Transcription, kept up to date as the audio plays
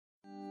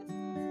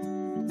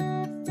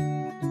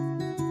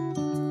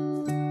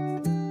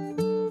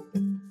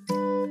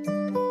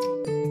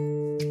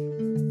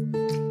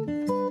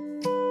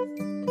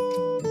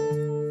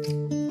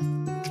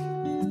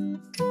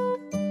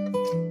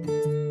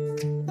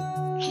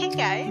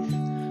guys,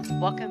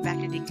 welcome back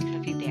to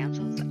Deconstructing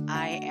Damsels.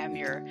 I am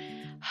your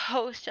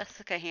host,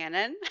 Jessica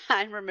Hannon.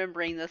 I'm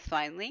remembering this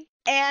finally.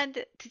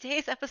 And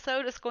today's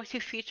episode is going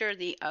to feature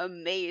the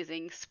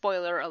amazing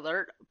spoiler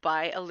alert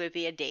by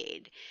Olivia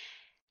Date.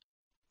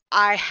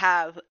 I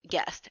have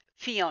guest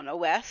Fiona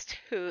West,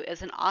 who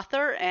is an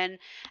author, and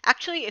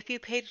actually, if you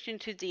paid attention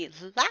to the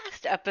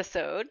last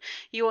episode,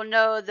 you will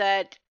know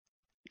that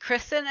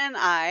Kristen and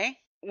I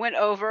went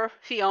over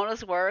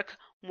Fiona's work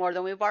more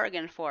than we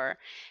bargained for.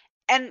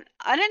 And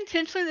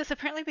unintentionally, this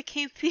apparently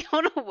became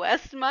Fiona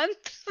West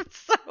month,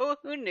 so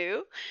who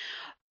knew?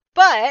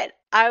 But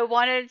I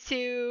wanted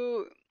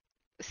to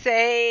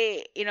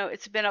say,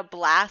 it's been a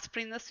blast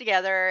putting this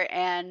together.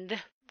 And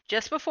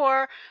just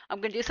before,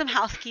 I'm going to do some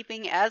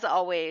housekeeping as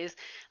always.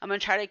 I'm going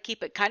to try to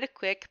keep it kind of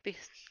quick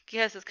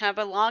because it's kind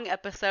of a long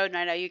episode, and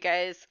I know you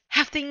guys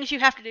have things you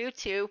have to do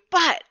too.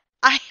 But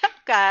I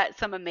have got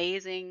some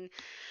amazing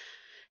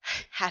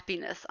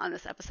happiness on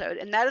this episode,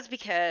 and that is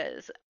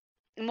because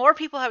more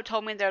people have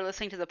told me they're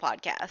listening to the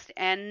podcast,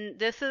 and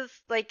this is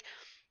like,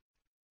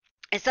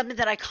 it's something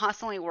that I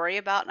constantly worry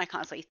about and I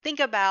constantly think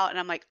about, and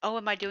I'm like, oh,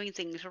 am I doing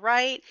things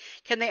right?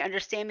 Can they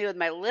understand me with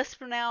my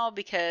lisp now?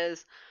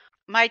 Because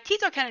my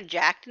teeth are kind of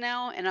jacked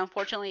now, and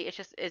unfortunately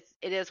it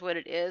is what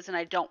it is, and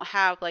I don't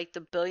have like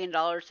the $1 billion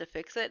to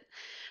fix it,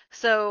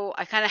 so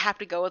I kind of have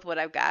to go with what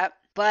I've got.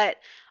 But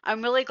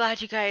I'm really glad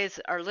you guys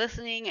are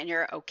listening and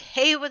you're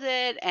okay with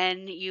it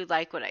and you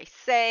like what I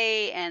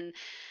say, and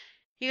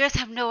you guys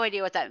have no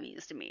idea what that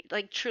means to me.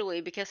 Like,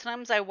 truly, because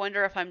sometimes I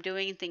wonder if I'm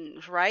doing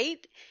things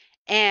right.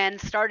 And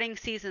starting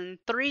season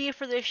 3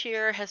 for this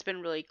year has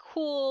been really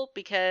cool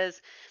because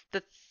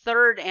the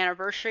 3rd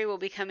anniversary will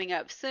be coming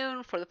up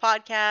soon for the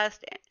podcast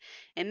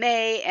in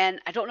May. And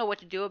I don't know what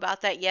to do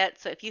about that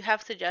yet. So if you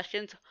have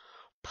suggestions,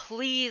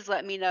 please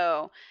let me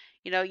know.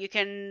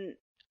 I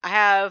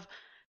have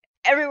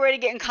everywhere to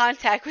get in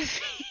contact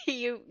with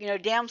you.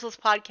 Damsels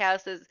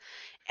podcast is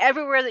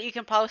everywhere that you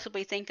can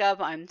possibly think of.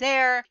 I'm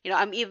there.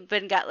 I'm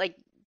even got like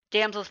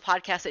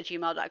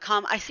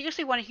damselspodcast@gmail.com. I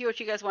seriously want to hear what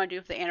you guys want to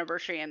do for the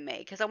anniversary in May,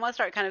 because I want to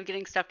start kind of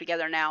getting stuff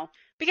together now,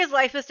 because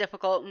life is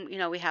difficult and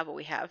we have what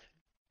we have.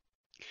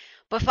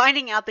 But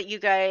finding out that you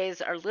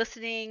guys are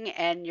listening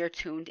and you're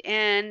tuned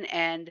in,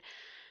 and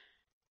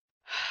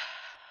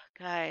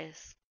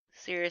guys,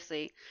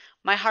 seriously,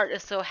 my heart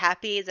is so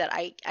happy that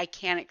I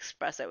can't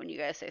express it when you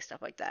guys say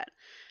stuff like that.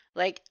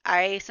 Like,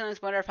 I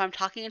sometimes wonder if I'm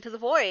talking into the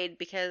void,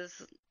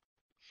 because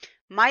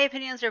my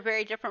opinions are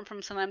very different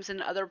from sometimes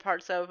in other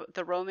parts of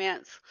the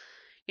romance,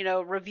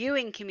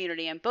 reviewing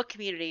community and book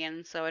community,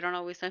 and so I don't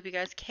always know if you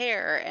guys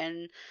care.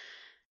 And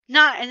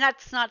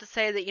that's not to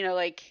say that,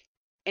 like,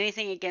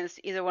 anything against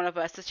either one of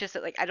us. It's just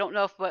that, like, I don't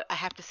know if what I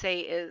have to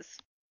say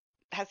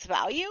has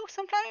value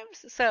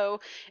sometimes. So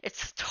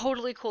it's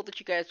totally cool that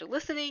you guys are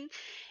listening.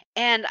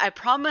 And I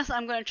promise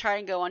I'm going to try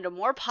and go on to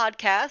more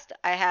podcasts.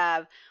 I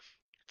have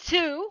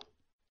 2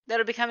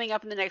 that'll be coming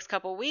up in the next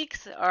couple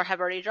weeks or have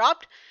already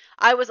dropped.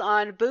 I was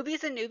on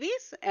Boobies and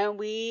Noobies, and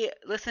we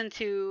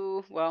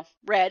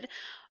read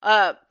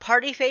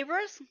Party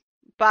Favors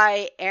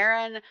by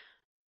Erin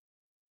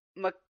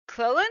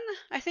McClellan,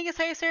 I think is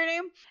how you say her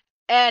name.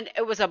 And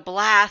it was a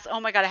blast. Oh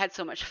my god, I had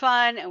so much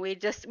fun. And we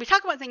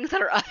talk about things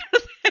that are other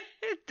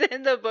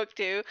than the book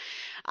too.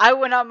 I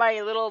went on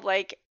my little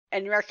like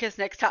America's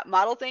Next Top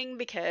Model thing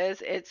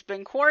because it's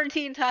been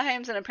quarantine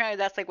times, and apparently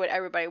that's like what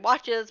everybody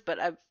watches.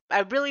 But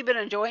I've really been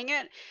enjoying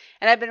it,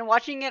 and I've been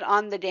watching it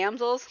on the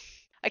Damsels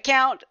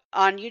account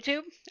on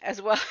YouTube as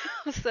well.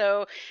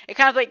 So it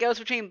kind of like goes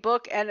between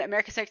book and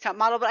America's Next Top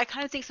Model, but I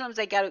kind of think sometimes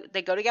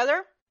they go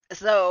together.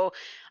 So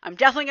I'm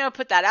definitely going to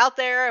put that out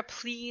there.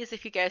 Please,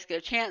 if you guys get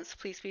a chance,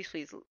 please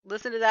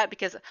listen to that,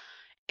 because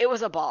it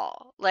was a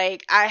ball.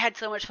 Like, I had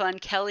so much fun.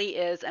 Kelly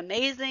is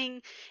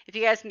amazing. If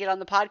you guys can get on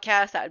the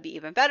podcast, that would be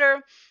even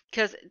better,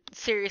 because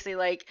seriously,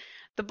 like,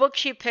 the books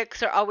she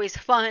picks are always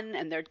fun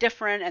and they're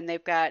different, and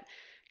they've got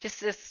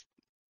just this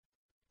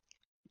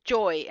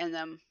joy in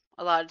them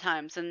a lot of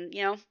times. And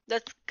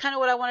that's kind of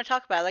what I want to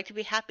talk about. I like to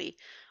be happy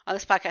on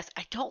this podcast.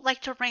 I don't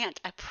like to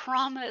rant, I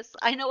promise.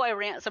 I know I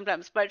rant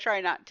sometimes, but I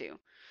try not to.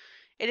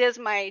 It is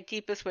my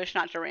deepest wish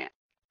not to rant.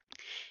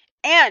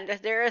 And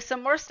there is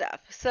some more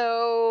stuff.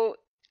 So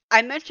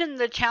I mentioned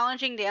the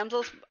Challenging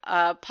Damsels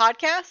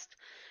podcast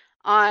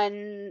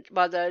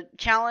the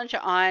challenge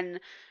on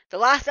the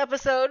last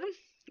episode,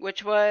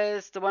 which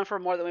was the one for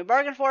More Than We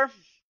Bargained For.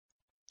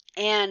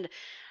 And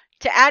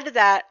to add to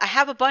that, I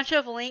have a bunch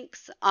of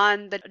links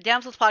on the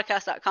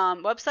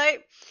damselspodcast.com website,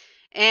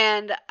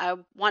 and I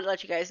want to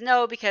let you guys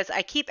know because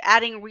I keep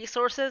adding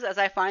resources as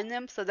I find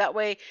them, so that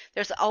way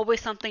there's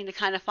always something to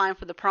kind of find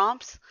for the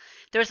prompts.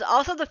 There's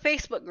also the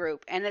Facebook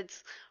group, and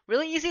it's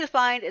really easy to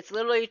find. It's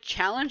literally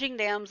Challenging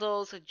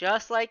Damsels,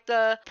 just like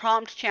the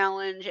prompt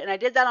challenge, and I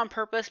did that on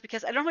purpose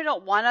because I normally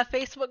don't want a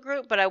Facebook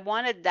group, but I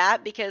wanted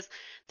that because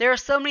there are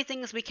so many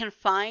things we can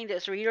find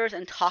as readers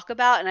and talk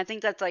about, and I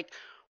think that's like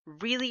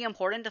really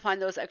important to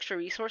find those extra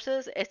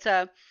resources. It's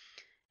a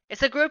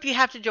group you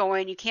have to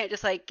join. You can't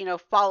just like,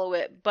 follow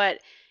it, but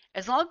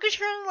as long as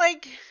you're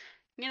like,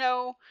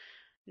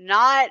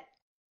 not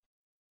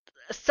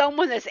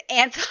someone that's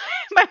anti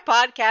my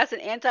podcast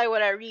and anti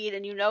what I read,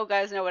 and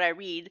guys know what I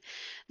read,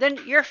 then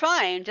you're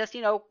fine. Just,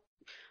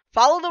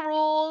 follow the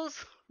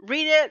rules,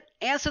 read it,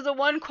 answer the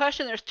one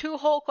question. There's 2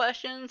 whole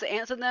questions,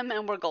 answer them,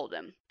 and we're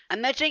golden.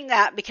 I'm mentioning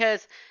that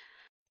because,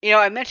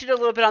 I mentioned a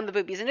little bit on the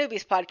Boobies and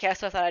Noobies podcast,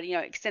 so I thought I'd,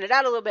 extend it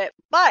out a little bit.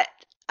 But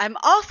I'm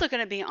also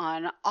going to be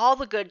on All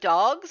the Good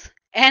Dogs,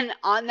 and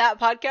on that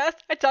podcast,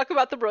 I talk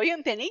about the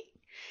Brilliant Penny.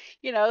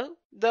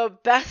 The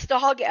best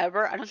dog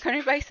ever. I don't care what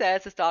anybody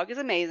says. This dog is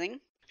amazing.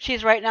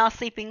 She's right now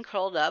sleeping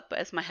curled up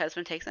as my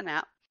husband takes a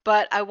nap.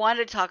 But I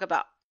wanted to talk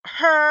about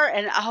her,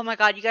 and oh my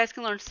god, you guys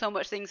can learn so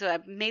much things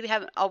that I maybe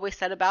haven't always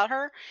said about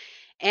her.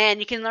 And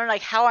you can learn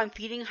like how I'm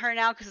feeding her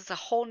now, because it's a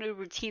whole new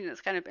routine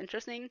that's kind of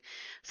interesting.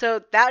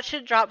 So that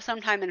should drop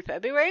sometime in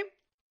February.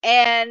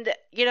 And,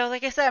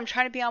 like I said, I'm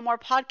trying to be on more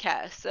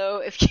podcasts. So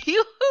if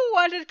you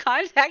want to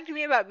contact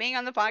me about being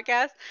on the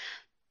podcast,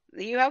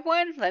 you have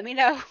one, let me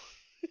know.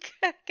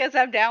 Because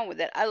I'm down with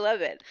it. I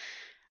love it.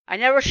 I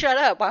never shut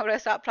up. Why would I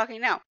stop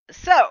talking now?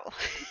 So,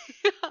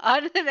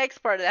 on to the next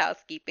part of the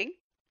housekeeping.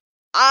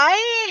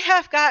 I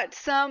have got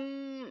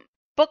some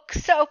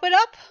books to open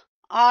up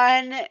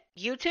on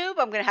YouTube.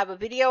 I'm going to have a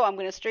video. I'm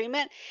going to stream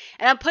it.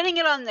 And I'm putting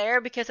it on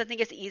there because I think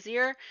it's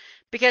easier,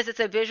 because it's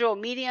a visual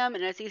medium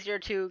and it's easier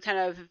to kind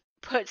of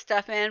put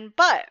stuff in.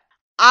 But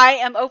I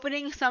am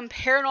opening some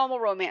paranormal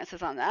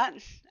romances on that.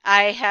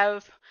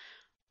 I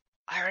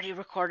already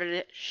recorded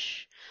it.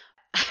 Shh.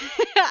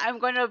 I'm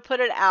going to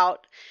put it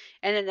out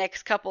in the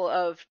next couple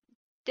of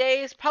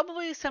days,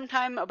 probably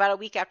sometime about a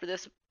week after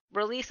this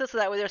releases, so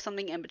that way there's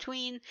something in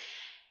between.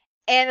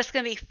 And it's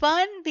going to be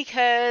fun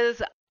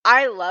because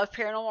I love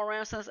paranormal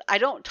romances. I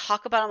don't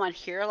talk about them on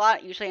here a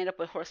lot. Usually I end up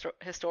with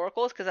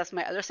historicals because that's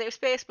my other safe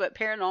space, but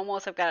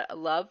paranormals I've got a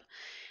love,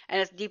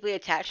 and it's deeply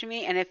attached to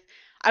me. And if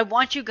I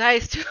want you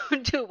guys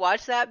to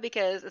watch that,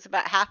 because it's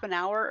about half an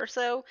hour or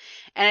so,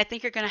 and I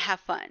think you're going to have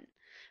fun.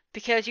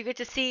 Because you get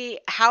to see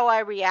how I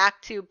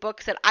react to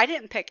books that I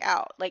didn't pick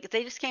out. Like,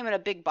 they just came in a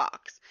big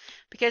box.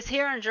 Because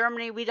here in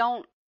Germany, we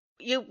don't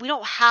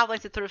have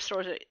like the thrift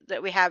stores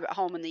that we have at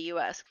home in the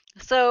U.S.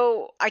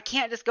 So I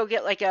can't just go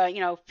get like a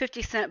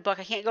 50-cent book.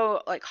 I can't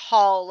go like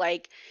haul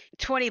like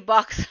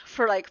 $20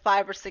 for like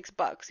 $5 or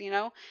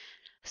 $6.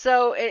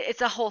 So it's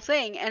a whole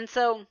thing, and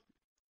so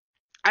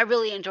I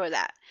really enjoy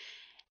that.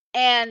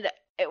 And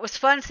it was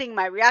fun seeing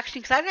my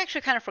reaction, because I'd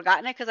actually kind of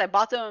forgotten it, because I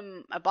bought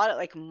it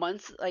like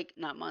months, like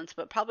not months,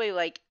 but probably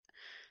like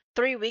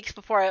 3 weeks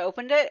before I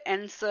opened it.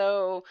 And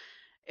so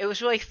it was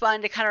really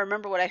fun to kind of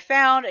remember what I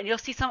found. And you'll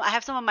see I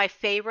have some of my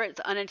favorites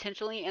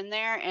unintentionally in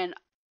there and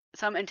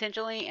some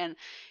intentionally, and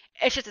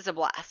it's a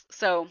blast.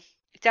 So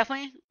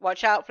definitely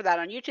watch out for that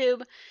on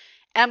YouTube.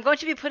 And I'm going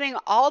to be putting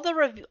all the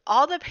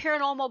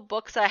paranormal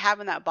books that I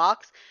have in that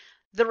box.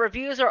 The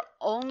reviews are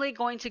only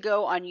going to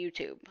go on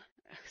YouTube.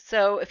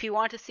 So if you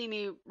want to see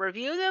me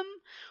review them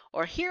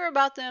or hear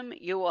about them,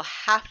 you will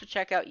have to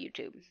check out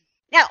YouTube.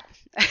 Now,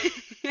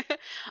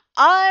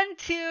 on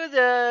to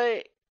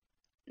the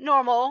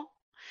normal.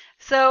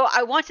 So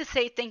I want to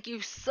say thank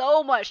you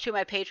so much to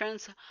my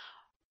patrons,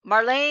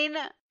 Marlene,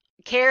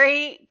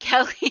 Kerry,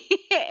 Kelly,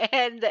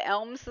 and the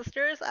Elms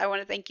sisters. I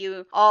want to thank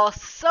you all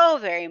so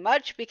very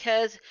much,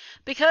 because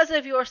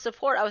of your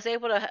support, I was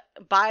able to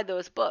buy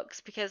those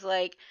books, because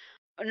like,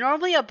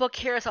 normally a book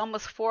here is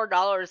almost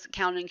 $4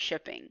 counting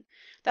shipping.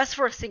 That's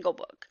for a single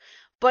book.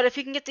 But if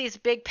you can get these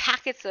big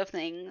packets of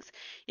things,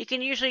 you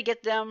can usually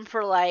get them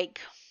for like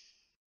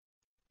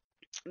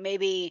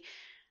maybe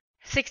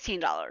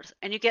 $16,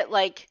 and you get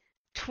like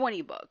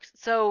 20 books.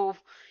 So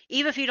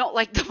even if you don't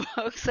like the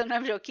books,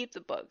 sometimes you'll keep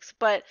the books.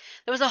 But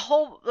there was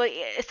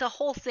it's a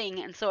whole thing,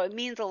 and so it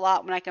means a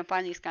lot when I can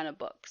find these kind of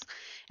books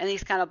and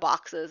these kind of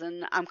boxes,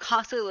 and I'm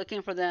constantly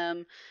looking for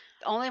them.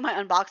 Only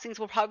my unboxings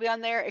will probably be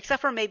on there,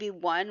 except for maybe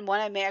one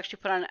I may actually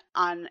put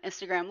on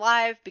Instagram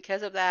Live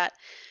because of that.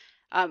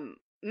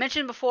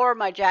 Mentioned before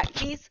my Jack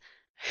tees.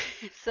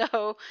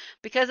 So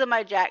because of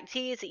my Jack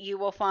tees, you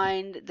will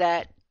find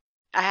that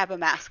I have a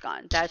mask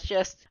on. That's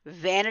just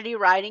vanity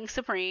riding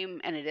supreme,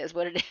 and it is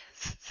what it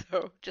is.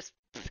 So just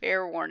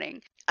fair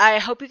warning. I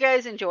hope you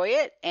guys enjoy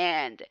it,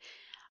 and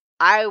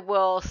I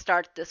will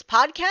start this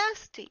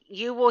podcast.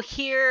 You will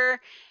hear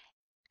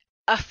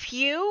a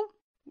few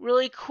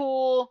really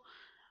cool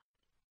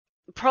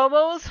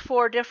promos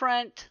for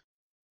different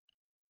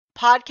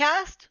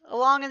podcasts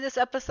along in this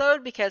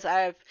episode, because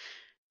I've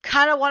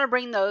kind of want to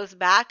bring those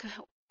back.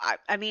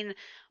 I mean,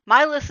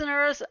 my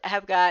listeners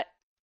have got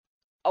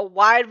a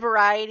wide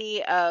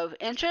variety of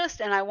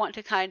interest, and I want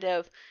to kind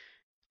of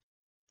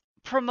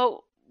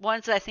promote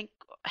ones that I think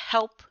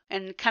help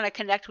and kind of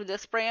connect with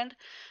this brand.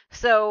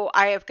 So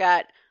I have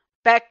got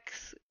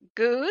Beck's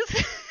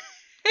Goose,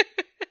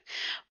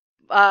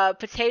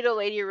 Potato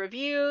Lady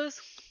Reviews,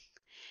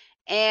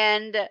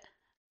 and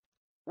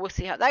we'll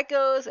see how that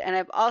goes. And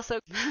I've also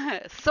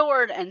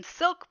Sword and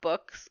Silk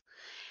books,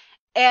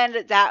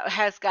 and that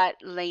has got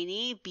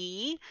Lainey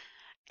B.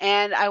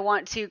 And I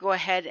want to go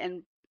ahead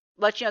and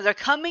let you know they're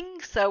coming,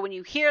 so when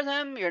you hear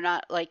them, you're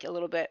not like a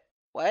little bit,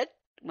 what?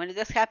 when did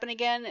this happen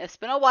again? It's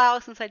been a while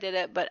since I did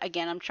it, but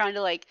again, I'm trying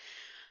to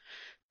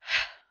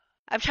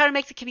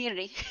make the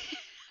community.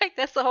 Like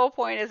that's the whole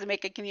point, is to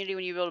make a community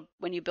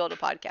when you build a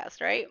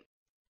podcast, right?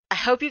 I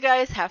hope you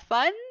guys have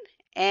fun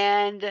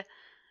and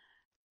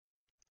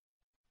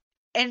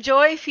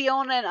enjoy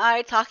Fiona and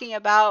I talking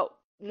about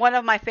one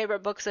of my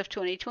favorite books of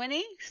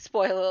 2020.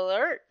 Spoiler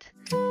alert.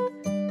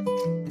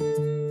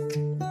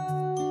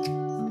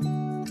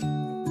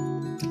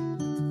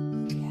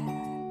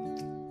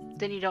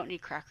 Then you don't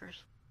need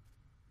crackers.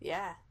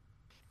 Yeah.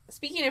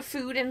 Speaking of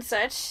food and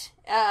such,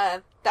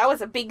 that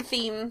was a big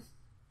theme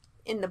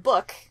in the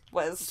book,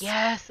 was...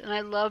 Yes, and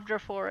I loved her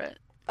for it.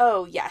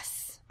 Oh,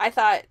 yes. I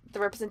thought the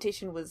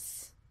representation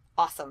was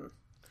awesome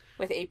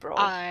with April.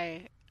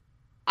 I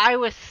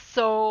was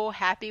so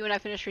happy when I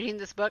finished reading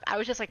this book. I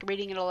was just like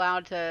reading it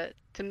aloud to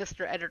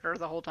Mr. Editor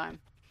the whole time.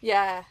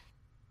 Yeah.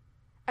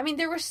 I mean,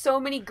 there were so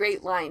many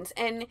great lines,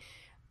 and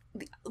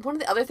one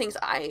of the other things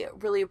I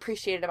really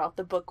appreciated about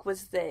the book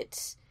was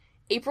that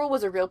April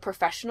was a real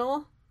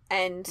professional,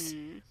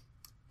 and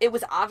it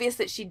was obvious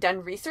that she'd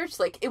done research.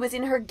 Like, it was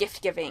in her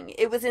gift giving.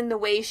 It was in the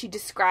way she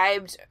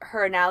described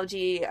her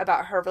analogy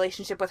about her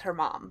relationship with her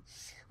mom.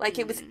 Like,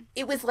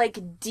 it was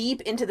like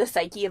deep into the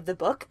psyche of the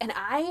book, and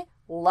I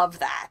love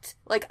that.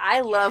 Like,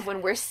 I love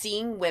when we're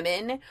seeing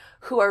women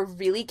who are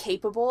really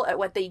capable at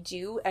what they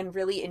do and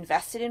really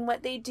invested in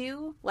what they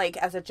do, like,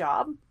 as a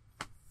job.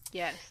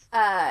 Yes.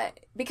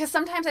 Because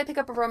sometimes I pick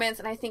up a romance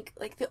and I think,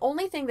 like, the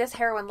only thing this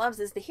heroine loves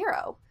is the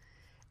hero.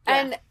 Yeah.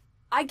 And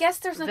I guess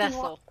there's nothing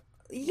wrong.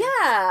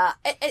 Yeah.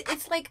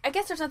 It's like, I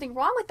guess there's nothing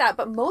wrong with that,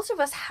 but most of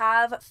us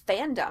have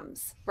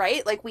fandoms,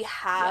 right? Like, we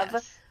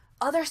have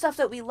other stuff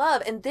that we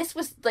love. And this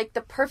was, like,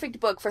 the perfect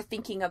book for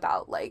thinking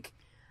about, like,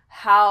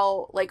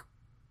 how, like,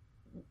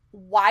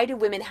 why do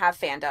women have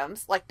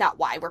fandoms? Like, not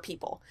why, we're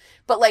people.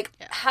 But, like,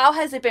 how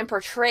has it been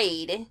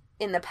portrayed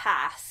in the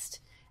past?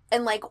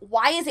 And, like,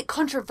 why is it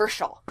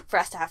controversial for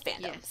us to have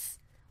fandoms? Yes.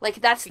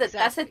 Like, that's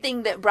the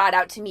thing that brought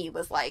out to me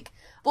was, like,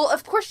 well,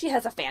 of course she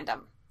has a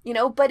fandom, you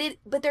know? But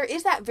there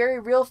is that very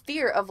real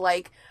fear of,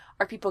 like,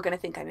 are people going to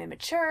think I'm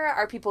immature?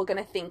 Are people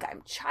going to think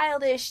I'm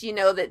childish? You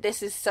know, that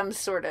this is some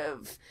sort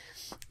of,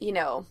 you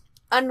know,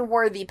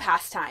 unworthy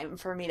pastime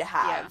for me to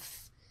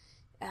have.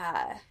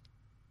 Yeah.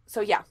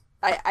 So, yeah,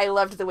 I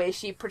loved the way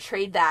she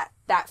portrayed that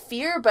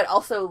fear, but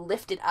also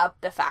lifted up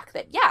the fact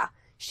that,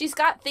 she's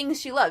got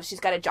things she loves. She's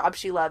got a job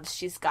she loves.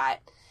 She's got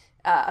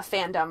a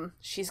fandom.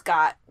 She's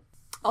got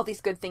all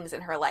these good things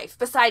in her life.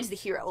 Besides the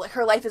hero. Like,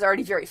 her life is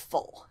already very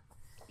full.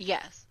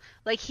 Yes.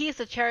 Like, he's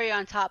the cherry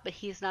on top, but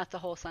he's not the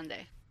whole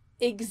sundae.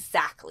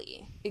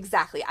 Exactly.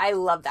 I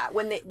love that.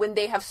 When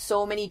they have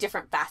so many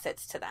different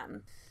facets to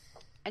them.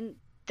 And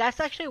that's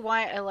actually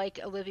why I like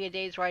Olivia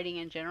Date's writing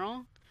in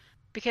general.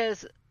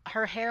 Because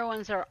her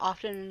heroines are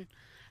often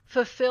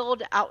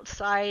fulfilled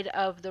outside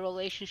of the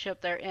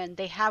relationship they're in.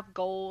 They have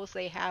goals,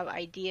 they have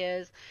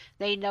ideas,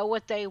 they know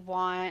what they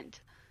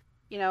want.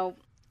 You know,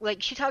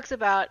 like she talks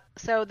about,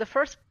 so the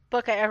first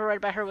book I ever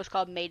read by her was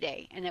called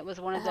Mayday, and it was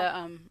one of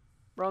the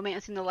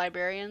Romancing the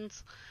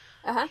Librarians.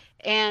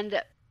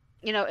 And,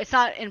 you know, it's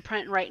not in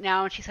print right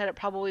now, and she said it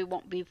probably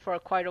won't be for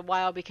quite a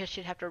while because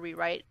she'd have to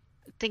rewrite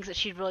things that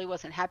she really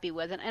wasn't happy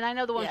with. And I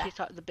know the one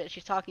the bit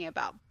she's talking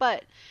about.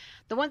 But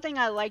the one thing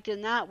I liked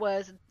in that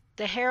was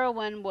the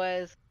heroine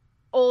was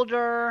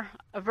older,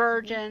 a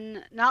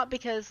virgin, not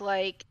because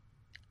like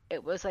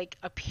it was like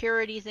a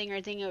purity thing or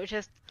anything. It was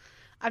just,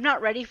 I'm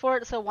not ready for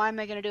it, so why am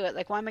I going to do it?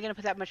 Like, why am I going to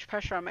put that much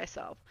pressure on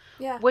myself?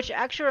 Yeah. Which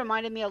actually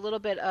reminded me a little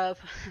bit of,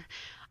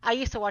 I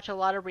used to watch a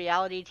lot of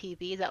reality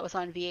TV that was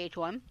on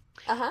VH1.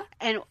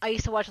 And I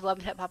used to watch Love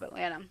and Hip Hop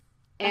Atlanta.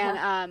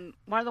 And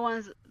one of the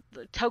ones,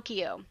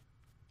 Tokyo,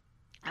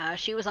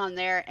 she was on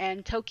there,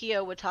 and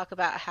Tokyo would talk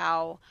about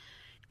how,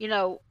 you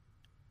know,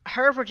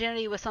 her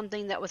virginity was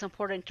something that was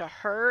important to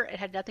her. It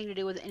had nothing to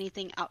do with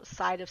anything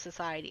outside of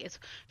society.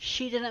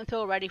 She didn't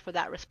feel ready for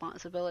that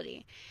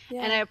responsibility.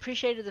 And I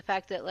appreciated the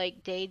fact that,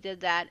 like, Dade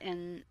did that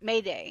in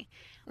Mayday.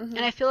 And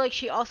I feel like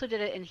she also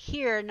did it in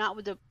here, not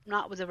with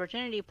the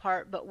virginity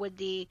part, but with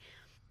the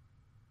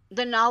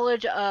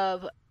knowledge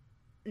of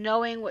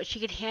knowing what she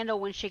could handle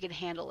when she could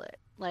handle it.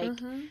 Like,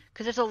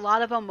 because there's a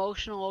lot of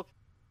emotional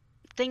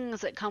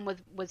things that come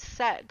with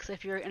sex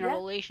if you're in a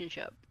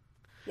relationship.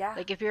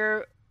 Like, if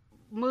you're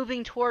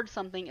moving towards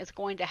something, it's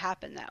going to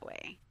happen that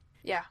way.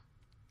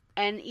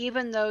 And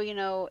even though, you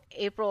know,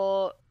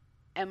 April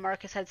and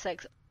Marcus had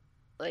sex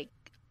like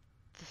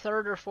the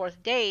third or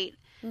fourth date,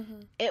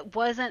 it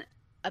wasn't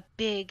a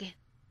big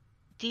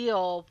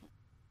deal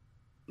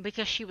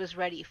because she was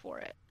ready for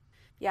it.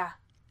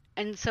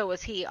 And so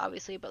was he,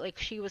 obviously, but like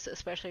she was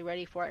especially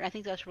ready for it. And I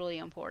think that's really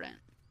important.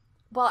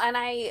 Well, and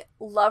I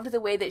loved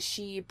the way that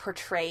she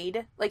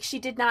portrayed, like, she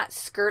did not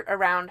skirt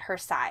around her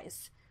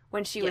size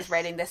when she was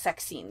writing the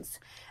sex scenes.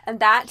 And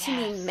that to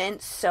me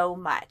meant so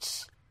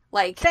much.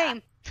 Like,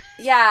 same.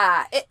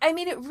 I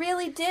mean, it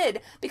really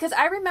did. Because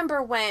I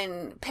remember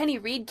when Penny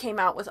Reed came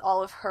out with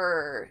all of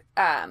her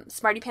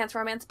Smarty Pants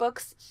romance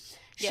books,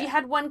 She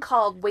had one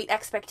called Weight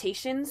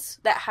Expectations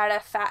that had a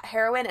fat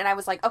heroine, and I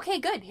was like, okay,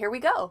 good, here we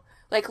go.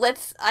 Like,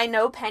 I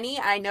know Penny,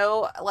 I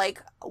know,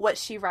 like, what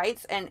she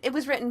writes, and it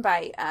was written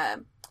by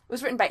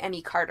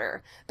Emmy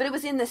Carter, but it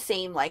was in the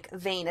same, like,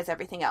 vein as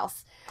everything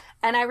else.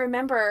 And I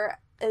remember,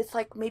 it's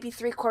like maybe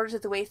 3/4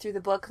 of the way through the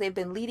book, they've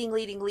been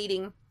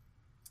leading,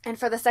 and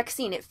for the sex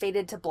scene, it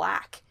faded to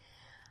black.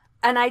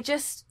 And I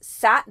just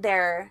sat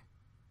there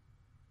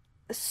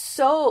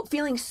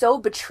feeling so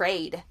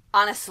betrayed,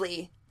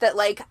 honestly, that,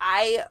 like,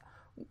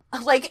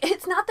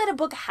 it's not that a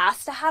book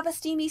has to have a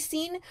steamy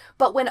scene,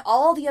 but when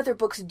all the other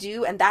books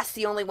do, and that's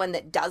the only one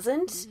that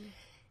doesn't,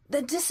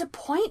 the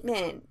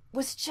disappointment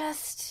was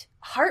just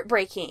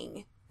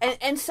heartbreaking.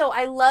 And so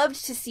I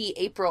loved to see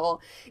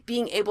April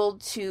being able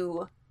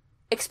to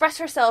express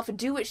herself,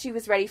 do what she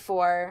was ready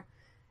for,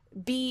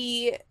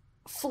 be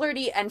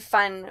flirty and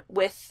fun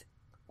with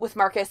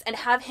Marcus, and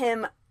have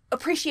him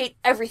appreciate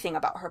everything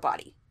about her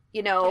body,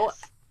 you know?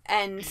 Yes.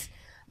 And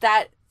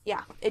that,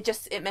 yeah,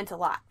 it meant a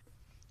lot.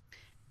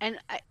 And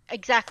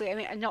exactly. I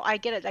mean, no, I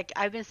get it. Like,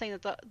 I've been saying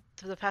that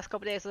for the past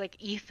couple of days, like,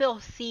 you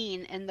feel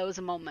seen in those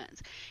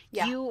moments.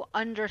 Yeah. You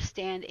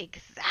understand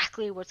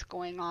exactly what's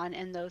going on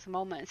in those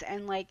moments.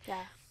 And, like,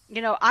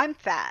 you know, I'm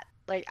fat.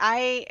 Like,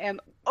 I am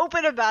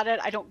open about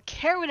it. I don't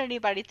care what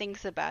anybody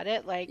thinks about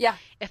it. Like,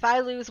 if I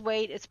lose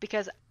weight, it's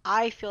because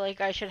I feel like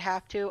I should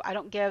have to. I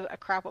don't give a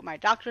crap what my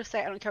doctors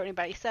say. I don't care what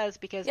anybody says,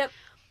 because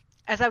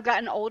as I've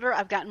gotten older,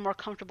 I've gotten more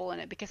comfortable in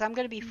it, because I'm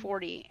going to be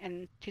 40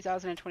 in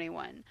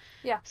 2021.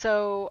 Yeah.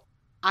 So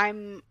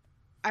I'm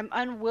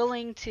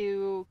unwilling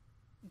to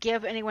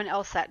give anyone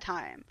else that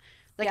time.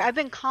 Like, I've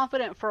been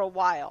confident for a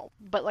while,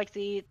 but, like,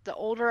 the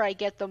older I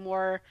get, the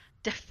more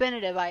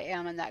definitive I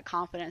am in that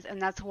confidence.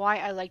 And that's why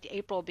I liked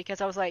April,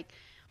 because I was like,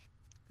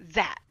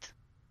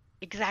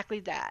 exactly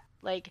that.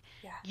 Like,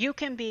 you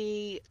can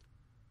be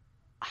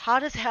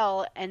hot as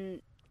hell,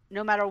 and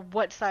no matter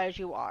what size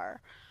you are.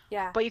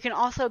 Yeah. But you can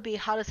also be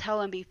hot as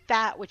hell and be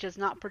fat, which is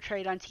not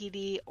portrayed on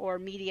TV or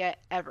media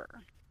ever.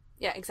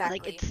 Yeah, exactly.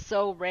 Like, it's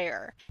so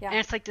rare. Yeah. And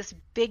it's like this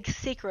big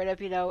secret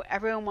of, you know,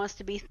 everyone wants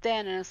to be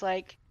thin, and it's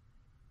like,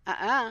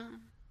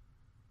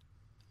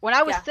 When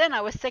I was thin,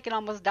 I was sick and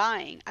almost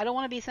dying. I don't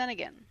want to be thin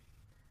again.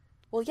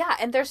 Well, yeah,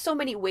 and there's so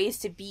many ways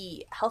to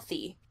be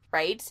healthy,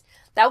 right?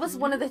 That was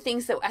one of the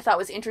things that I thought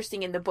was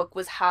interesting in the book,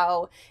 was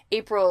how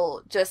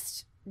April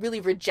just really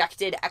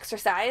rejected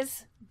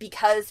exercise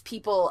because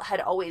people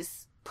had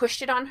always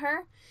pushed it on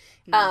her.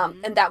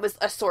 And that was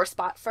a sore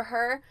spot for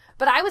her.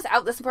 But I was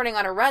out this morning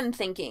on a run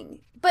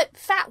thinking, but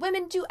fat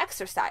women do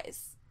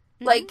exercise.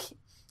 Like,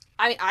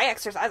 I mean, I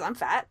exercise, I'm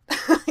fat,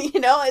 you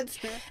know,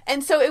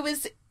 and so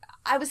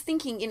I was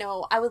thinking, you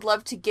know, I would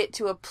love to get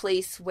to a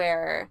place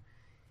where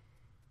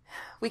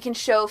we can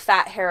show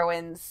fat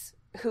heroines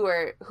who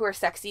are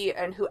sexy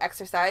and who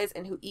exercise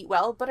and who eat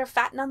well, but are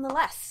fat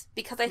nonetheless.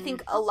 Because I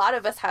think a lot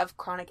of us have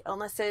chronic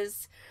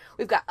illnesses.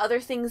 We've got other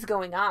things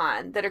going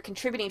on that are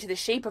contributing to the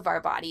shape of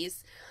our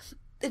bodies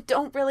that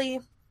don't really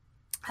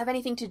have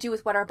anything to do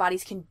with what our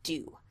bodies can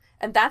do.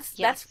 And that's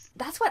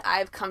what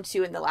I've come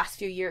to in the last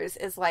few years,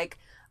 is like,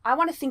 I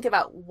want to think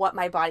about what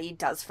my body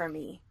does for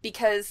me,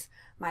 because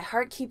my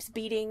heart keeps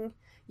beating,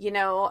 you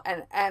know,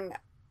 and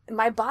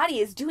my body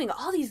is doing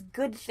all these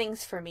good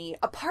things for me,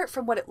 apart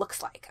from what it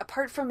looks like,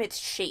 apart from its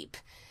shape,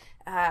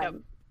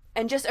 and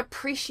just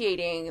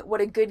appreciating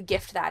what a good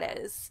gift that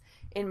is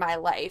in my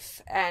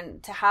life.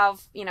 And to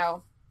have, you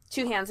know,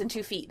 2 hands and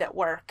 2 feet that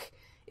work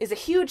is a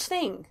huge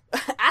thing.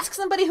 Ask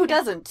somebody who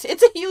doesn't.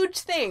 It's a huge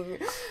thing.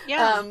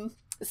 Yeah.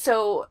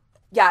 So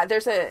yeah,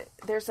 there's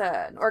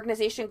an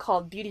organization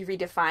called Beauty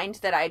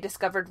Redefined that I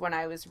discovered when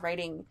I was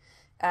writing.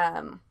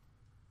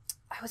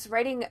 I was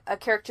writing a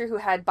character who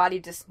had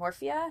body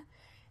dysmorphia,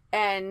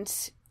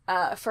 and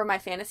for my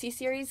fantasy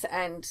series,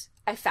 and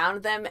I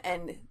found them,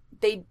 and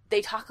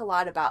they talk a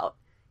lot about,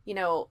 you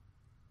know,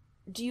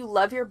 do you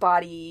love your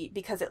body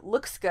because it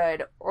looks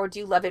good, or do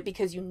you love it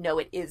because you know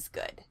it is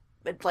good,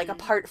 but like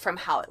apart from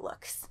how it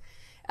looks?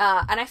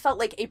 And I felt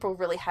like April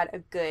really had a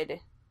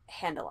good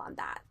handle on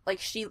that. Like,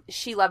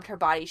 she loved her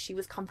body, she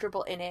was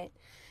comfortable in it.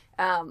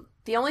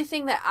 The only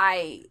thing that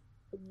I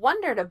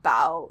wondered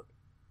about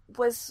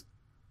was,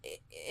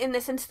 in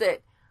the sense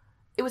that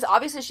it was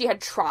obvious that she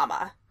had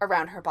trauma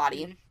around her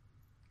body,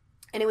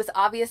 and it was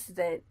obvious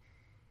that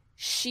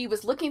she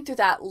was looking through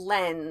that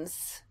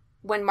lens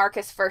when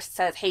Marcus first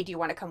says, hey, do you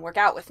want to come work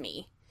out with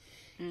me?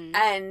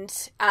 And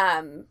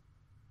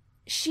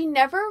she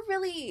never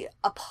really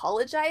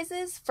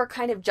apologizes for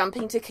kind of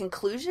jumping to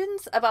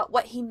conclusions about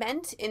what he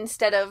meant,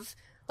 instead of,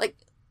 like,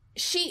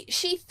 she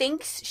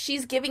thinks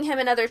she's giving him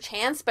another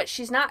chance, but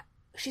she's not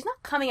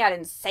coming out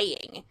and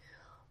saying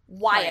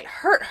why it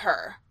hurt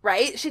her,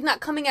 right? She's not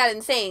coming out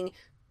and saying,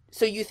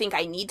 so you think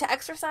I need to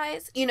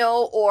exercise, you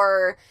know,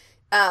 or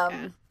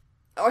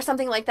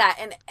something like that.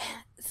 And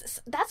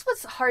that's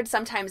what's hard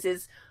sometimes,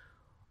 is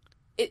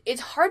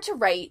it's hard to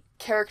write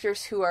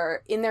characters who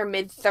are in their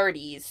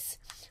mid-30s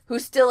who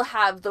still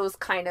have those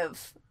kind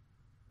of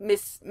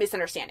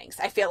misunderstandings.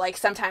 I feel like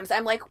sometimes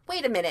I'm like,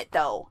 wait a minute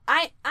though,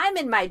 I'm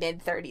in my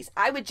mid-30s.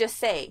 I would just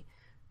say,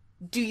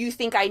 do you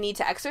think I need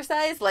to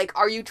exercise? Like,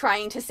 are you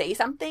trying to say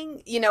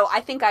something? You know,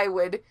 I think I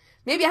would,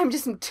 maybe I'm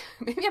just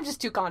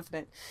too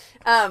confident.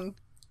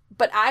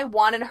 But I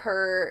wanted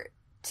her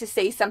to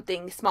say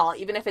something small,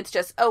 even if it's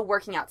just, oh,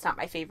 working out's not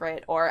my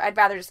favorite, or I'd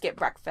rather just get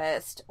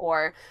breakfast,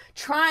 or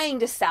trying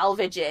to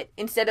salvage it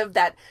instead of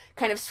that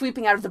kind of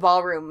sweeping out of the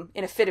ballroom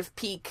in a fit of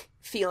pique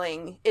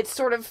feeling. It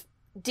sort of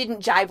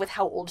didn't jive with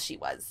how old she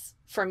was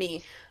for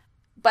me.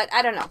 But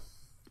I don't know.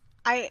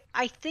 I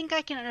think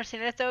I can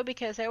understand it though,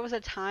 because there was a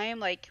time,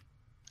 like,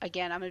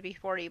 again, I'm gonna be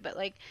 40, but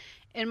like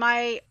in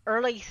my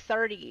early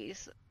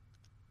 30s,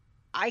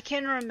 I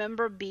can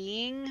remember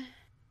being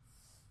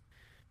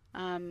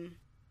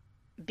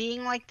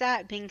like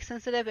that, being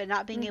sensitive and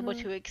not being able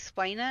to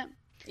explain it.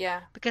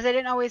 Yeah. Because I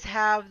didn't always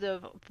have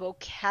the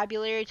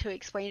vocabulary to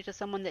explain it to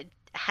someone that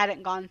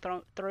hadn't gone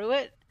through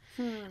it.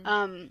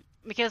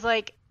 Because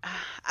like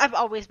I've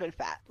always been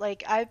fat.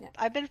 Like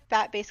I've been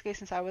fat basically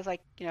since I was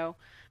like,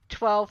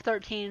 12,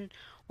 13.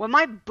 When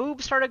my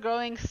boobs started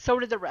growing, so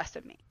did the rest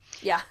of me.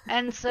 Yeah.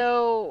 And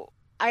so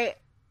I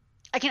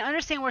can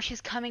understand where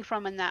she's coming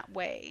from in that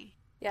way.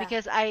 Yeah.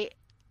 Because I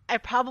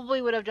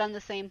probably would have done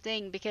the same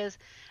thing, because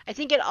I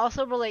think it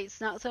also relates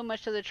not so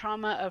much to the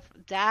trauma of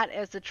that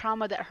as the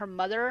trauma that her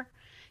mother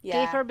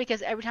gave her,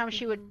 because every time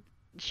she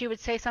would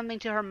say something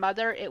to her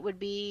mother, it would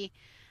be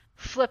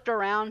flipped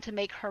around to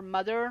make her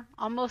mother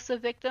almost a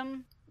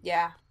victim.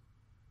 Yeah.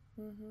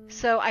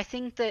 So I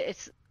think that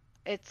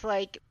it's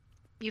like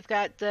you've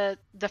got the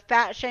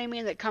fat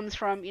shaming that comes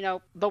from,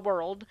 the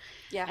world.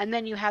 Yeah. And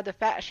then you have the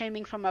fat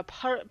shaming from a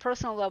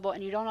personal level,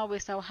 and you don't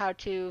always know how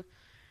to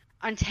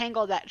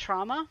untangle that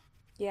trauma.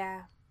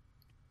 Yeah.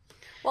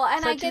 Well,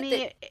 and so I to get me,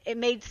 that it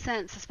made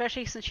sense,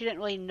 especially since she didn't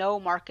really know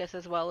Marcus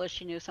as well as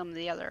she knew some of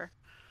the other.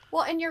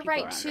 Well, and you're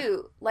right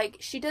too. Like,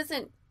 she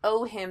doesn't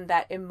owe him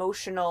that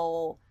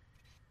emotional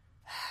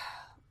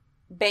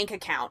bank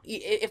account,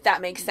 if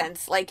that makes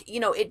sense. Like,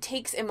 it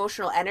takes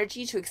emotional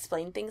energy to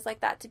explain things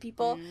like that to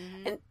people.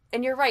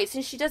 And you're right,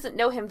 since she doesn't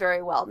know him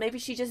very well, maybe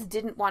she just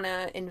didn't want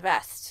to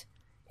invest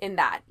in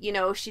that.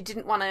 She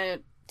didn't want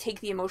to take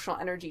the emotional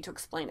energy to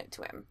explain it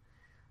to him.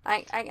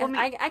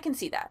 I can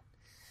see that.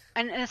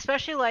 And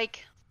especially,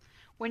 like,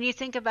 when you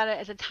think about it,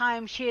 at the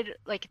time, she had,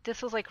 like,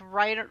 this was, like,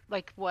 right,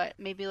 like, what,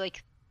 maybe,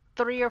 like,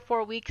 3 or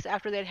 4 weeks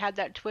after they'd had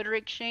that Twitter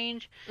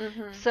exchange.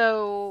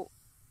 So,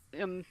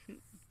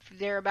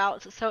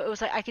 thereabouts. So it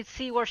was, like, I could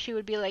see where she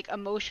would be, like,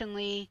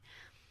 emotionally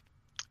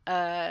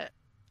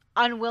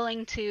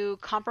unwilling to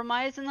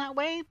compromise in that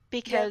way,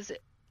 because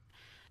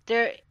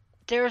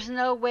there's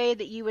no way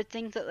that you would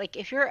think that, like,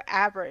 if you're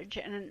average,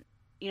 and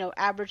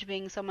average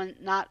being someone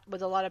not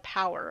with a lot of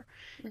power,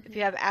 if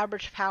you have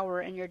average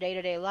power in your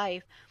day-to-day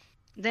life,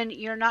 then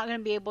you're not going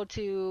to be able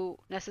to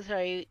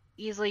necessarily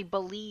easily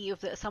believe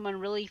that someone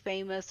really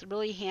famous,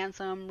 really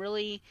handsome,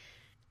 really,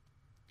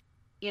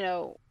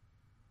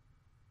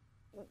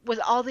 with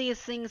all these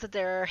things at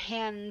their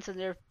hands and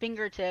their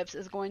fingertips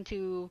is going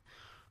to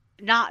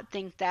not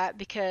think that,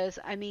 because,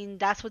 I mean,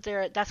 that's what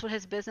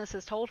his business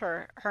has told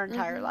her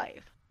entire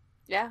life.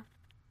 Yeah.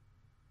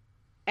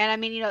 And I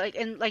mean,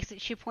 like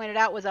she pointed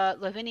out with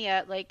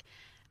Lavinia, like,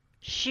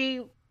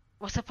 she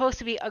was supposed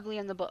to be ugly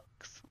in the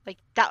books. Like,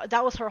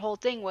 that was her whole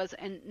thing, was,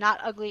 and not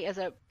ugly as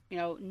a,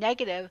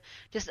 negative,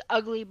 just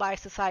ugly by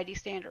society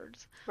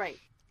standards. Right.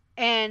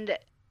 And,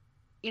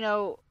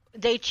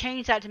 they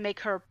changed that to make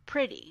her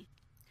pretty.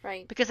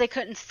 Right. Because they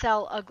couldn't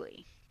sell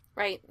ugly.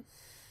 Right.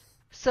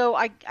 So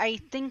I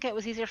think it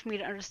was easier for me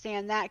to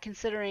understand that,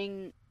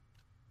 considering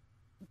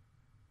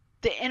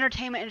the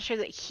entertainment industry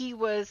that he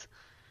was,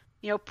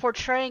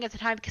 portraying at the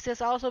time, because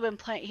he's also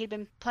he'd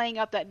been playing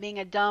up that being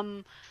a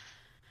dumb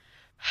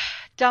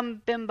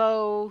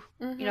bimbo,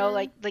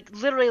 like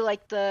literally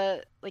like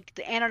the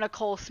Anna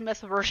Nicole Smith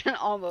version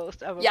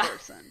almost of a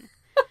person.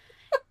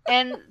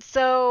 And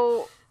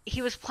so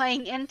he was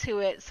playing into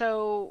it.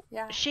 So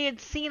she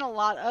had seen a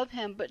lot of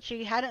him, but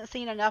she hadn't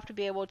seen enough to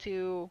be able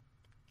to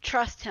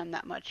trust him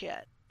that much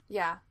yet.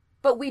 Yeah.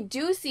 But we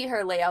do see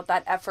her lay out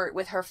that effort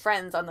with her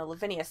friends on the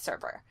Lavinia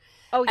server.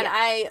 Oh, yeah. And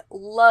I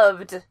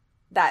loved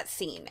that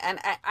scene. And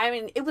I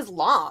mean, it was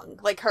long.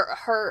 Like,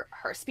 her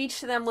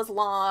speech to them was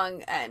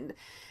long. And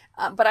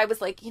but I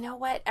was like, you know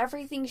what?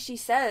 Everything she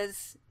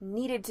says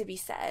needed to be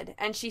said.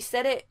 And she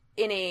said it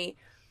in a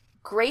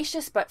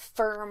gracious but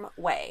firm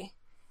way.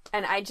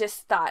 And I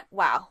just thought,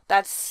 wow,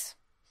 that's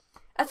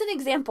an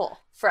example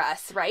for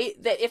us,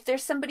 right? That if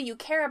there's somebody you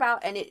care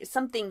about and it's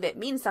something that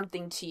means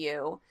something to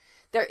you,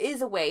 there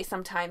is a way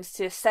sometimes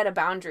to set a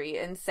boundary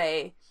and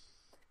say,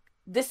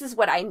 this is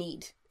what I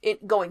need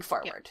going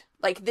forward. Yeah.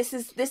 Like, this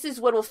is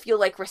what will feel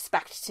like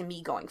respect to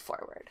me going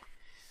forward.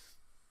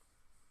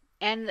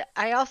 And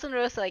I also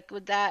noticed, like,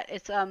 with that,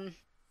 it's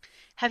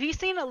have you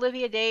seen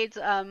Olivia Dade's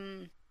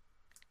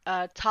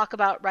talk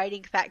about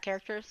writing fat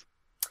characters?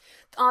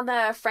 On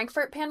the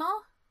Frankfurt panel?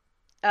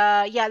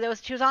 Yeah,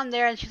 she was on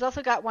there, and she's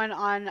also got one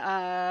on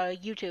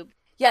YouTube.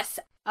 Yes.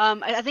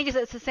 I think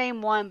it's the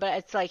same one, but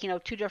it's like, 2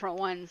 different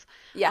ones.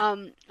 Yeah.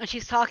 And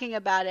she's talking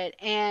about it,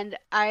 and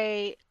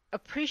I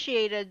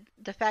appreciated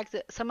the fact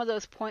that some of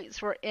those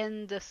points were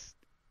in this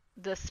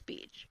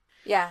speech.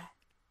 Yeah.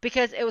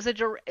 Because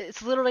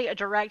it's literally a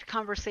direct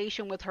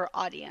conversation with her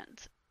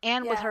audience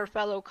and with her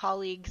fellow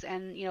colleagues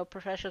and,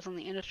 professionals in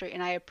the industry,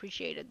 and I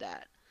appreciated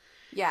that.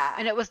 Yeah.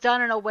 And it was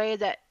done in a way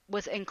that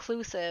was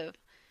inclusive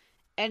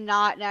and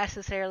not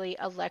necessarily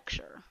a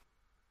lecture.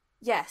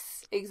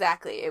 Yes,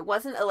 exactly. It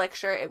wasn't a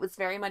lecture. It was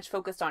very much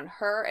focused on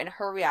her and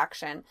her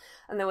reaction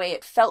and the way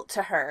it felt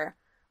to her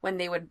when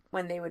they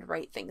would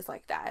write things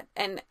like that.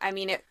 And I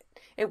mean,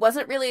 it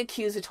wasn't really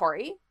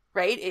accusatory,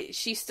 right?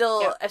 She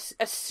still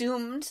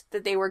assumed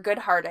that they were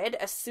good-hearted,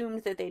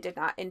 assumed that they did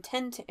not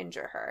intend to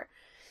injure her.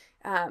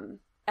 And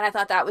I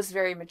thought that was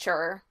very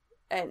mature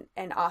and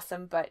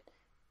awesome. But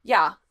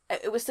yeah,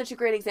 it was such a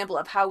great example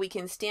of how we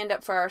can stand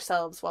up for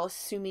ourselves while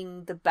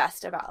assuming the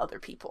best about other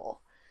people.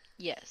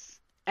 Yes.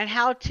 And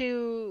how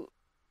to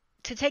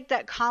take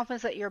that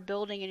confidence that you're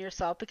building in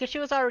yourself, because she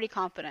was already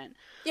confident.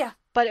 Yeah.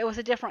 But it was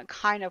a different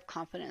kind of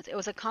confidence. It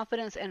was a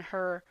confidence in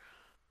her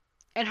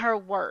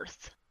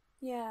worth.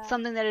 Yeah.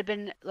 Something that had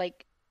been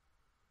like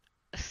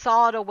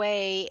sawed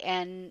away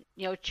and,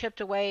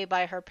 chipped away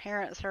by her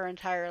parents her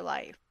entire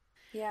life.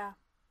 Yeah.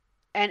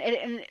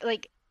 And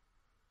like,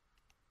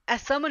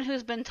 as someone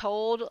who's been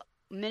told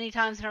many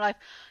times in her life,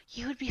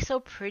 you would be so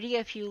pretty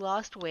if you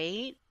lost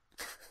weight.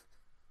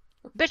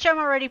 Bitch, I'm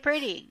already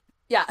pretty.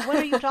 Yeah. What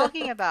are you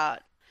talking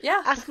about?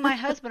 Yeah. Ask my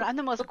husband. I'm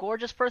the most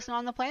gorgeous person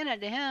on the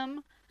planet to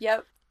him.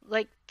 Yep.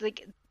 Like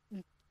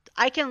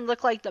I can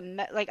look like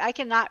I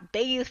cannot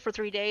bathe for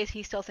 3 days.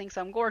 He still thinks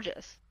I'm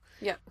gorgeous.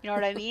 Yep. You know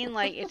what I mean?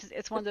 Like,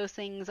 it's one of those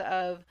things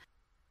of,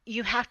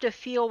 you have to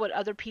feel what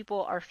other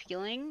people are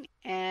feeling,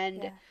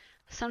 and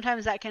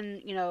sometimes that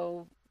can,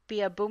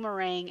 be a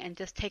boomerang and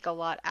just take a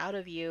lot out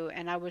of you.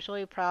 And I was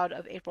really proud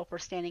of April for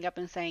standing up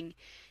and saying,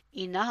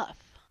 enough.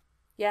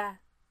 Yeah.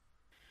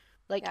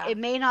 Like, it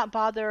may not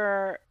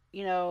bother,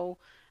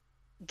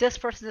 this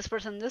person,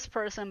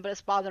 but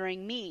it's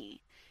bothering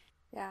me.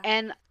 Yeah.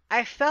 And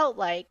I felt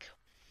like,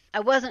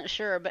 I wasn't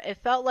sure, but it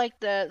felt like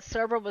the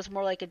server was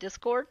more like a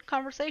Discord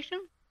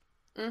conversation.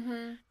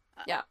 Mm-hmm.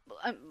 Yeah.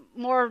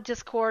 More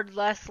Discord,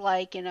 less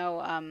like,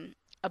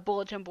 a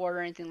bulletin board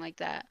or anything like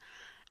that.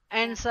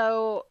 And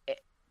so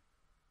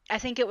I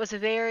think it was a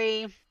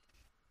very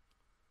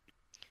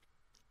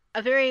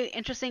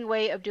interesting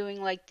way of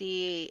doing like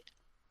the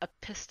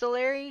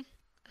epistolary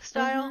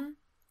style. Mm-hmm.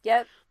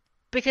 Yep.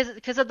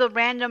 Because of the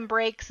random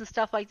breaks and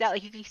stuff like that.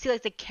 Like, you can see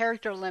like the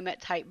character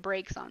limit type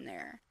breaks on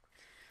there.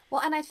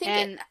 Well, and I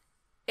think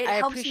I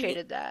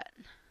appreciated that.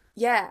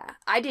 Yeah,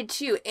 I did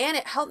too. And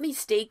it helped me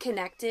stay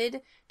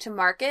connected to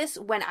Marcus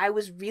when I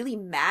was really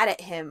mad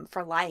at him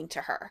for lying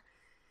to her.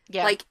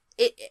 Yeah. Like,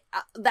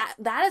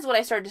 that is what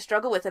I started to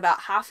struggle with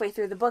about halfway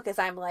through the book, is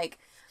I'm like,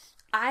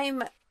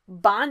 I'm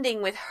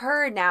bonding with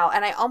her now,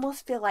 and I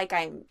almost feel like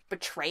I'm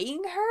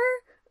betraying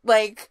her.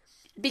 Like,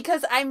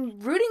 because I'm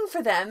rooting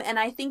for them, and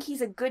I think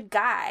he's a good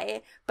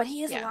guy, but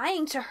he is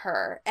lying to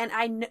her.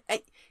 And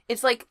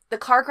it's like the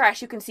car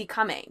crash you can see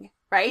coming,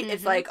 right? Mm-hmm.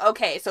 It's like,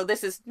 okay, so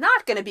this is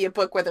not going to be a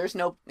book where there's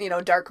no,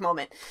 dark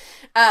moment.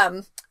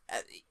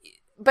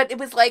 But it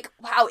was like,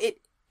 wow, it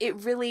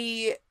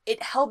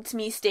helped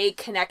me stay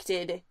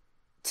connected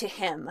to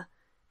him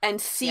and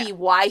see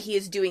why he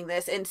is doing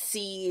this, and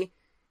see,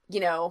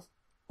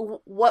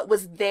 what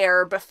was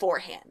there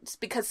beforehand,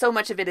 because so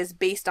much of it is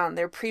based on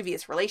their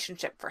previous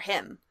relationship for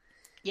him.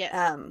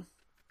 Yeah.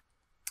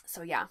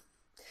 So yeah,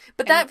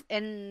 but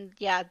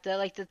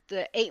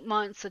the 8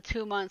 months, the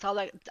 2 months, all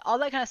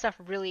that kind of stuff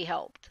really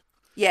helped.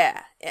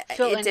 Yeah,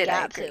 fill in did.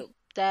 Gaps I agree.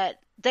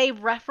 That they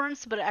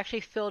referenced, but it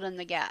actually filled in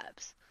the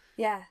gaps.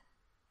 Yeah.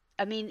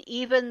 I mean,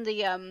 even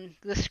the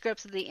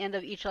scripts at the end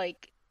of each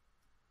like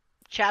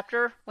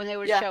chapter when they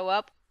would show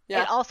up,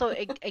 it also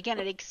again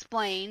it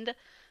explained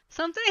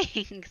some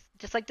things,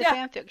 just like the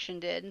fan fiction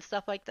did and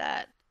stuff like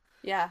that.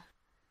 Yeah.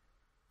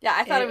 Yeah,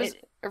 I thought it was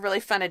a really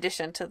fun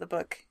addition to the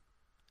book.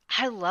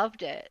 I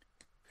loved it.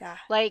 Yeah.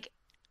 Like,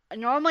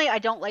 normally I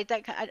don't like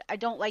that. I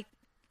don't like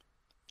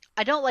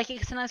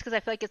it sometimes because I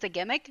feel like it's a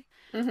gimmick.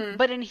 Mm-hmm.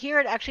 But in here,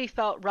 it actually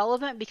felt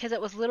relevant because it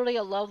was literally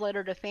a love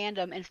letter to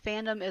fandom, and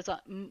fandom is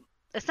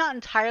it's not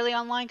entirely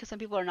online because some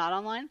people are not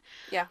online.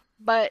 Yeah.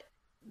 But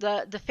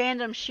the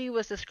fandom she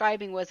was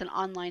describing was an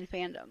online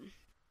fandom.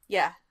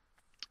 Yeah.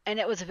 And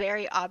it was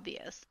very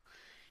obvious.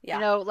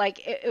 Yeah.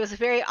 Like, it was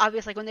very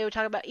obvious, like, when they would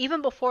talk about,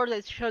 even before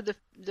they showed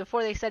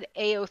before they said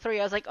AO3,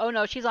 I was like, oh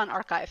no, she's on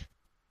Archive.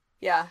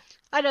 Yeah.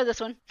 I know this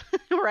one.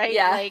 Right?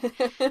 Yeah. Like,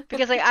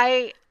 because, like,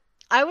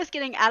 I was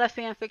getting out of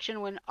fan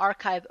fiction when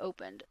Archive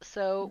opened.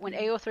 So when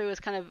AO3 was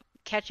kind of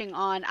catching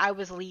on, I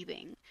was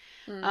leaving.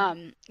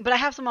 But I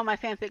have some of my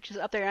fan fictions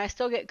up there, and I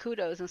still get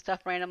kudos and stuff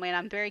randomly, and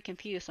I'm very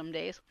confused some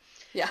days.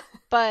 Yeah.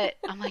 But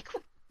I'm like,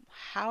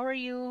 how are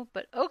you?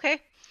 But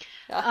okay.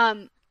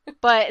 Yeah.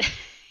 But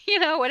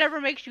whatever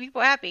makes you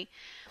people happy.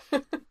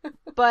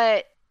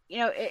 But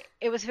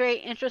it was very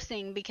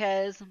interesting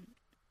because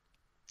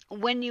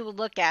when you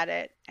look at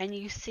it and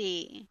you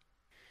see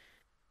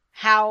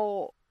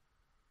how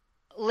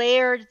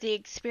layered the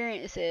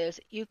experience is,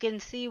 you can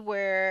see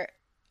where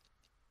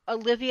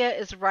Olivia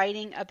is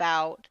writing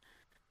about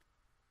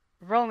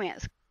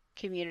romance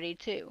community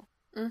too.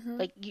 Mm-hmm.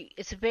 Like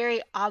it's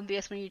very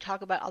obvious when you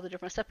talk about all the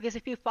different stuff, because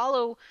if you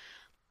follow,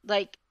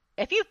 like,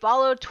 if you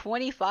follow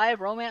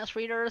 25 romance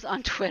readers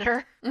on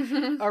Twitter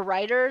Mm-hmm. or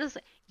writers,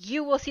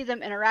 you will see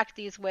them interact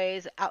these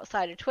ways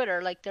outside of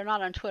Twitter. Like, they're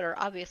not on Twitter,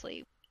 obviously,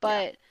 Yeah.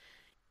 but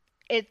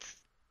it's,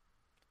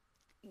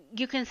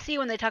 you can see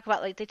when they talk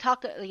about, like, they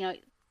talk, the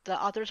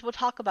authors will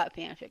talk about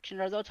fan fiction,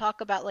 or they'll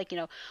talk about, like,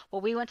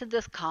 well, we went to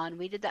this con,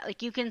 we did that.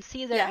 Like, you can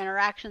see their Yeah.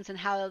 interactions and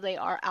how they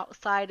are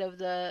outside of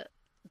the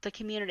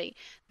community.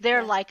 They're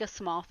Yeah. like a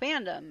small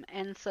fandom,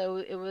 and so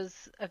it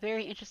was a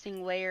very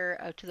interesting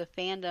layer to the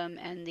fandom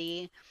and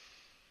the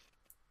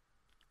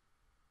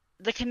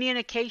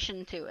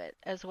communication to it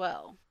as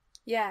well.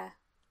 Yeah.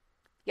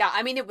 Yeah,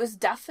 I mean, it was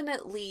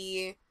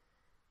definitely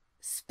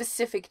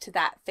specific to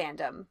that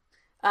fandom,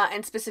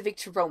 and specific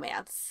to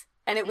romance.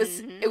 And it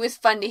Mm-hmm. was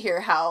fun to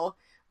hear how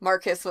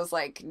Marcus was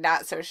like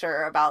not so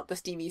sure about the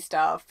steamy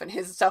stuff, and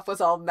his stuff was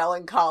all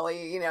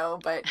melancholy,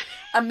 but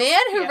a man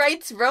who Yeah.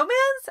 writes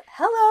romance?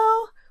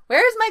 Hello.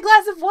 Where's my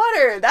glass of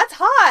water? That's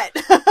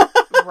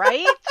hot.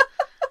 Right?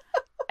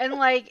 And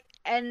like,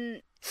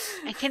 and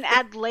can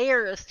add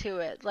layers to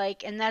it.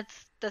 Like, and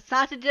that's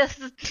not to just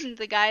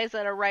the guys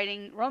that are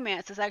writing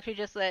romance. It's actually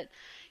just that,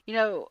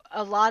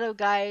 a lot of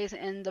guys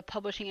in the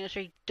publishing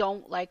industry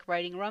don't like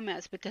writing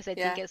romance because they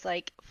think Yeah. it's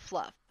like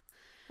fluff.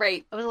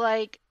 Right. I was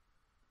like,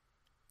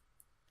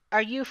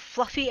 are you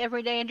fluffy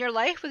every day in your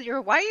life with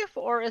your wife,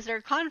 or is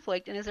there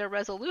conflict and is there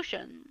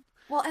resolution?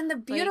 Well, and the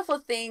Like, beautiful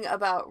thing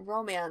about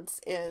romance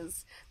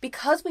is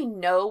because we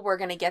know we're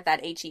going to get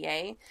that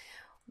HEA,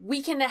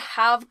 we can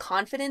have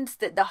confidence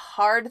that the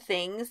hard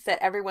things that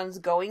everyone's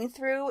going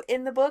through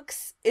in the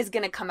books is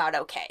going to come out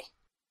okay.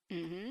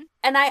 mm-hmm.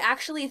 And I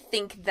actually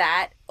think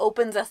that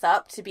opens us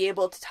up to be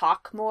able to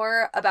talk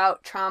more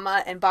about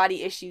trauma and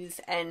body issues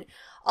and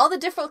all the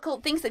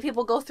difficult things that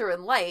people go through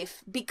in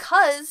life,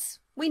 because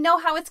we know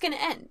how it's going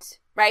to end,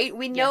 right?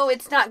 We know Yes.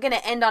 it's not going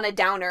to end on a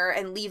downer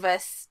and leave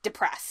us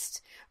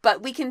depressed.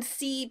 But we can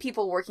see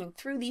people working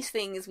through these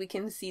things. We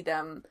can see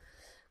them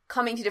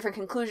coming to different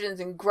conclusions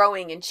and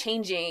growing and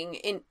changing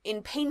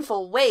in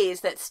painful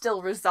ways that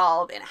still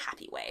resolve in a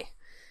happy way.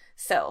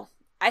 So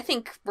I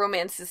think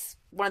romance is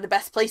one of the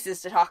best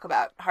places to talk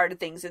about hard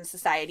things in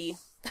society.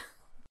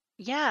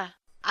 Yeah,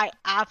 I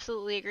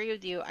absolutely agree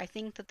with you. I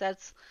think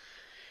that's.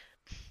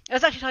 I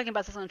was actually talking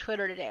about this on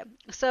Twitter today.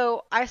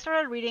 So I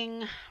started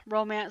reading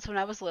romance when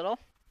I was little.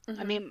 I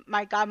Mm-hmm. mean,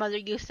 my godmother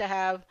used to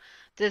have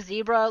the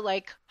zebra,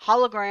 like,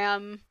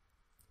 hologram,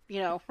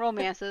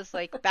 romances,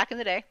 like, back in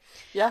the day.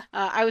 Yeah.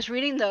 I was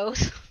reading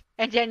those,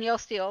 and Danielle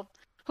Steele,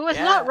 who is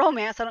not Yeah.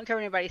 romance, I don't care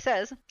what anybody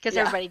says, because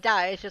Yeah. everybody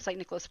dies, just like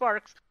Nicholas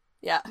Sparks.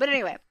 Yeah. But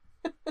anyway,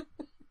 but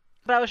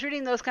I was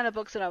reading those kind of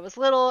books when I was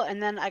little,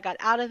 and then I got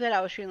out of it. I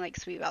was reading, like,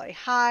 Sweet Valley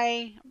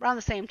High around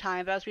the same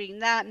time, but I was reading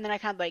that, and then I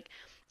kind of, like,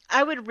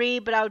 I would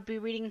read, but I would be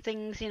reading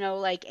things,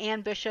 like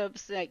Anne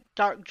Bishop's, like,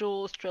 Dark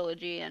Jewels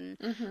trilogy and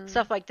Mm-hmm.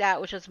 stuff like that,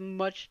 which is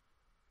much,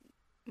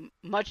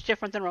 much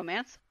different than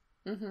romance.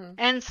 Mm-hmm.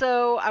 And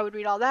so I would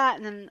read all that,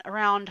 and then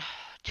around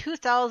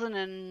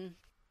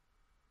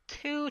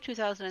 2002,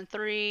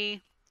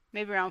 2003,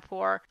 maybe around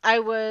 4, I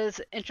was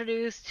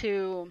introduced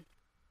to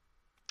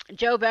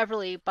Joe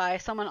Beverly by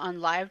someone on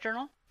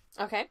LiveJournal.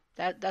 Okay.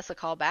 That's a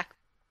callback.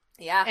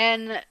 Yeah.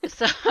 And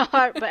so,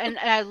 and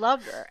I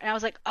loved her, and I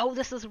was like, oh,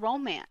 this is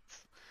romance.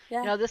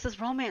 Yeah. This is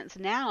romance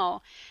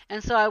now.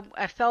 And so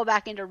I fell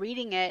back into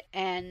reading it,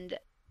 and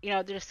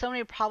there's so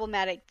many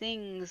problematic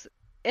things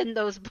in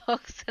those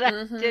books that I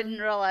Mm-hmm. didn't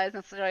realize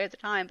necessarily at the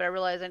time, but I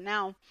realize it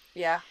now.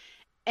 Yeah.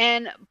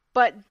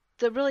 But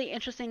the really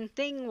interesting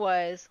thing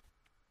was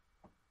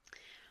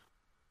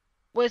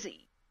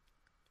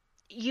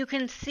you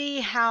can see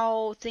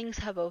how things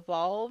have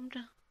evolved,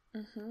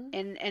 Mm-hmm.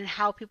 and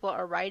how people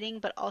are writing,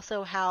 but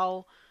also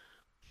how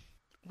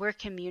we're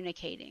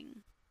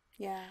communicating.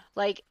 Yeah.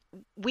 Like,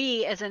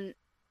 we, as in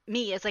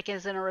me, as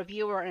in a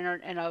reviewer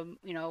and a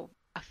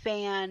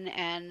fan,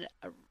 and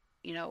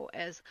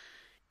as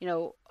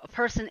a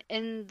person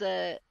in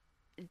the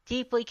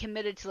deeply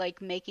committed to,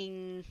 like,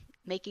 making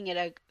it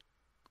a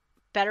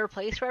better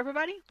place for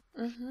everybody.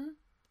 Mm-hmm.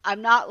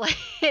 I'm not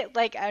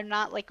like I'm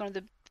not like one of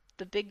the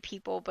big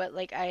people, but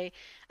like I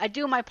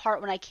do my part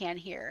when I can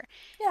here.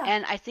 Yeah.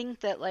 And I think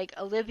that, like,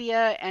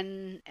 Olivia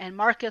and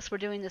Marcus were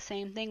doing the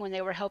same thing when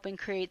they were helping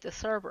create the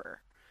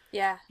server.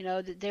 Yeah.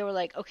 They were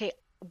like, okay,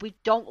 we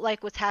don't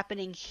like what's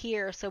happening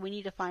here, so we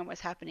need to find what's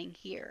happening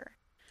here.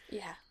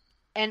 Yeah.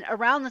 And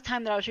around the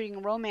time that I was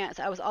reading romance,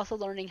 I was also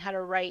learning how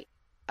to write.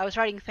 I was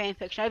writing fan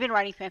fiction. I've been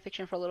writing fan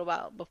fiction for a little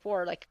while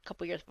before, like a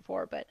couple years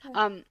before, but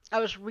I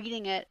was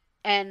reading it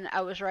and I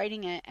was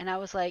writing it, and I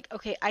was like,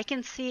 okay, I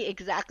can see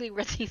exactly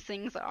where these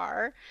things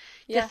are.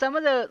 Because Yeah. some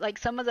of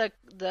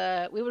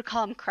the we would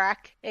call them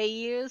crack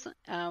AUs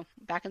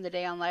back in the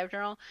day on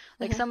LiveJournal.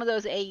 Like, Mhm. some of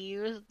those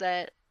AUs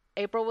that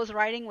April was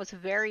writing was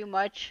very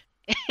much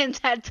in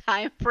that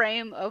time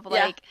frame of,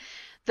 Yeah. like,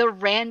 the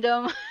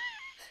random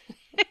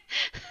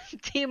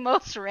the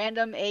most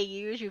random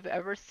AUs you've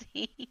ever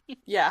seen.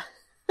 Yeah.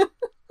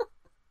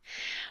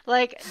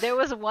 Like, there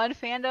was one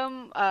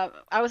fandom,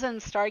 I was in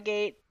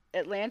Stargate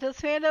Atlantis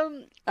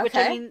fandom, which,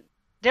 I Okay. mean,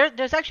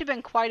 there's actually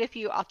been quite a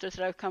few authors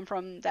that have come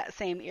from that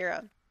same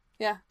era.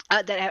 Yeah.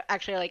 That have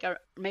actually, like, are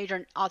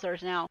major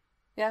authors now.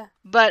 Yeah.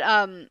 But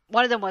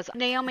one of them was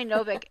Naomi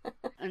Novik,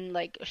 and,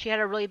 like, she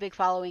had a really big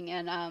following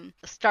in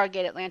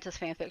Stargate Atlantis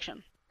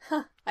fanfiction.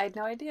 Huh. I had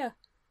no idea.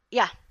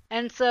 Yeah.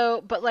 And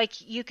so, but,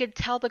 like, you could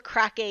tell the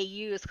crack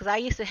AUs, because I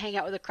used to hang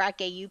out with the crack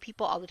AU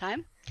people all the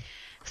time.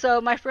 So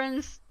my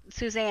friends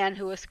Suzanne,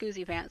 who was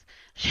Scoozy Pants,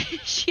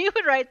 she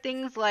would write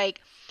things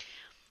like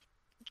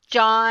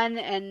John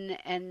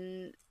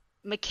and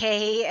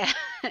McKay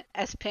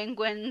as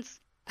penguins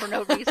for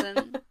no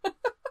reason.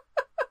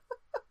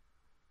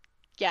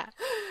 Yeah,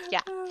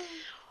 yeah.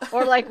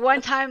 Or like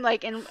one time,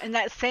 like in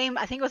that same,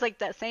 I think it was like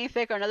that same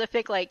fic or another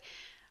fic, like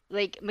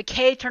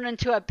McKay turned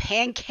into a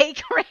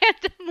pancake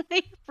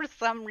randomly for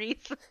some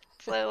reason.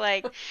 So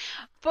like,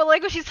 but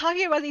like when she's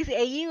talking about these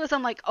AUs,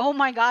 I'm like, oh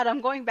my god,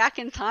 I'm going back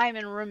in time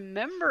and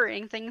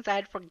remembering things I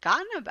had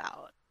forgotten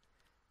about.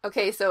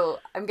 Okay, so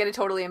I'm going to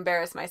totally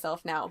embarrass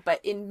myself now,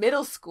 but in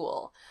middle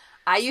school,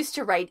 I used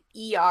to write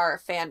ER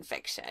fan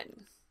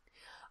fiction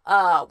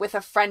with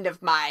a friend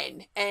of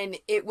mine, and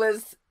it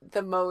was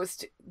the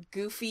most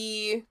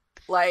goofy,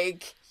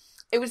 like,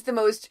 it was the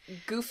most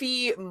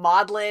goofy,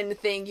 maudlin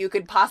thing you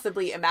could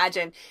possibly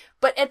imagine.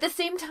 But at the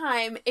same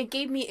time, it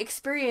gave me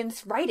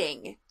experience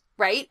writing,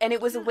 right? And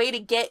it was a way to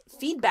get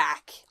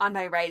feedback on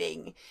my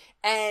writing.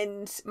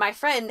 And my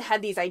friend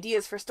had these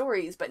ideas for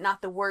stories, but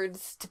not the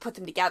words to put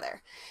them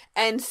together.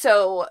 And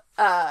so,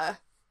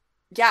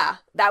 yeah,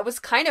 that was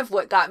kind of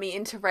what got me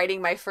into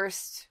writing my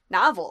first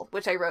novel,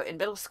 which I wrote in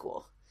middle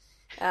school.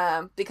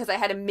 Because I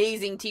had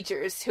amazing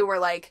teachers who were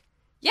like,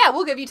 yeah,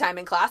 we'll give you time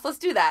in class. Let's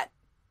do that.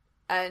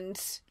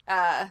 And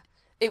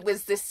it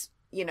was this,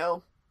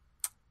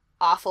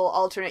 awful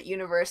alternate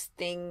universe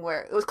thing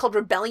where it was called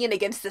Rebellion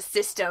Against the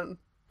System,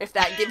 if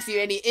that gives you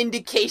any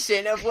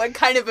indication of what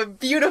kind of a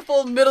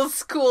beautiful middle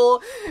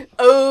school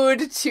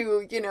ode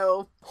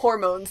to,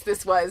 hormones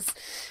this was.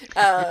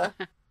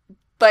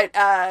 But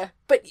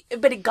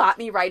it got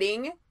me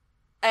writing,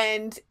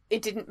 and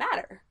it didn't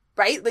matter,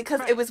 right?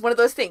 Because it was one of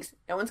those things.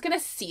 No one's going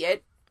to see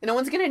it. No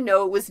one's going to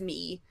know it was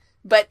me.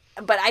 But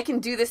I can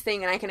do this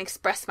thing, and I can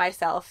express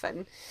myself,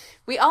 and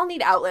we all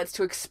need outlets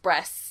to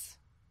express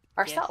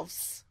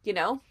ourselves,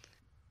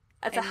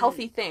 That's a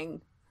healthy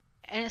thing.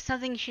 And it's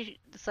something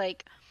it's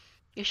like,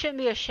 you shouldn't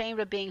be ashamed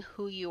of being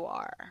who you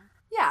are.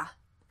 Yeah.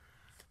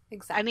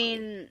 Exactly. I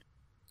mean,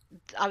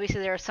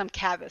 obviously there are some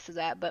caveats to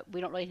that, but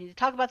we don't really need to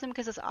talk about them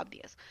because it's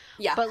obvious.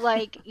 Yeah. But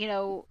like,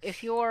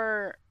 if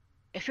you're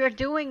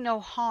doing no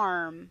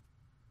harm,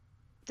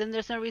 then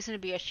there's no reason to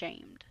be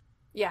ashamed.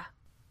 Yeah.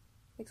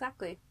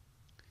 Exactly.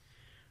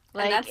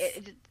 Like,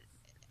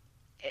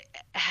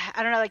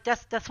 I don't know, like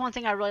that's one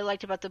thing I really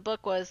liked about the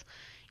book was,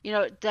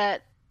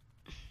 that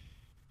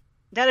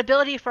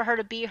ability for her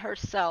to be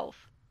herself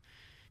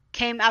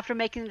came after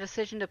making the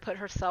decision to put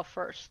herself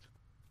first.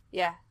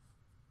 Yeah.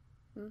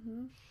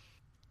 Mm-hmm.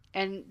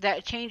 And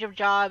that change of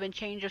job and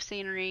change of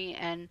scenery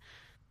and,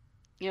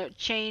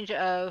 change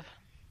of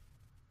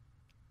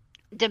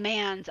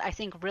demands, I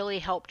think really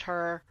helped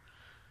her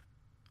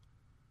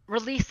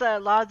release a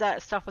lot of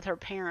that stuff with her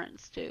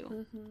parents, too.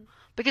 Mm-hmm.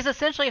 Because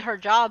essentially her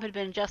job had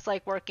been just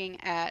like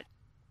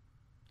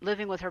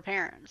living with her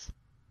parents.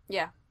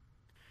 Yeah.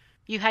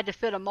 You had to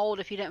fit a mold.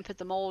 If you didn't fit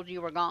the mold,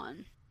 you were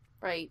gone.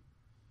 Right.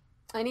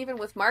 And even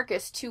with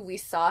Marcus, too, we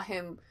saw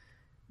him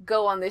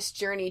go on this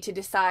journey to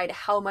decide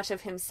how much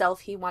of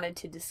himself he wanted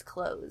to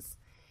disclose.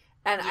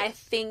 And I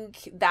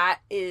think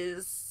that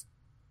is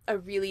a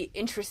really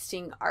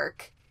interesting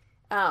arc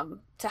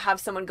to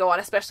have someone go on,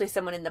 especially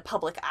someone in the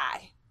public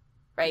eye,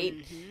 right?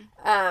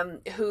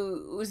 Mm-hmm.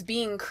 Who's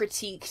being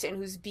critiqued and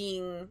who's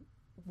being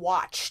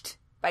watched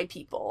by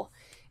people.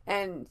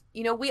 And,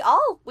 we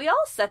all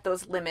set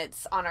those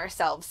limits on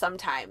ourselves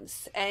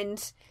sometimes.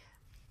 And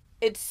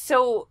it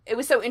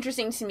was so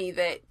interesting to me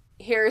that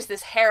here's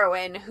this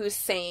heroine who's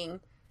saying,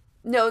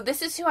 no,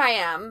 this is who I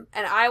am,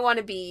 and I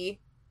want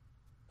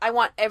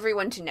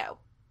everyone to know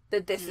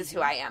that this is who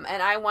I am,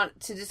 and I want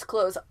to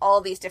disclose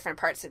all these different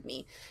parts of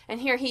me.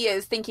 And here he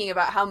is thinking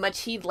about how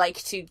much he'd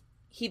like to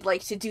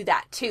do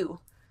that too,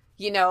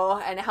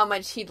 and how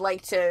much he'd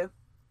like to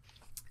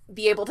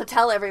be able to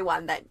tell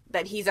everyone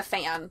that he's a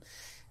fan.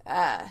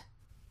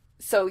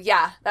 So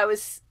yeah, it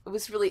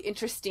was really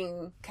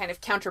interesting kind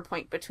of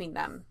counterpoint between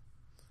them.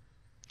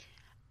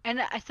 And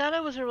I thought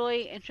it was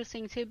really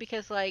interesting too,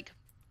 because like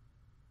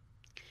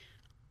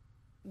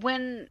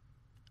when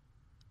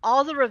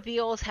all the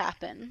reveals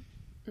happen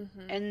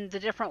in the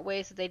different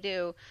ways that they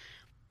do,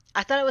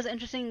 I thought it was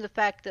interesting the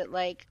fact that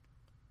like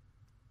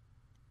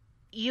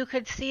you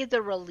could see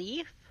the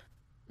relief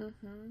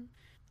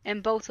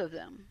in both of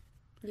them.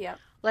 Yeah.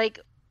 Like,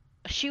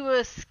 she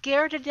was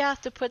scared to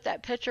death to put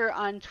that picture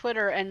on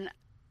Twitter and,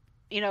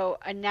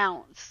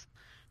 announce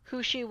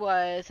who she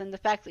was, and the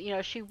fact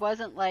that, she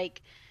wasn't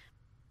like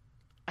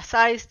a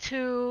size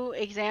 2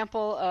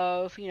 example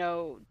of,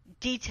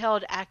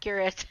 detailed,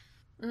 accurate.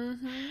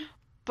 Mm-hmm.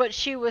 But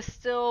she was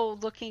still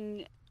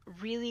looking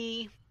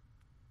really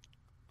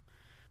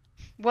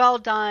well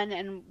done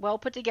and well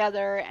put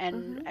together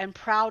and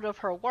proud of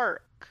her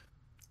work.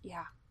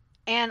 Yeah.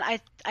 And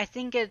I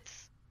think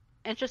it's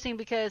interesting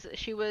because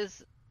she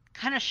was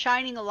kind of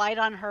shining a light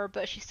on her,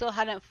 but she still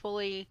hadn't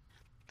fully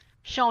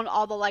shown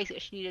all the lights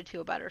that she needed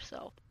to about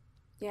herself.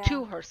 Yeah.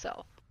 To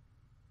herself.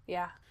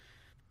 Yeah.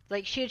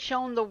 Like, she had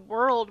shown the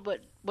world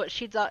what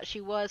she thought she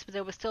was, but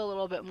there was still a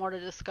little bit more to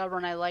discover,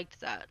 and I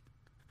liked that.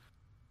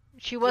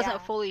 She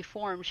wasn't fully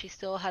formed. She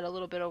still had a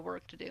little bit of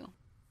work to do.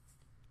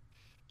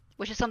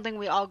 Which is something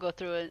we all go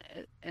through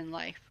in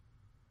life.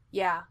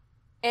 Yeah.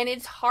 And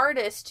it's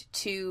hardest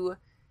to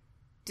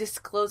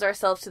disclose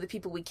ourselves to the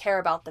people we care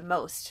about the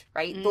most,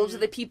 right? Those are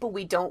the people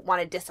we don't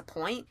want to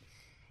disappoint.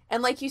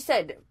 And like you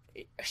said,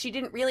 she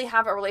didn't really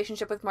have a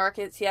relationship with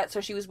Marcus yet, so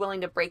she was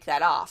willing to break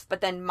that off. But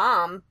then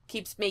Mom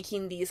keeps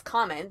making these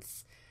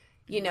comments,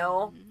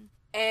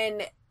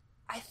 and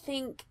I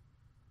think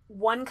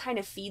one kind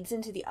of feeds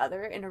into the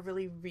other in a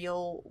really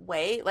real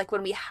way. Like,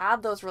 when we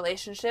have those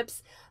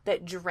relationships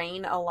that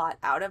drain a lot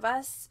out of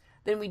us,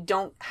 then we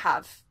don't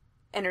have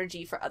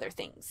energy for other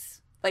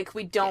things. Like,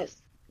 we don't,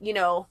 we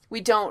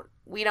don't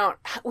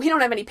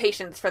have any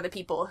patience for the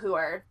people who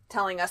are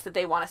telling us that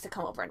they want us to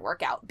come over and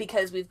work out,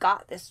 because we've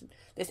got this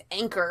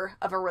anchor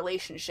of a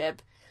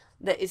relationship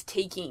that is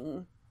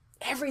taking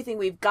everything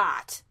we've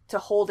got to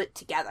hold it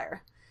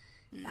together.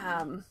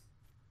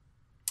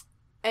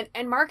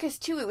 And Marcus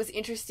too, it was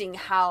interesting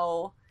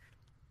how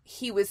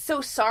he was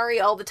so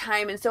sorry all the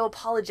time and so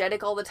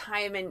apologetic all the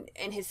time,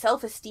 and his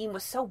self-esteem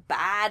was so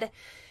bad,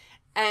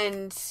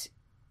 and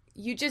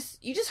you just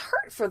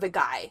hurt for the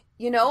guy,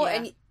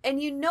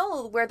 and you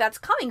know where that's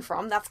coming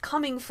from. That's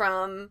coming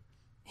from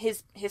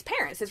his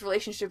parents, his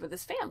relationship with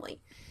his family.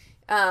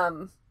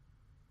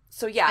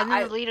 So yeah, and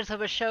then the leaders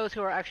of his shows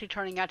who are actually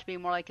turning out to be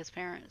more like his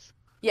parents.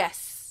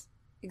 Yes,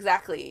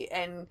 exactly,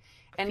 and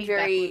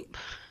very loop.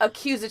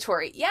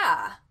 Accusatory.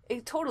 Yeah,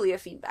 totally a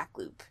feedback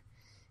loop.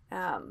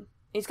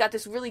 He's got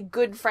this really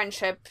good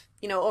friendship,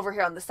 over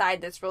here on the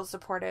side that's real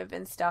supportive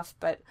and stuff,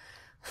 but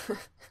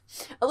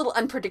a little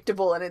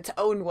unpredictable in its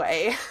own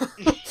way.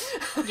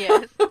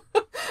 Yes.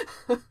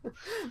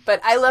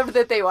 But I loved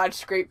that they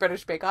watched Great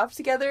British Bake Off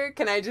together.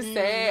 Can I just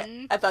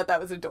say, I thought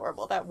that was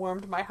adorable. That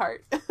warmed my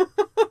heart.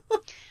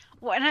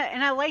 Well,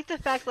 and I liked the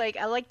fact,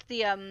 I liked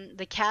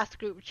the cast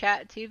group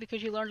chat too,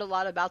 because you learned a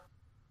lot about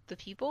the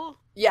people.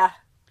 Yeah.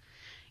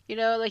 You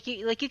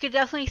could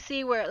definitely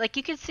see where,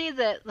 you could see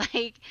that,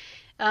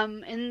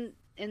 in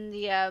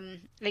the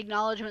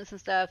acknowledgments and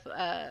stuff,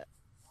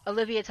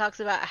 Olivia talks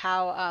about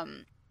how,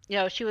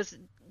 she was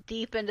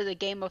deep into the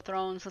Game of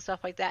Thrones and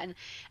stuff like that,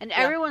 and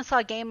everyone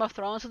saw Game of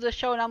Thrones with the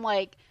show, and I'm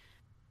like,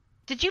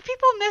 did you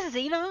people miss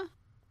Xena?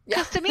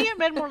 Because to me it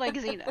read more like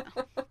Xena.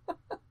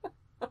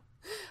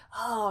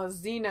 Oh,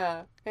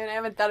 Xena. Man, I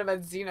haven't thought about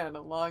Xena in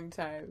a long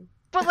time.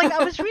 But,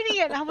 I was reading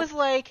it, and I was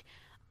like,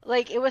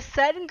 it was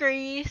set in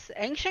Greece,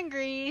 ancient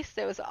Greece,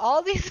 there was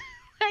all these,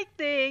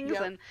 things,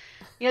 and,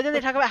 then they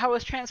talk about how it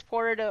was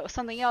transported to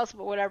something else,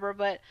 but whatever,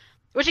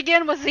 which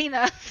again was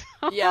Xena,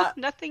 so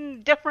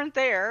nothing different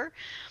there.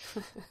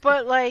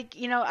 But,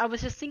 I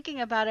was just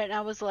thinking about it, and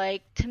I was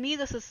like, to me,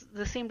 this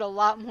seemed a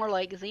lot more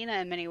like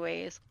Xena in many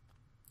ways.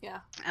 Yeah.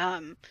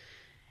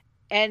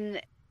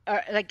 And,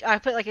 I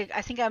put,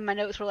 I think my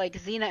notes were,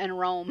 Xena and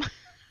Rome.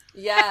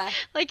 Yeah.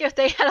 If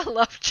they had a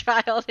love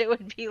child, it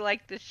would be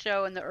like the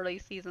show in the early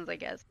seasons, I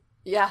guess.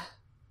 Yeah.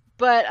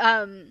 But,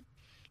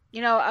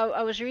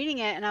 I was reading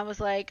it, and I was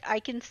like, I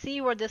can see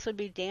where this would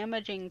be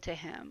damaging to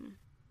him.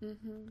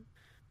 Mm-hmm.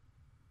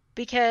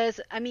 Because,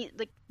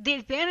 the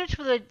advantage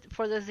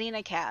for the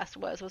Xena cast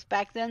was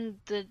back then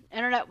the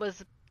internet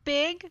was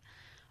big,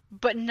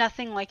 but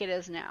nothing like it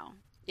is now.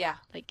 Yeah.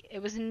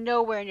 It was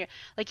nowhere near.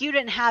 You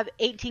didn't have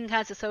 18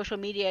 kinds of social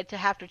media to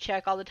have to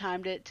check all the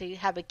time to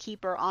have a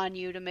keeper on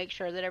you to make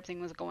sure that everything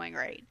was going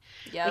right.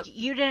 Yeah.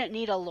 You didn't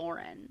need a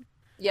Lauren.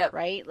 Yep.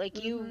 Right?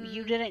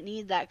 You didn't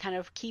need that kind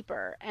of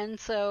keeper. And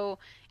so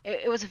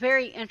it was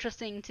very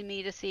interesting to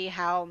me to see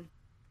how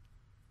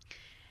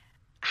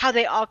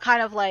they all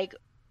kind of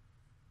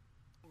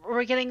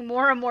were getting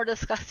more and more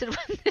disgusted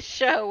with the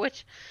show,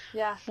 which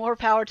more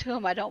power to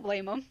them. I don't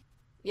blame them.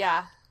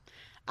 Yeah.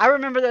 I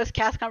remember those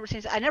cast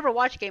conversations. I never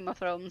watched Game of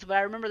Thrones, but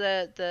I remember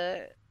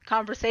the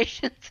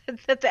conversations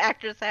that the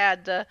actors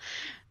had.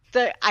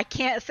 The I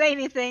can't say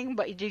anything,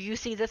 but do you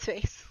see this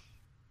face?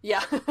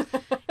 Yeah.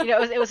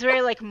 It was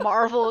very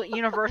Marvel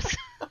universe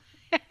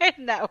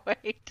in that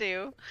way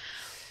too.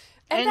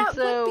 And that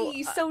would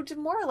be so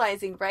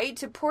demoralizing, right?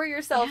 To pour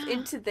yourself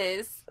into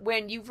this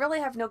when you really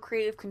have no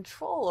creative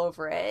control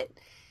over it.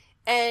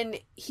 And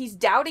he's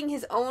doubting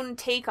his own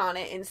take on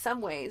it in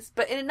some ways.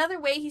 But in another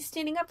way, he's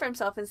standing up for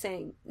himself and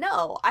saying,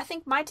 no, I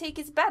think my take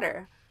is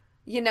better.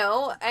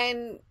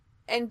 And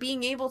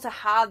being able to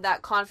have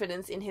that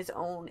confidence in his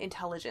own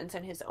intelligence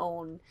and his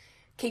own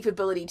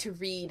capability to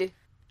read,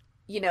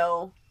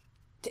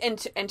 and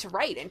to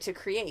write and to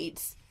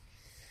create.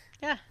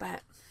 Yeah.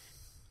 But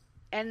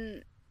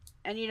and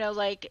you know,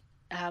 like,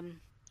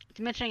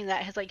 mentioning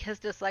that his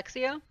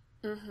dyslexia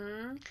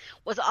mm-hmm.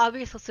 was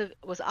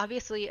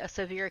obviously a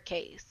severe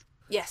case.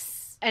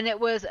 Yes. And it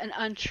was an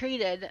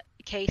untreated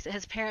case that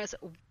his parents,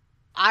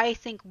 I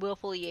think,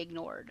 willfully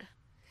ignored.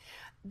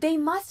 They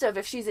must have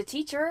if she's a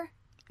teacher.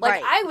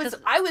 Like, right.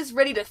 I was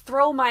ready to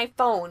throw my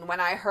phone when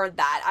I heard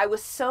that. I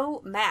was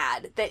so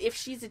mad that if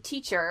she's a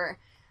teacher,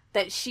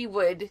 that she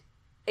would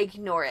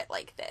ignore it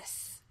like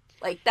this.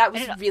 Like, that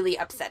was really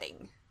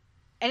upsetting.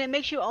 And it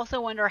makes you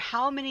also wonder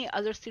how many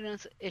other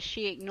students is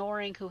she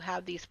ignoring who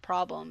have these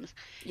problems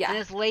and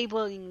is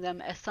labeling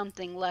them as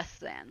something less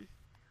than.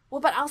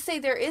 Well, but I'll say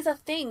there is a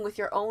thing with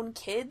your own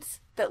kids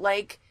that,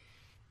 like,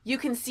 you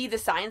can see the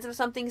signs of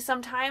something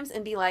sometimes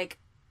and be like,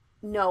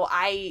 no,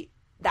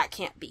 that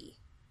can't be.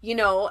 You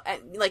know,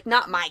 like,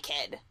 not my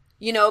kid.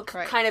 You know,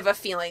 right. Kind of a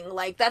feeling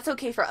like that's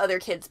okay for other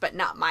kids, but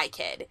not my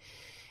kid.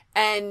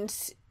 And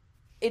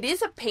it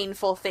is a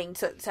painful thing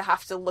to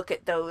have to look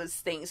at those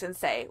things and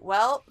say,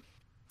 well,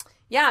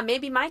 yeah,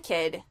 maybe my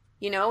kid,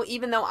 you know,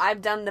 even though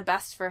I've done the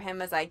best for him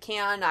as I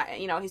can,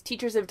 you know, his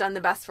teachers have done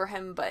the best for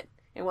him, but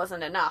it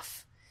wasn't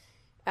enough.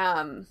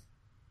 So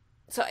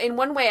in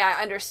one way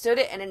I understood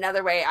it, and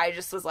another way I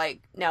just was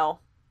like, no,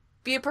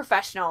 be a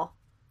professional.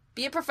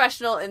 Be a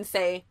professional and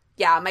say,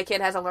 yeah, my kid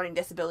has a learning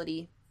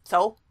disability.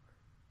 So,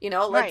 you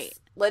know,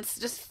 let's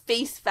just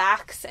face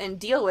facts and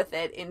deal with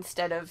it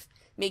instead of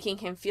making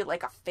him feel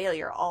like a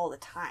failure all the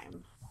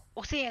time.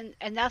 Well, see,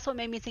 and that's what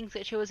made me think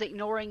that she was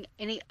ignoring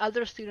any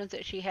other students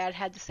that she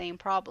had the same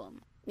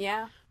problem.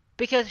 Yeah.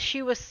 Because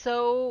she was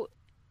so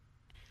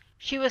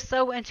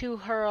into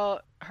her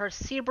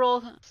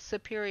cerebral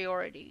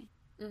superiority.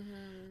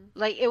 Mm-hmm.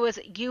 Like, it was,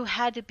 you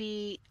had to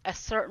be a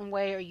certain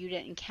way or you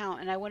didn't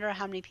count. And I wonder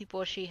how many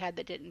people she had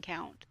that didn't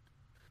count.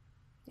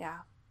 Yeah.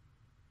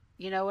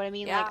 You know what I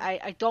mean? Yeah.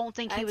 Like, I don't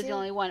think he was the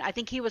only one. I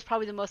think he was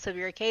probably the most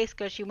severe case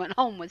because she went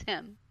home with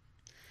him.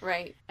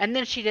 Right. And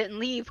then she didn't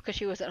leave because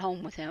she was at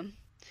home with him.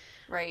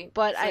 Right.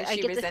 But so I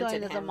get the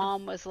feeling that the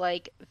mom was,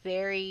 like,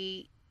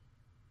 very...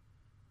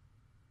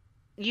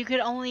 You could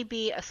only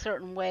be a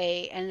certain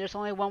way, and there's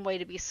only one way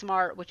to be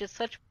smart, which is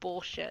such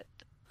bullshit.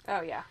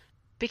 Oh, yeah.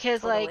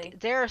 Because, totally. Like,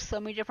 there are so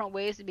many different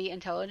ways to be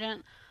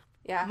intelligent.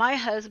 Yeah. My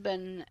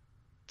husband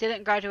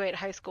didn't graduate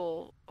high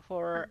school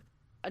for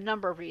a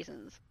number of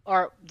reasons,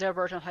 or their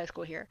version of high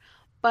school here.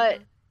 But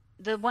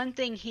the one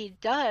thing he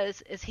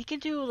does is he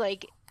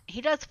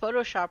does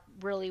Photoshop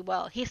really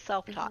well. He's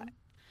self-taught.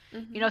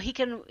 Mm-hmm. You know, he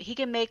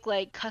can make,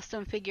 like,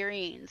 custom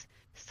figurines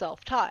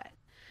self-taught.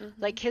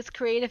 Mm-hmm. Like, his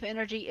creative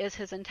energy is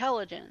his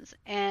intelligence.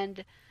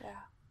 And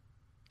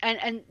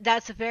and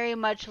that's very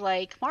much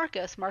like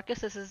Marcus.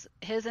 Marcus is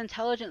his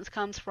intelligence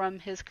comes from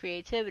his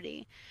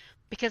creativity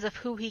because of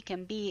who he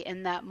can be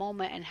in that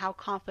moment and how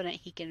confident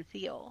he can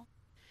feel.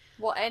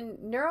 Well, and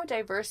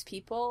neurodiverse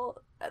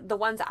people, the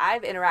ones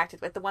I've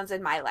interacted with, the ones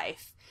in my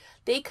life,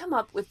 they come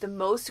up with the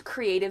most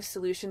creative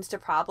solutions to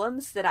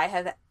problems that I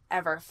have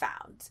ever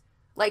found.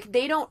 Like,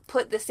 they don't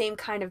put the same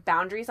kind of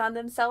boundaries on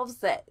themselves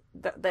that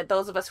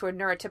those of us who are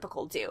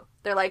neurotypical do.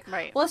 They're like,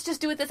 right. Well, let's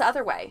just do it this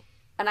other way.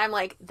 And I'm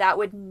like, that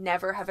would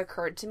never have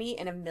occurred to me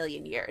in a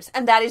million years.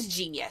 And that is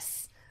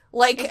genius.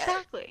 Like,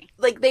 exactly.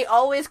 Like, they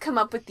always come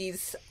up with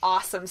these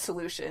awesome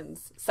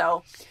solutions.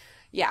 So,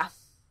 yeah.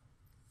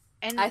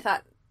 And I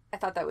thought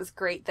that was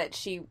great that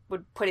she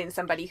would put in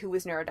somebody who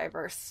was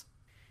neurodiverse.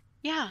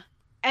 Yeah.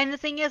 And the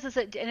thing is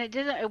that, and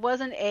it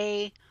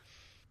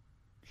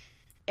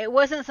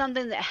wasn't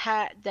something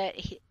that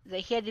he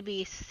had to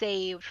be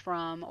saved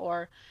from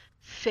or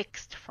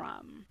fixed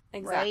from.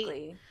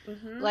 Exactly. Right?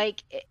 Mm-hmm.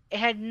 Like, it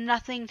had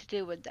nothing to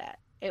do with that.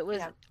 It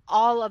was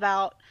all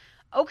about,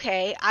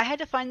 okay, I had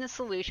to find the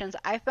solutions.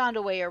 I found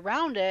a way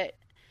around it.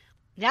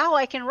 Now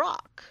I can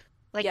rock.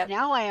 Like,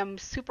 now I am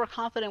super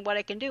confident in what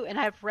I can do. And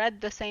I've read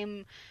the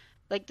same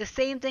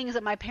things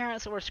that my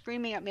parents were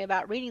screaming at me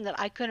about reading that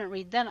I couldn't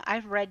read then,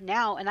 I've read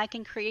now, and I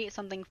can create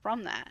something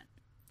from that.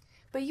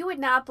 But you would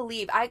not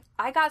believe, I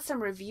got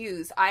some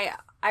reviews. I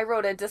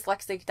wrote a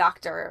dyslexic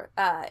doctor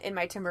in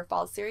my Timber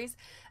Falls series,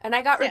 and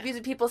I got reviews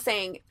of people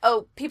saying,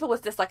 oh, people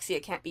with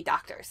dyslexia can't be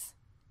doctors.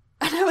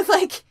 And I was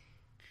like,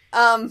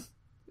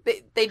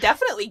 they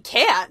definitely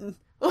can.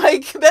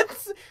 Like,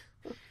 that's...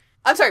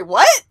 I'm sorry,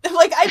 what?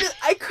 Like,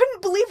 I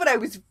couldn't believe what I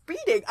was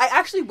reading. I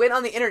actually went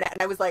on the internet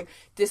and I was like,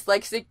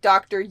 dyslexic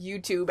doctor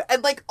YouTube,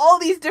 and like all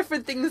these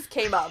different things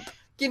came up,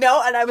 you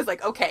know? And I was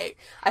like, okay,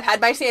 I've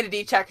had my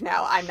sanity check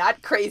now. I'm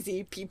not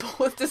crazy. People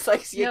with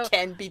dyslexia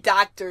can be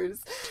doctors.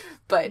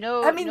 But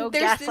no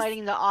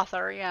gaslighting the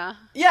author,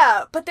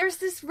 Yeah, but there's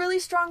this really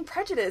strong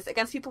prejudice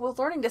against people with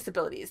learning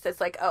disabilities that's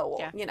like, oh,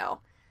 well, you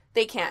know,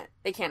 they can't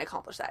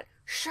accomplish that.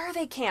 Sure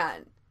they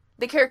can.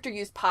 The character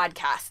used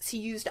podcasts. He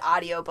used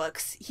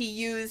audiobooks. He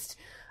used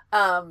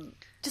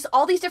just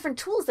all these different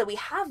tools that we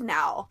have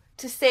now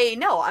to say,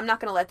 no, I'm not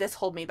going to let this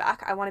hold me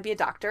back. I want to be a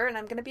doctor, and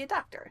I'm going to be a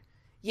doctor.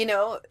 You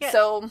know? Yeah.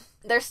 So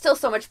there's still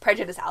so much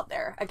prejudice out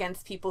there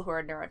against people who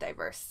are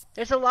neurodiverse.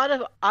 There's a lot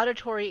of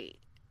auditory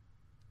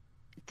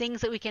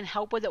things that we can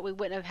help with that we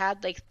wouldn't have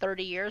had like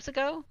 30 years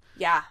ago.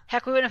 Yeah.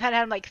 Heck, we wouldn't have had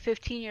them like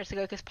 15 years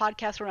ago because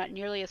podcasts were not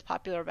nearly as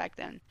popular back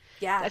then.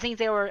 Yeah. I think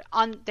they were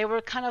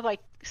kind of like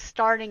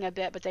starting a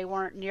bit, but they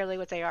weren't nearly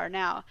what they are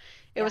now.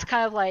 It was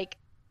kind of like,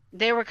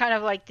 they were kind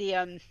of like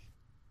the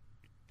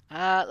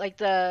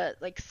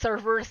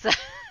servers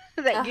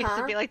that used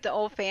to be like the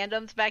old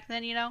fandoms back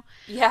then, you know?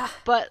 Yeah.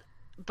 But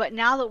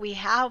now that we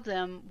have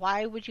them,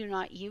 why would you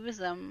not use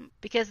them?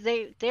 Because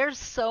there's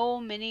so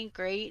many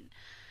great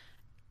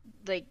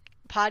like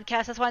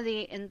podcasts. That's why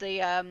in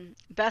the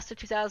best of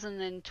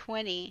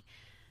 2020,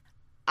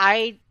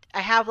 I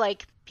have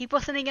like people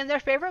sending in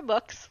their favorite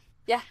books.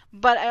 Yeah.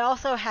 But I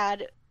also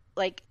had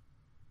like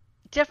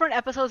different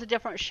episodes of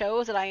different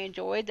shows that I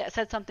enjoyed that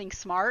said something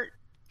smart.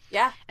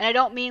 Yeah. And I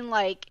don't mean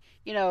like,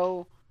 you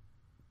know,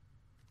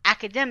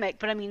 academic,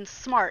 but I mean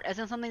smart, as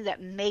in something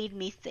that made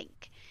me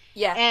think.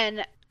 Yeah.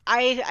 And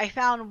I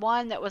found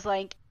one that was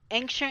like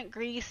Ancient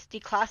Greece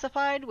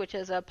Declassified, which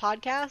is a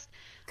podcast.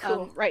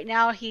 Cool. Right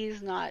now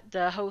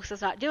the host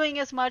is not doing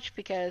as much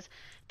because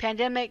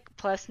pandemic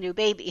plus new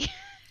baby.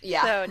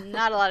 Yeah. So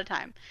not a lot of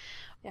time.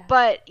 Yeah.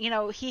 But, you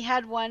know, he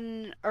had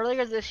one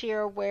earlier this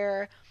year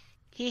where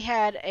he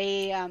had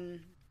a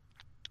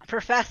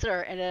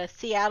professor at a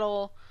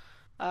Seattle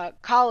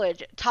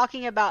college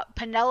talking about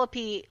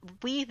Penelope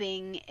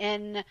weaving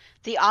in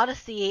the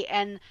Odyssey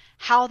and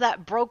how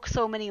that broke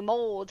so many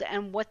molds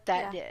and what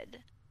that did.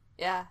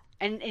 Yeah.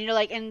 And you know,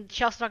 like, and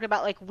she also talked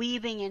about like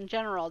weaving in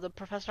general. The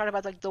professor talked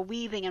about like the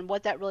weaving and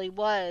what that really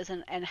was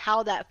and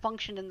how that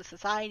functioned in the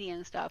society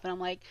and stuff. And I'm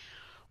like,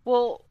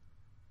 well,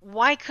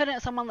 why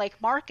couldn't someone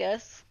like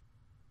Marcus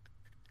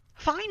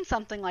find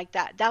something like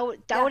that?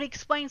 That would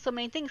explain so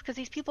many things, because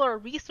these people are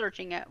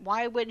researching it.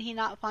 Why wouldn't he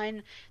not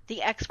find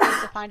the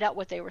experts to find out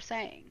what they were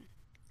saying?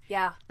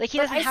 Yeah. Like, he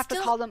doesn't have to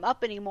call them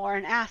up anymore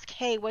and ask,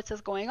 hey, what's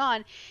this going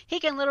on? He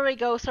can literally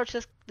go search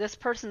this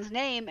person's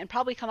name and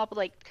probably come up with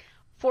like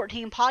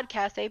 14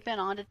 podcasts they've been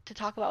on to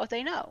talk about what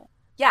they know.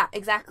 Yeah,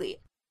 exactly.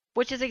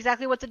 Which is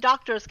exactly what the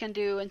doctors can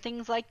do and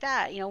things like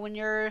that. You know, when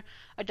you're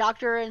a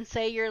doctor and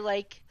say you're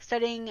like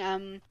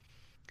studying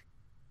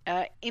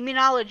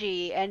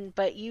immunology,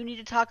 but you need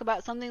to talk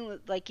about something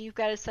like, you've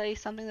got to study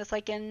something that's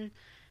like in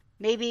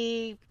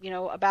maybe, you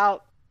know,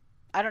 about,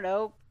 I don't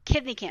know,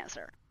 kidney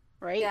cancer,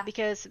 right? Yeah.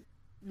 Because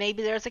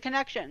maybe there's a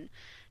connection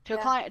to a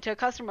client, to a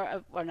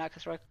customer, or not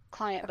customer,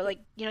 client, but like,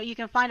 you know, you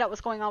can find out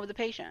what's going on with the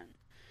patient.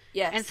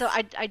 Yes. And so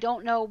I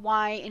don't know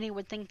why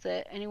anyone thinks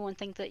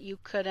that you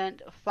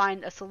couldn't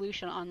find a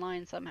solution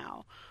online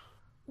somehow.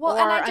 Well,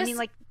 or, I mean,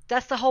 like,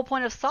 that's the whole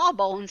point of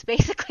Sawbones,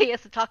 basically, is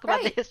to talk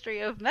about the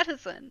history of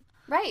medicine.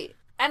 Right.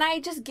 And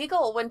I just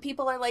giggle when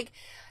people are like,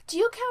 do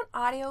you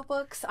count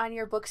audiobooks on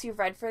your books you've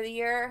read for the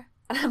year?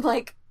 And I'm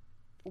like,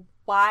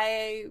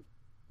 why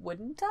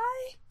wouldn't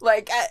I?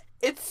 Like,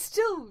 it's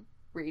still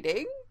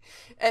reading.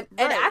 And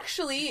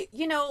actually,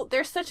 you know,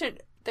 there's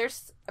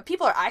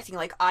people are acting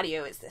like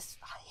audio is this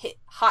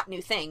hot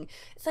new thing.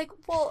 It's like,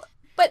 well,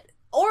 but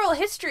oral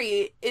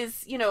history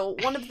is, you know,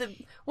 one of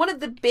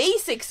the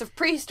basics of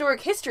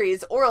prehistoric history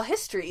is oral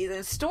history,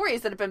 the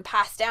stories that have been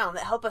passed down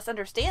that help us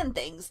understand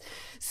things.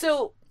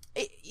 So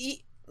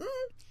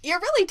you're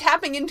really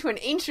tapping into an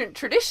ancient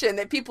tradition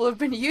that people have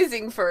been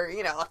using for,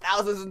 you know,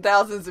 thousands and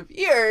thousands of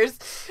years.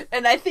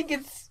 And I think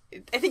it's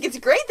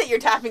great that you're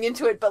tapping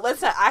into it, but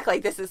let's not act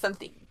like this is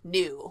something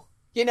new.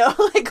 You know,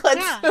 like,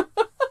 let's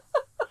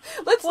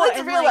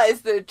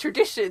realize the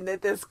tradition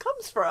that this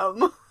comes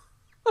from.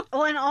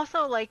 Well, and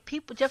also, like,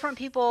 different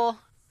people,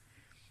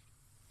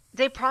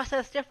 they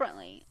process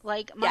differently.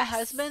 Like, my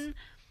husband,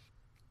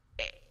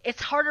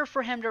 it's harder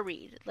for him to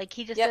read. Like,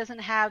 he just doesn't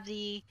have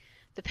the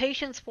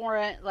patience for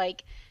it.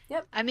 Like,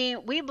 I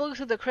mean, we blew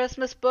through the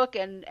Christmas book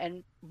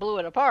and blew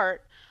it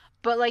apart.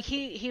 But, like,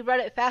 he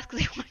read it fast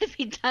because he wanted to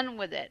be done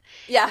with it.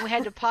 Yeah. And we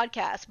had to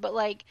podcast. But,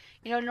 like,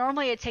 you know,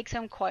 normally it takes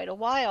him quite a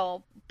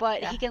while.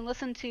 But he can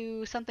listen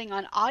to something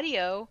on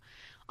audio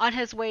on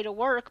his way to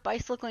work,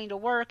 bicycling to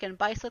work and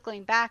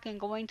bicycling back and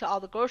going to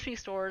all the grocery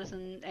stores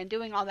and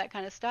doing all that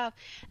kind of stuff.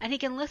 And he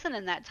can listen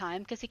in that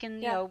time because he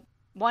can, you know,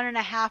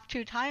 1.5,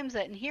 2 times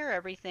it and hear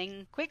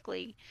everything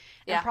quickly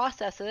and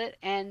process it.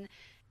 And,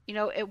 you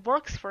know, it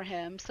works for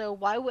him. So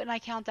why wouldn't I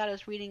count that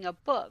as reading a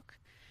book?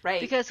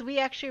 Right. Because we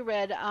actually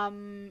read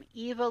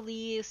Eva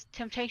Lee's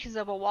Temptations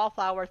of a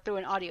Wallflower through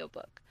an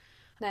audiobook.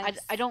 Nice.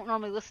 I don't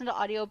normally listen to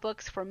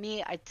audiobooks. For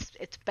me,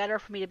 it's better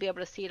for me to be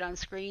able to see it on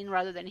screen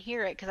rather than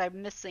hear it because I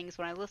miss things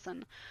when I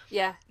listen.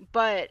 Yeah.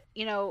 But,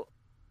 you know,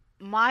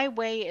 my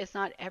way is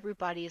not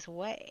everybody's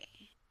way.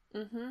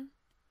 Mm-hmm.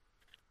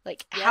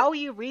 Like, how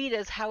you read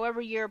is however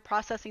you're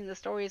processing the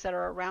stories that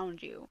are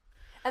around you.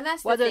 And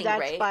that's the thing, right?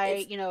 Whether that's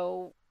by, you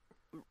know,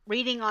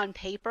 reading on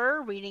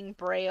paper, reading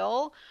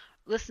Braille,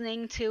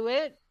 listening to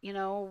it, you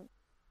know,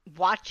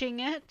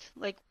 watching it,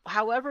 like,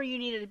 however you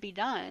need it to be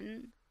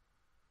done.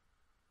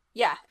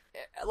 Yeah.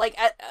 Like,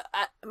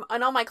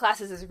 on all my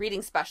classes as a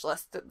reading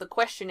specialist, the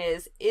question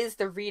is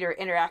the reader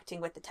interacting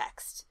with the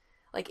text?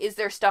 Like, is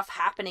there stuff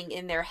happening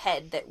in their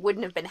head that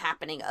wouldn't have been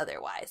happening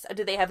otherwise?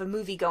 Do they have a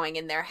movie going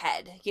in their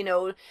head? You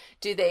know,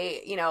 do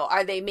they, you know,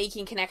 are they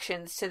making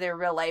connections to their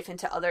real life and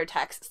to other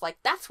texts? Like,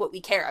 that's what we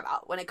care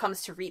about when it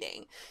comes to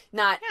reading.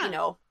 Not, you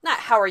know, not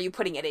how are you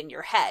putting it in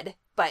your head,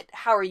 but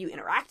how are you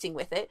interacting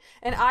with it?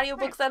 And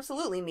audiobooks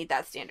absolutely meet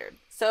that standard.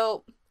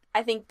 So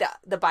I think that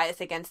the bias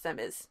against them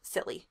is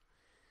silly.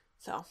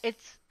 So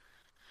it's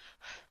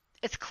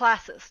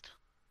classist.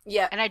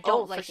 Yeah. And I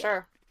don't like for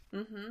sure.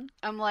 Mm-hmm.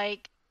 I'm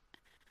like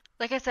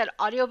I said,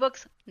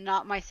 audiobooks,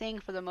 not my thing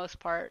for the most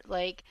part.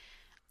 Like,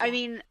 I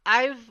mean,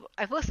 I've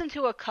listened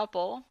to a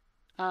couple.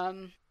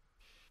 I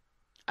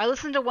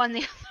listened to one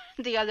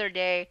the other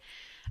day.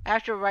 I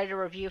have to write a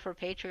review for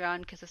Patreon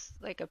because it's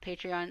like a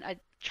Patreon. I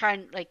try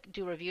and like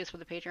do reviews for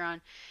the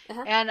Patreon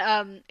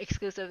and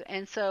exclusive.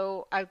 And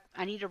so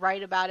I need to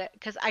write about it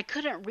because I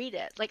couldn't read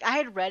it. Like, I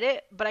had read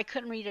it, but I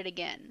couldn't read it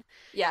again.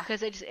 Yeah.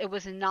 Because it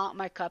was not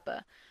my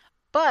cuppa.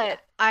 But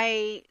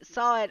I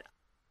saw it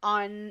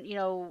on, you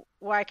know,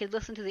 where I could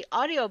listen to the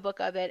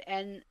audiobook of it,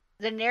 and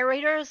the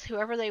narrators,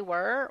 whoever they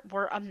were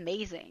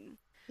amazing.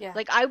 Yeah.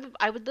 Like, I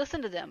would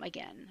listen to them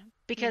again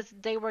because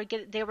they were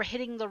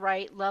hitting the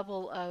right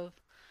level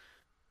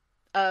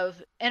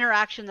of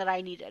interaction that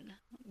I needed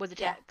with the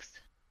text.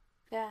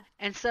 Yeah.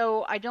 And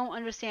so I don't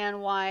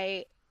understand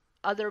why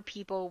other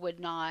people would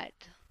not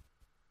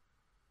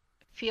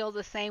feel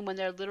the same when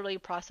they're literally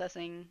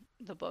processing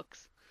the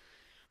books.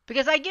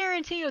 Because I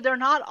guarantee you they're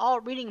not all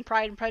reading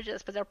Pride and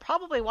Prejudice, but they're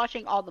probably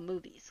watching all the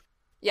movies.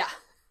 Yeah.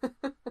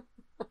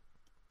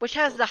 Which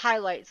has the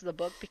highlights of the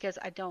book, because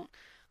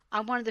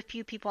I'm one of the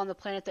few people on the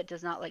planet that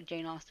does not like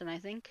Jane Austen, I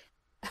think.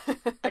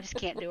 I just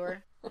can't do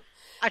her.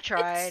 I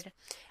tried.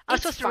 I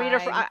was supposed to read her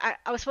for I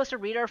was supposed to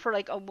read her for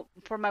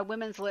for my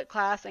women's lit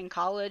class in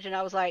college, and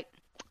I was like,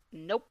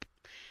 nope.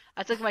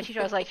 I looked at my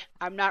teacher, I was like,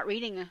 I'm not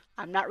reading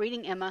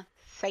Emma.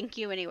 Thank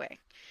you anyway.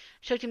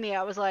 She looked at me,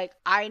 I was like,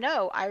 I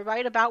know, I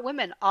write about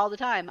women all the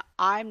time.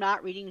 I'm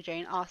not reading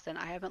Jane Austen.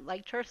 I haven't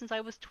liked her since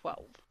I was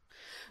 12.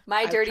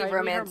 My dirty romance. To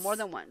read her more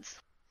than once.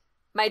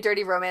 My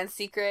dirty romance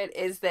secret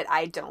is that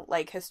I don't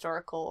like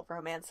historical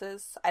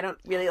romances. I don't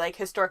really like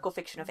historical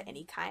fiction of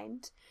any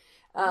kind.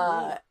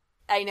 I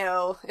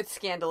know, it's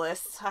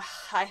scandalous.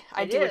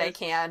 I do what I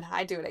can.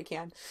 I do what I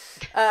can.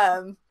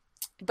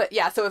 But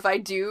yeah, so if I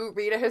do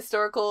read a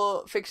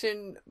historical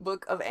fiction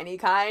book of any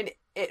kind,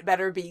 it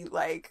better be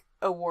like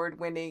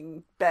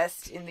award-winning,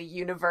 best in the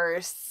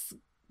universe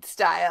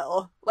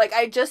style. Like,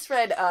 I just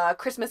read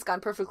Christmas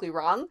Gone Perfectly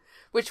Wrong,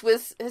 which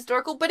was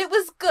historical, but it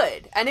was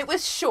good, and it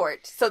was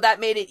short, so that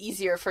made it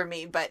easier for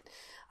me. But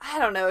I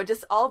don't know,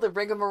 just all the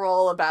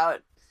rigmarole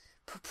about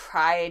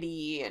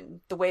propriety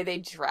and the way they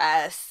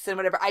dress and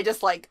whatever, I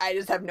just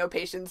have no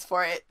patience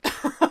for it.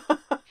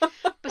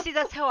 But see,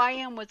 that's how I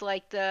am with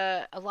like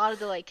a lot of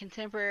the like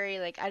contemporary,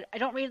 like I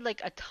don't read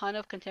like a ton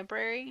of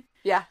contemporary.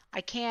 Yeah.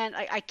 I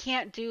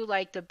can't do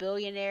like the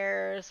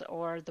billionaires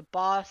or the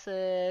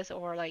bosses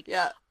or like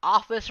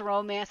office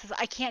romances.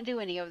 I can't do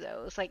any of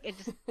those. Like,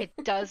 it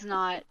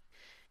doesn't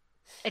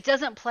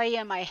play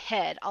in my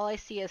head. All I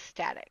see is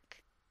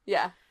static.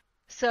 Yeah.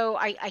 So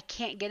I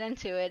can't get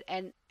into it,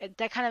 and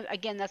that kind of,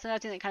 again, that's another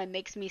thing that kind of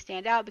makes me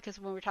stand out, because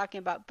when we're talking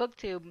about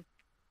BookTube,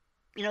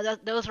 you know,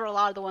 those are a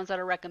lot of the ones that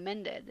are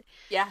recommended.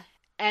 Yeah.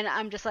 And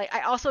I'm just like, I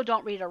also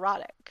don't read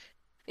erotic.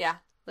 Yeah.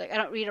 Like, I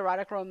don't read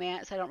erotic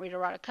romance. I don't read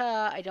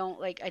erotica. I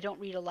don't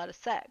read a lot of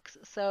sex.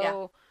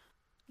 So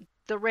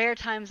the rare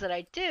times that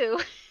I do,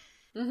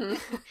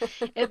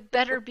 it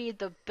better be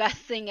the best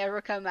thing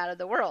ever come out of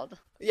the world.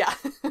 Yeah.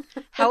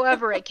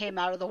 However it came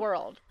out of the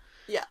world.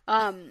 Yeah.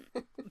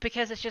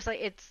 Because it's just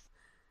like,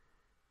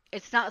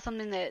 it's not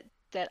something that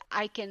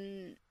I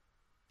can,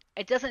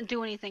 it doesn't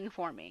do anything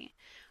for me.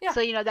 Yeah.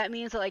 So, you know, that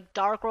means that like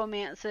dark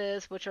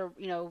romances, which are,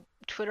 you know,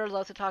 Twitter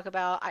loves to talk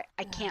about, I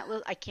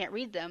can't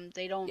read them.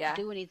 They don't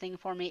do anything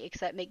for me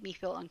except make me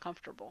feel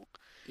uncomfortable.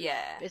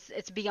 Yeah.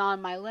 It's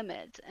beyond my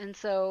limit. And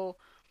so,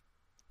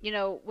 you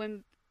know,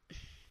 when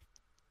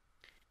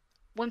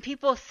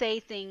people say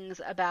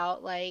things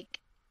about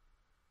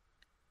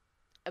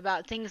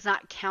things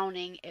not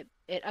counting,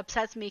 it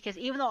upsets me, because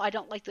even though I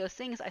don't like those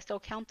things, I still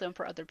count them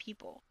for other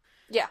people.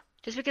 Yeah.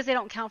 Just because they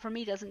don't count for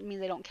me doesn't mean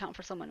they don't count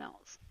for someone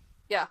else.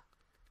 Yeah.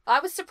 I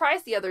was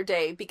surprised the other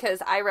day,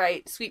 because I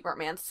write sweet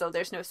romance, so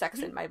there's no sex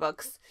in my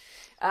books.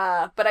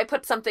 But I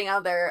put something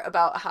out there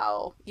about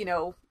how, you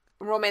know,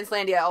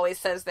 Romancelandia always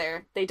says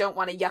they don't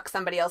want to yuck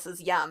somebody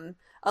else's yum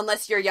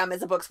unless your yum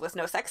is a book with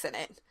no sex in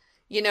it.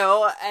 You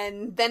know,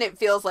 and then it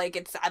feels like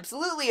it's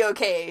absolutely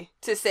okay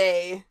to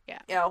say,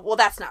 you know, well,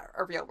 that's not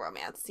a real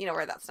romance, you know,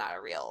 or that's not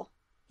a real,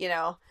 you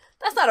know,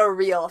 that's not a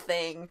real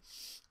thing.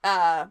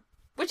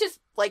 Which is,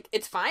 like,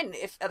 it's fine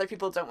if other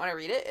people don't want to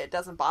read it. It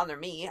doesn't bother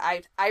me.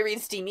 I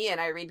read steamy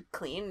and I read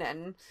clean,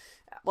 and,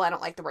 well, I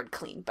don't like the word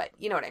clean, but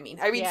you know what I mean.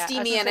 I read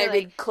steamy and I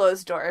read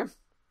closed door.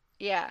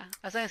 Yeah,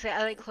 I was going to say,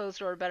 I like closed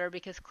door better,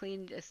 because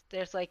clean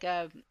there's like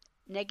a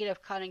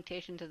negative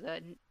connotation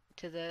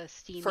to the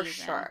steamy. For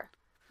sure.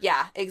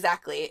 Yeah,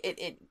 exactly.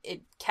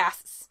 It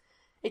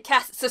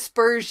casts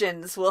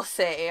aspersions, we'll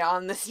say,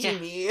 on the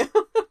steamy. Yeah.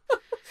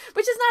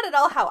 Which is not at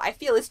all how I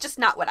feel. It's just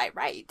not what I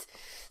write.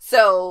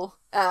 So,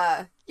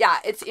 yeah,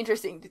 it's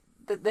interesting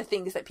the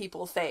things that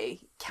people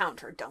say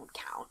count or don't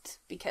count,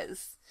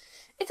 because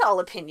it's all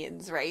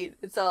opinions, right?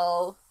 It's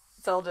all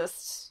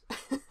just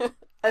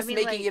us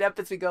making it up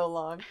as we go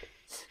along.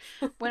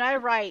 When I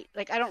write,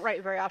 like, I don't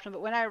write very often,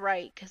 but when I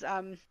write, because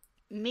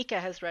Mika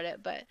has read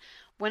it, but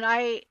when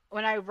I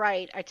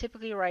write, I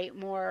typically write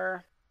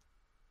more.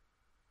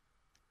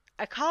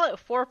 I call it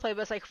foreplay,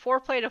 but it's like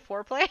foreplay to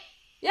foreplay.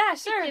 Yeah,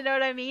 sure. You know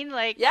what I mean?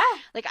 Like, yeah.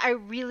 Like, I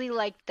really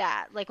like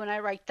that. Like, when I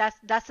write,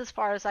 that's as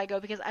far as I go,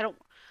 because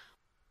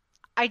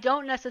I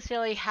don't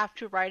necessarily have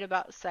to write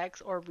about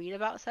sex or read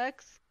about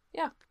sex.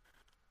 Yeah.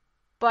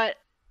 But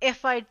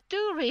if I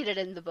do read it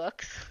in the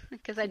books,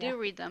 because I do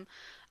read them,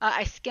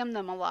 I skim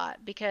them a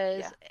lot,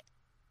 because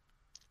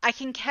I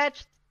can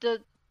catch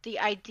the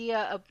idea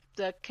of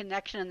the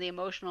connection and the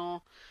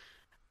emotional,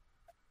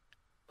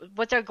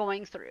 what they're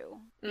going through,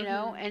 you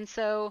know? And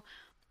so,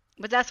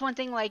 but that's one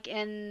thing, like,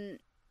 in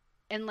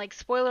like,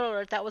 spoiler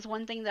alert, that was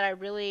one thing that I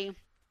really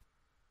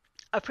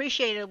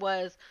appreciated,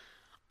 was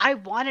I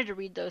wanted to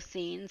read those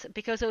scenes,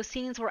 because those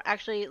scenes were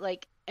actually,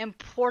 like,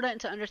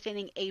 important to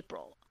understanding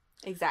April.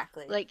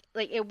 Exactly. Like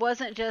it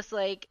wasn't just,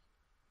 like,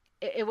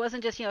 it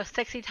wasn't just,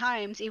 sexy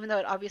times, even though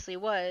it obviously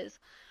was.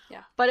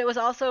 Yeah. But it was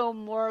also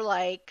more,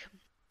 like,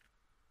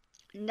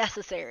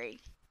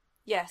 necessary.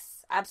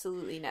 Yes,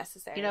 absolutely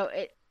necessary.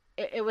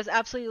 It was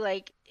absolutely,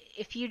 like,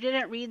 if you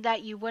didn't read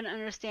that, you wouldn't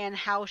understand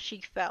how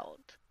she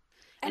felt.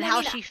 And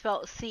how she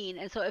felt seen.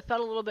 And so it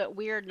felt a little bit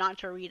weird not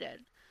to read it.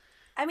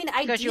 I mean,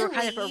 ideally, because you were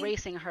kind of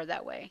erasing her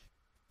that way.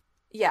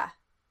 Yeah,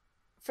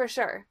 for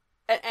sure.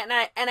 And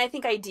I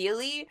think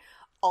ideally,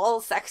 all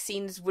sex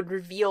scenes would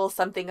reveal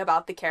something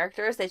about the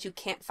characters that you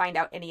can't find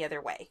out any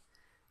other way.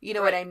 You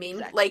know what I mean?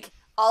 Exactly. Like,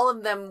 all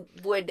of them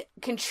would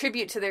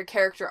contribute to their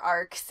character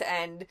arcs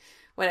and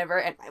whatever.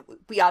 And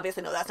we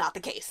obviously know that's not the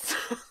case.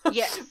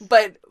 Yes.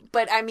 But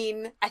I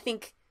mean, I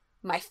think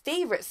my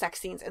favorite sex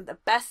scenes and the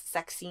best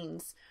sex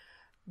scenes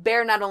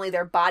bear not only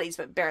their bodies,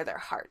 but bear their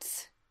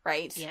hearts,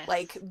 right? Yes.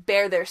 Like,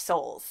 bear their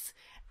souls.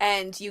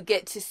 And you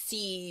get to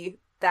see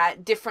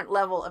that different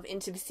level of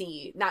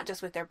intimacy, not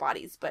just with their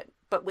bodies, but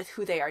with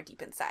who they are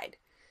deep inside.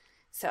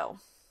 So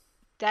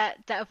that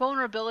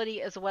vulnerability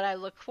is what I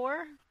look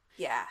for.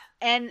 Yeah.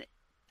 And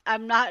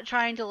I'm not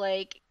trying to,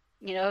 like,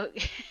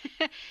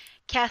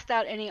 cast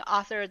out any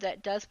author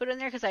that does put it in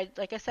there, because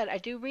like I said, I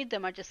do read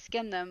them, I just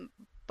skim them.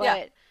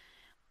 But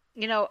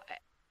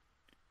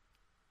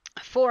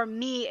for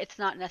me, it's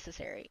not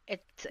necessary.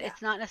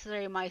 It's not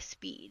necessarily my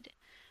speed.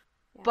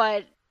 Yeah.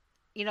 But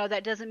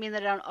that doesn't mean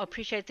that I don't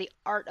appreciate the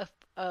art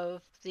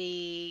of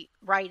the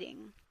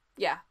writing.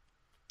 Yeah.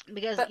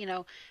 Because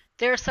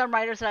there are some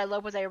writers that I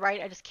love what they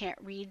write. I just can't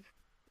read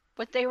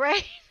what they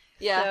write.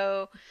 Yeah.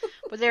 So,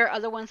 but there are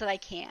other ones that I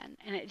can,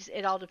 and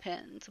it all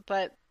depends.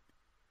 But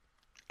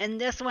in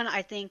this one,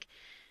 I think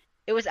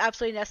it was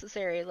absolutely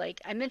necessary. Like,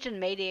 I mentioned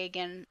Mayday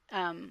again.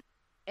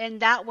 In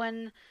that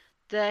one,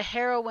 the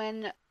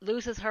heroine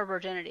loses her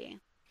virginity,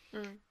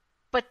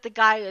 but the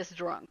guy is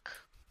drunk.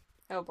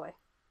 Oh boy.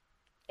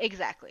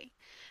 Exactly.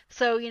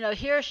 So,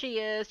 here she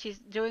is, she's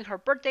doing her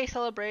birthday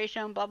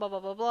celebration, blah, blah,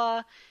 blah, blah,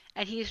 blah,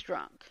 and he's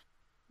drunk.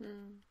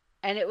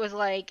 And it was,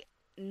 like,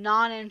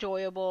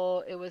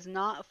 non-enjoyable, it was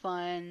not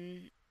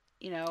fun,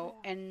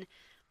 and,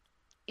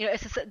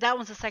 that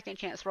one's a second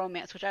chance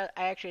romance, which I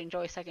actually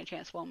enjoy second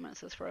chance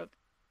romances for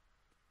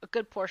a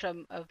good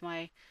portion of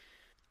my,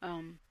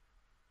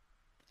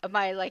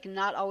 like,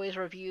 not always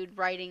reviewed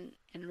writing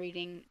and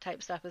reading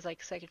type stuff is,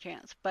 like, second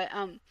chance. But,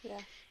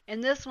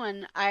 in this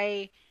one,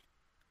 I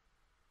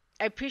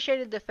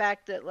appreciated the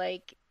fact that,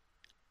 like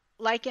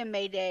in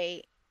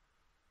Mayday,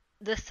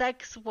 the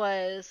sex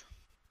was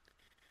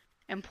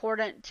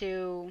important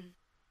to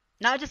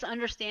not just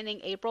understanding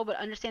April, but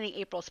understanding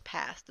April's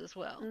past as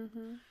well.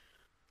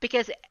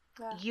 Because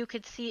you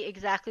could see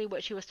exactly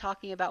what she was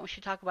talking about when she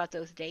talked about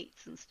those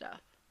dates and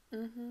stuff.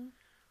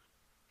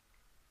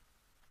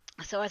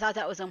 So I thought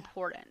that was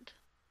important.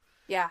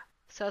 Yeah.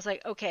 So I was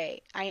like,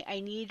 okay, I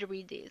need to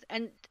read these.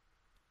 And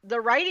the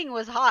writing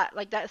was hot.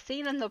 Like, that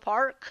scene in the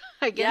park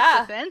against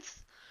the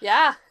fence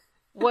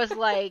was,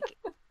 like,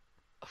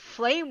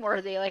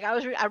 flame-worthy. Like,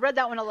 I read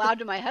that one aloud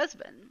to my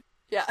husband.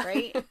 Yeah.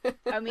 Right?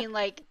 I mean,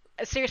 like,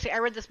 seriously, I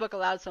read this book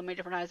aloud so many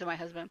different times to my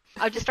husband.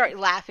 I would just start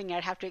laughing.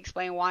 I'd have to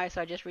explain why, so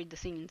I just read the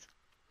scenes.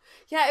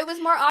 Yeah, it was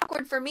more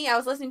awkward for me. I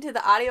was listening to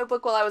the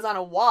audiobook while I was on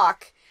a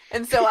walk,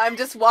 and so I'm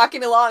just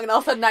walking along, and all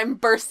of a sudden I'm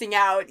bursting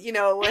out,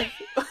 with...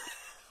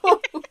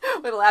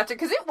 with laughter,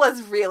 because it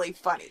was really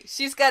funny.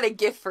 She's got a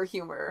gift for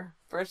humor,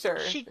 for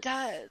sure. She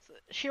does.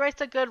 She writes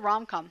a good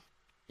rom-com.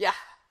 Yeah.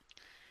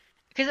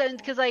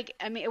 Because like,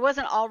 I mean, it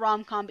wasn't all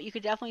rom-com, but you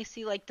could definitely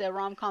see, like, the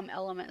rom-com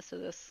elements to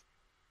this.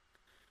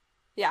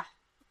 Yeah.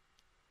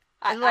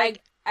 I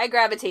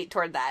gravitate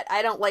toward that.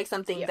 I don't like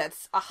something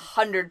that's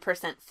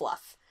 100%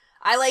 fluff.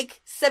 I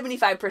like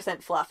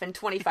 75% fluff and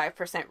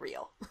 25%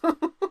 real.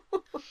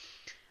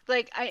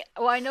 Like,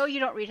 I know you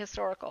don't read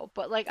historical,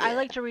 but, like, I Yeah.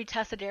 like to read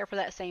Tessa Dare for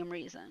that same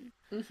reason.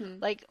 Mm-hmm.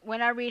 Like,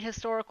 when I read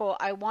historical,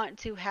 I want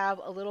to have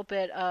a little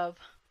bit of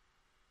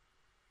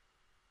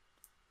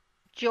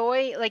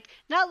joy, like,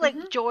 not Mm-hmm.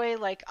 like joy,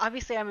 like,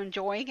 obviously I'm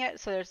enjoying it,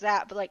 so there's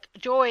that, but, like,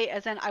 joy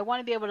as in I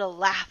want to be able to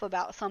laugh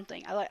about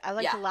something. I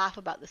like Yeah. to laugh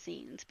about the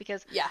scenes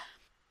because, Yeah.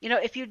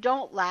 if you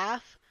don't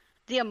laugh,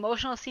 the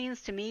emotional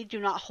scenes to me do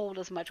not hold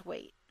as much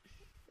weight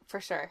For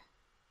sure.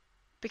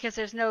 because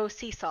there's no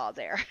seesaw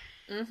there.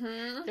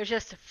 Mm-hmm. They're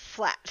just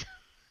flat.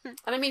 And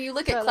I mean, you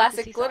look So at I like the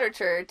classic seesaw.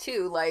 literature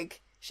too.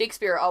 Like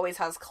Shakespeare always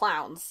has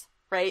clowns,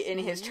 right, in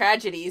his Mhm.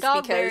 tragedies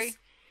Dogberry. because,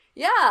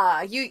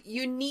 yeah,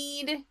 you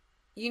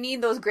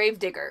need those grave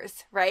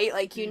diggers, right?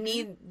 Like you Mhm.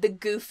 need the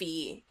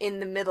goofy in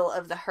the middle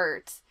of the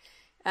hurt.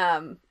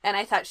 And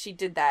I thought she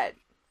did that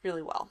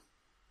really well.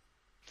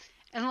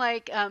 And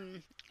like,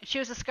 she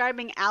was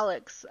describing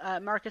Alex,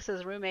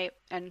 Marcus's roommate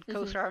and Mm-hmm.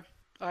 co-star,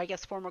 or I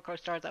guess former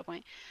co-star at that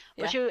point.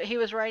 But Yeah. she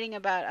was writing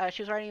about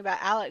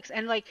Alex,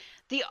 and like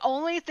the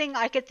only thing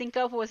I could think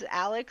of was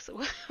Alex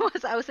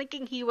was I was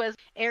thinking he was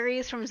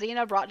Ares from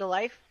Xena brought to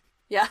life.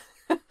 Yeah.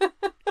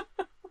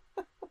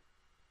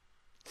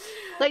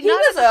 Like He not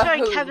was a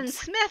necessarily hoot. Kevin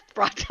Smith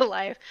brought to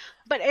life,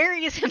 but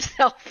Ares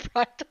himself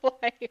brought to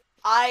life.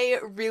 I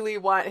really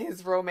want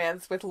his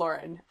romance with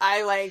Lauren.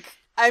 I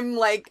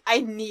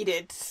need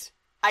it.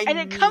 And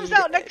it comes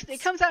out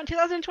It comes out in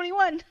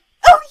 2021.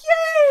 Oh,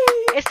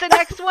 yay! It's the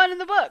next one in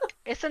the book.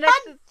 It's the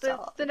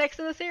next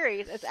in the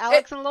series. It's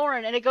Alex and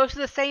Lauren, and it goes to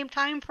the same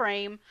time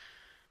frame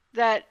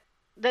that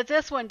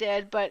this one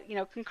did, but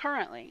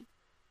concurrently.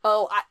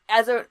 Oh,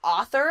 as an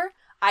author,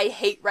 I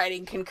hate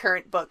writing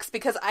concurrent books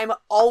because I'm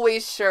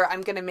always sure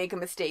I'm going to make a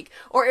mistake.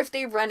 Or if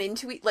they run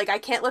into like I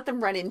can't let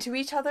them run into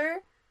each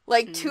other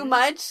like too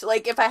much.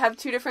 Like if I have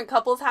two different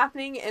couples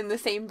happening in the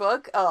same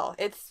book, oh,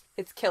 it's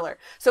killer.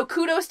 So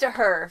kudos to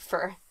her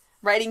for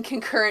writing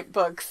concurrent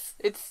books.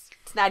 It's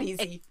not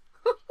easy.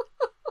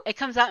 It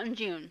comes out in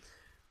June.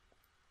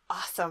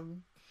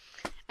 Awesome.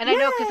 And I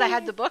know because I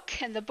had the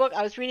book, and the book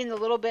I was reading a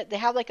little bit. They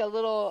have like a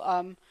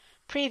little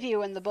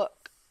preview in the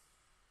book.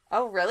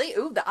 Oh, really?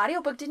 Ooh, the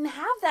audiobook didn't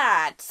have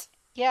that.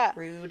 Yeah.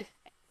 Rude.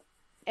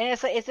 And it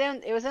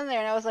was in there,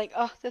 and I was like,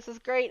 oh, this is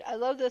great. I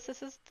love this.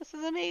 This is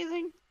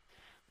amazing.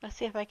 Let's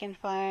see if I can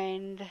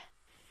find.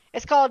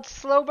 It's called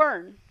Slow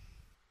Burn.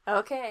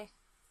 Okay.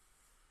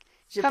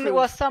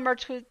 Summer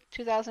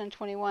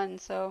 2021.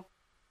 So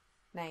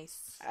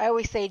nice. I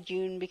always say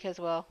June because,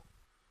 well,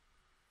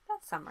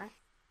 that's summer.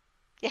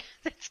 Yeah,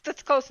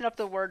 that's close enough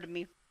to the word to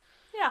me.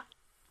 Yeah.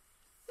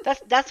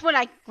 That's when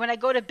I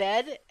go to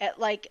bed at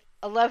like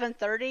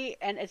 11:30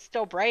 and it's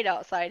still bright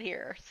outside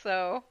here.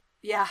 So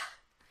yeah,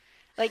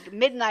 like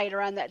midnight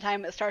around that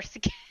time it starts to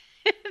get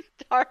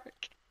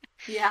dark.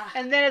 Yeah.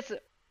 And then it's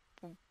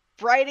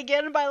bright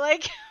again by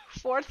like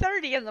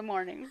 4:30 in the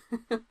morning.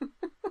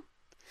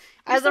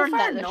 I learned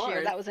that this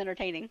year. That was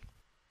entertaining.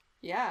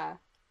 Yeah.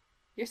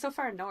 You're so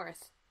far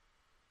north.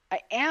 I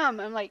am.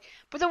 I'm like,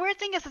 but the weird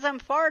thing is I'm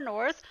far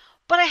north,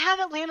 but I have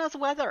Atlanta's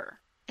weather.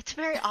 It's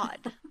very odd.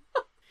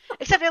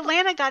 Except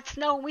Atlanta got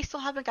snow and we still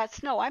haven't got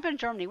snow. I'm in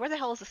Germany. Where the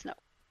hell is the snow?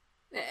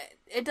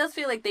 It does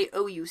feel like they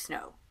owe you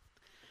snow.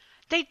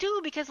 They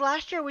do, because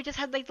last year we just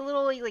had like the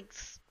little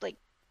like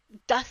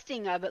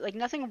dusting of it, like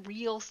nothing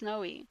real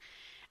snowy.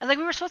 And like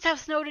we were supposed to have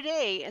snow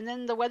today, and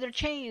then the weather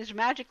changed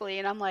magically,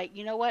 and I'm like,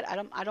 you know what?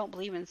 I don't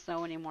believe in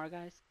snow anymore,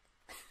 guys.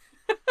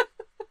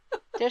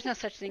 There's no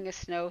such thing as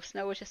snow.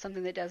 Snow is just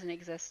something that doesn't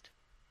exist.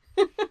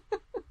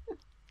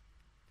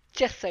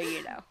 Just so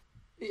you know.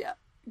 Yeah,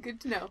 good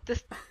to know.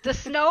 The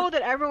snow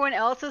that everyone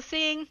else is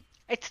seeing,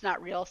 it's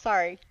not real.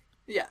 Sorry.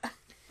 Yeah.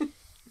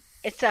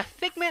 It's a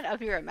figment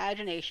of your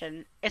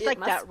imagination. It's like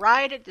that be.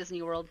 ride at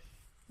Disney World.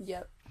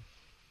 Yep.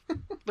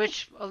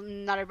 Which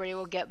not everybody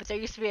will get, but there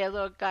used to be a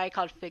little guy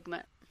called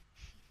Figment.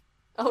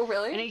 Oh,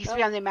 really? And it used to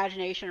be on the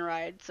Imagination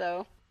ride,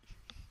 so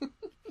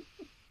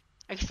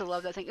I used to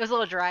love that thing. It was a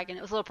little dragon.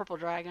 It was a little purple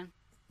dragon.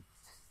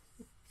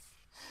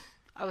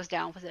 I was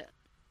down with it.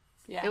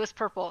 Yeah. It was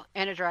purple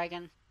and a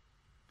dragon.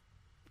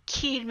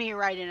 Keyed me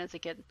right in as a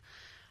kid.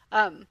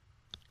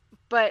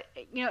 But,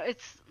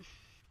 it's...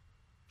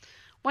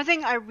 One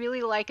thing I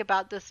really like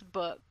about this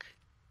book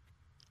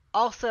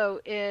also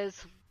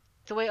is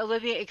the way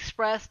Olivia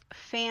expressed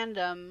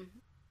fandom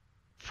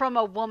from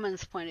a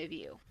woman's point of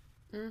view.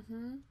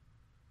 Mm-hmm.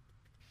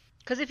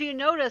 Because if you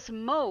notice,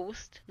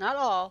 most, not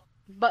all,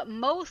 but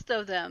most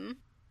of them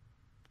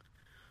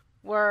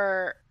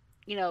were,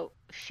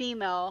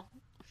 female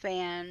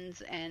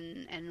fans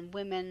and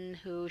women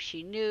who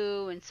she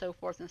knew and so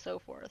forth and so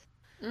forth.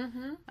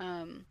 Mm-hmm.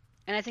 And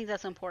I think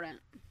that's important.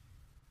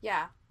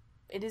 Yeah,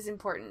 it is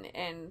important,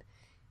 and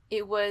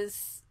it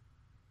was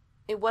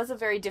a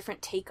very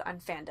different take on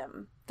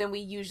fandom than we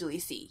usually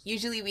see.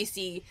 Usually we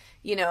see,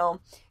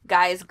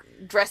 guys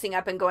dressing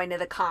up and going to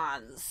the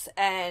cons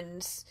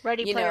and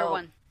Ready Player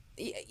One.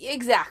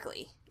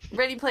 Exactly.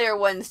 Ready Player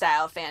One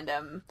style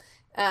fandom.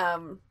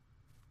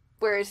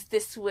 Whereas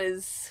this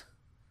was,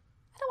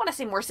 I don't want to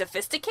say more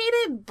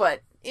sophisticated,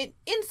 but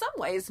in some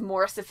ways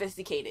more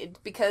sophisticated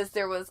because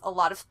there was a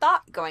lot of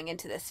thought going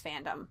into this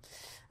fandom.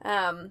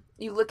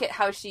 You look at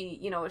how she,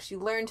 she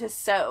learned to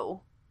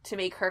sew to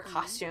make her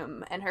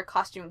costume, and her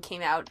costume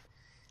came out,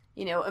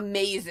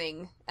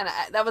 amazing. And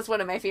that was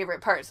one of my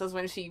favorite parts, was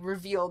when she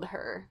revealed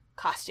her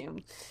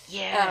costume.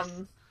 Yes.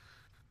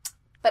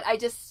 But I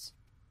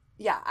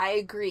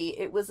agree.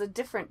 It was a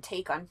different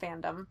take on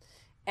fandom,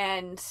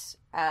 and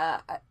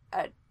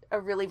a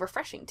really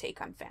refreshing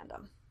take on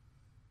fandom.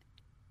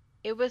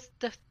 It was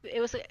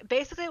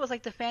basically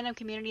like the fandom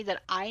community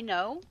that I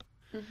know,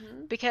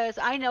 because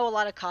I know a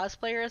lot of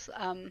cosplayers.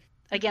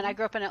 Again, I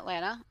grew up in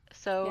Atlanta,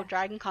 so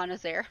Dragon Con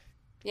is there.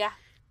 Yeah.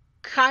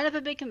 Kind of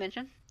a big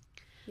convention.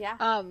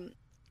 Yeah.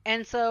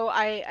 And so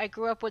I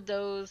grew up with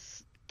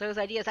those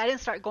ideas. I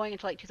didn't start going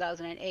until like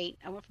 2008.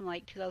 I went from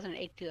like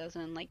 2008 to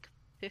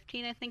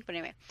 2015, I think. But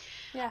anyway.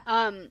 Yeah.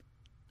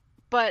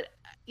 But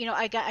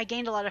I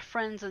gained a lot of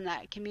friends in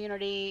that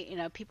community.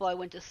 People I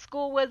went to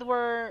school with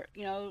were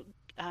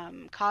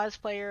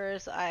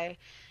cosplayers. I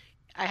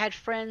had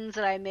friends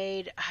that I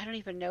made. I don't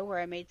even know where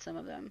I made some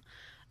of them.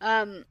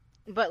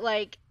 But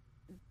like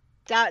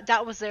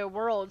that was their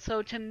world.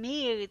 So to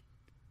me,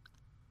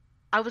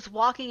 I was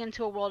walking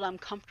into a world I'm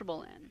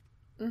comfortable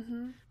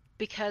in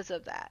because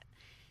of that.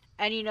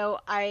 And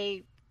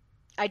I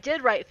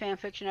did write fan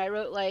fiction.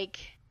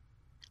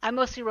 I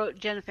mostly wrote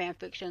gen fan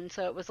fiction.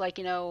 So it was like,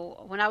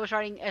 when I was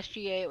writing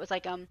SGA, it was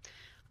like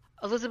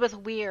Elizabeth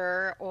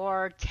Weir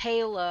or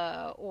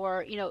Taylor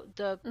or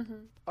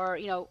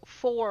or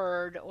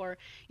Ford or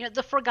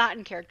the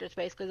forgotten characters,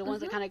 basically the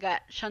ones that kind of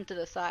got shunted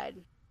aside.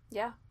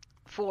 Yeah.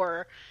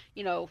 For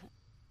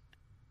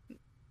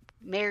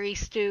Mary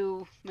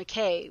Stu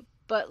McCabe.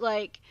 But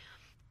like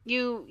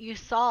you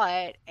saw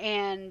it,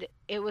 and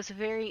it was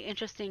very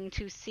interesting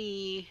to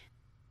see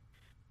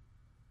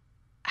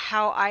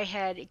how I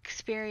had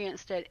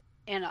experienced it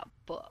in a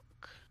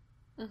book.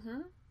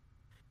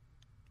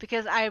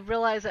 Because I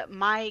realized that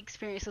my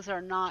experiences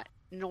are not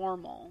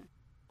normal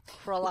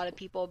for a lot of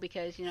people,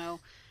 because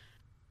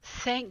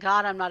thank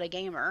God I'm not a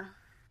gamer.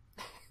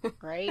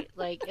 Right?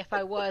 Like, if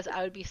I was,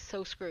 I would be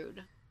so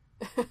screwed.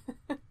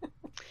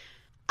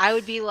 I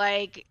would be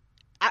like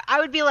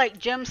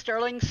Jim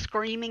Sterling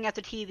screaming at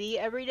the TV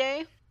every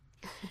day.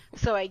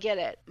 So I get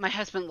it. My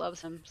husband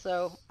loves him,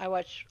 so I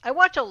watch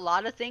a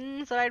lot of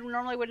things that I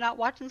normally would not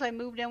watch since I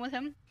moved in with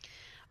him.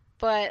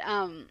 But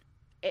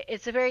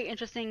it's very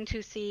interesting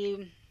to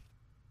see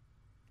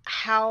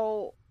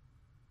how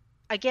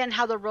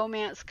the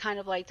romance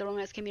the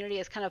romance community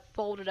is kind of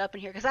folded up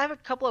in here. Because I have a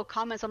couple of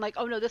comments. I'm like,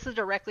 oh no, this is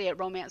directly at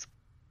romance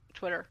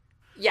Twitter.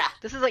 Yeah.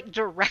 This is like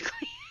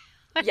directly.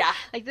 Yeah.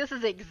 Like, this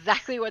is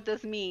exactly what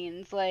this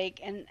means. Like,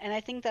 and I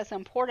think that's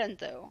important,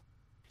 though.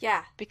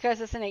 Yeah.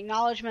 Because it's an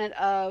acknowledgement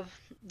of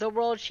the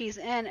world she's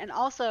in. And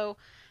also,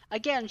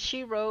 again,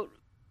 she wrote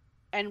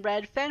and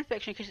read fan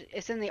fiction, because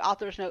it's in the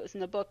author's notes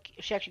in the book.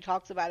 She actually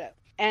talks about it.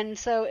 And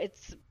so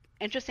it's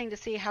interesting to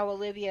see how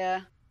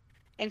Olivia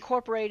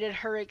incorporated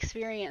her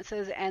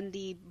experiences and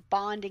the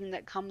bonding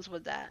that comes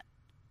with that.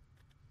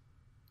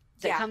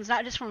 That comes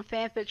not just from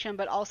fan fiction,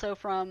 but also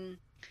from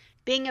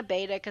being a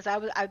beta, because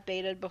I've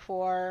betaed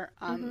before.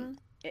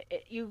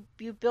 You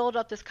build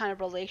up this kind of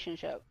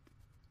relationship.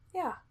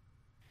 Yeah.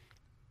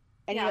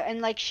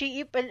 And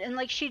she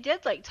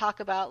did like talk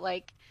about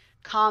like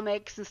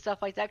comics and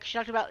stuff like that.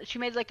 'Cause she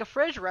made like a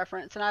fridge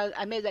reference, and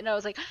I made that note. I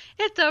was like,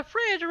 it's a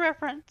fridge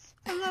reference.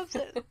 I love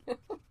it.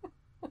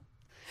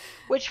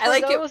 Which, for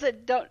those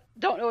that don't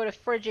know what a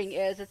fridging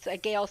is, it's a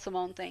Gail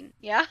Simone thing.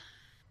 Yeah.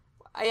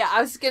 Yeah,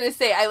 I was gonna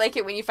say, I like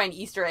it when you find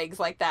Easter eggs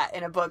like that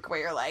in a book where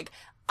you're like,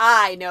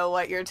 I know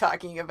what you're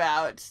talking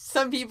about.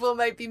 Some people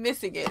might be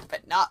missing it,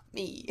 but not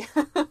me.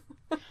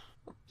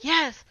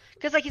 Yes,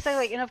 because like you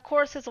said, and of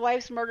course his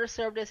wife's murder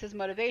served as his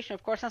motivation.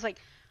 Of course, I was like,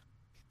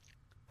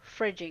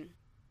 fridging.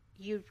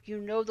 You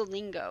know the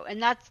lingo,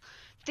 and I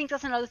think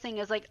that's another thing,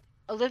 is like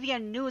Olivia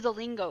knew the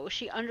lingo.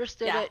 She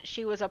understood it.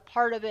 She was a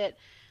part of it.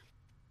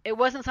 It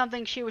wasn't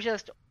something she was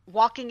just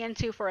walking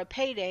into for a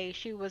payday.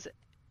 She was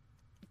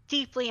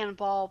deeply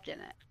involved in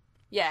it.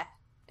 Yeah,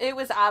 it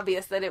was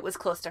obvious that it was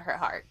close to her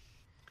heart.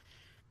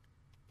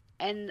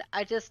 And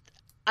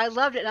I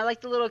loved it. And I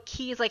like the little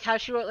keys, like how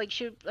she wrote,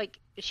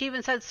 she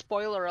even said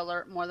spoiler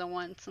alert more than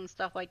once and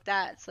stuff like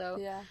that. So,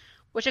 yeah.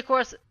 Which, of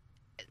course,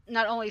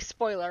 not only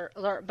spoiler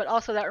alert, but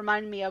also that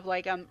reminded me of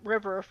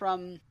River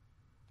from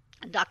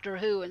Doctor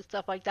Who and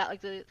stuff like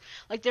that.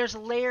 There's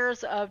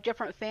layers of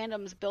different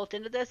fandoms built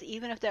into this,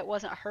 even if that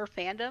wasn't her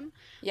fandom.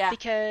 Yeah.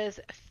 Because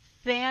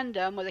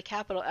fandom with a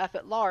capital F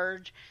at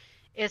large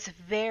is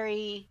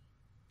very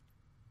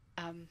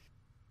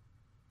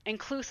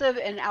inclusive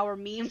in our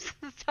memes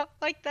and stuff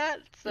like that.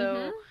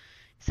 So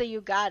you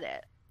got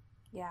it.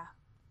 Yeah.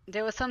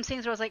 There was some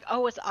scenes where I was like,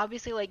 oh, it's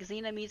obviously like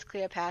Xena meets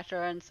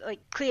Cleopatra, and like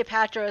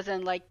Cleopatra is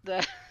in like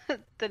the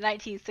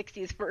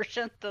 1960s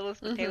version, the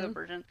Elizabeth Taylor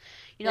version.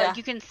 Like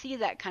you can see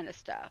that kind of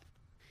stuff.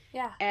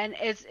 Yeah. And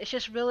it's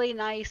just really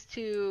nice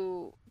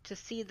to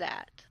see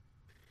that.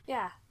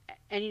 Yeah.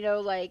 And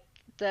like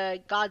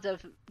the Gods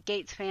of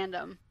Gates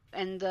fandom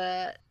and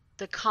the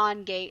the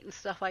con gate and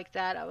stuff like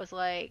that, I was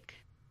like,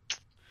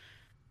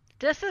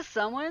 this is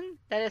someone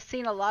that has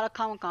seen a lot of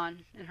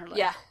Comic-Con in her life.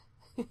 Yeah.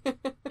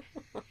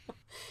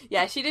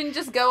 Yeah, she didn't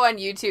just go on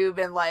YouTube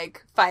and,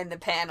 like, find the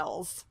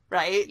panels,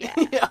 right? Yeah.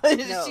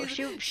 No,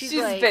 she's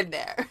like, been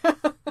there.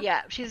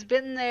 Yeah, she's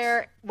been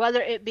there,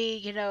 whether it be,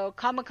 you know,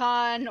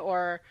 Comic-Con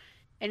or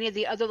any of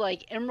the other,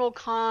 like, Emerald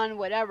Con,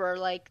 whatever.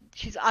 Like,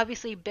 she's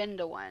obviously been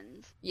to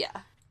ones. Yeah.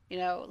 You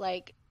know,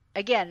 like,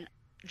 again,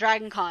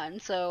 Dragon Con,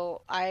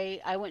 so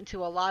I went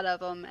to a lot of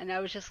them, and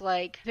I was just,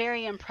 like,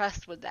 very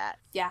impressed with that.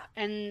 Yeah.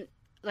 And,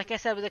 like I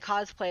said, with the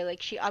cosplay,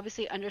 like, she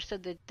obviously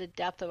understood the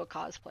depth of a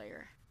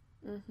cosplayer.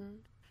 Mm-hmm.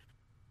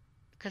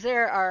 Because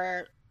there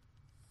are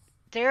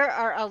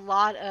a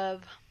lot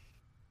of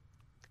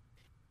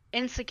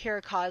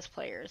insecure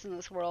cosplayers in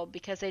this world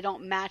because they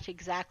don't match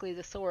exactly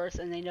the source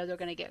and they know they're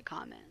going to get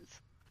comments.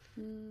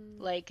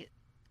 Like,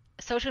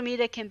 social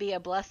media can be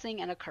a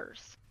blessing and a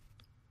curse.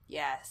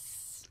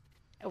 Yes.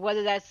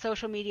 Whether that's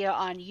social media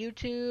on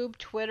YouTube,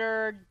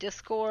 Twitter,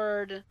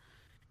 Discord,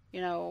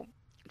 you know,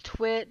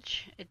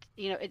 Twitch,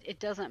 it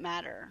doesn't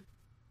matter.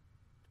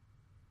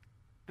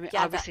 I mean,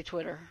 obviously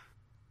Twitter.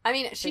 I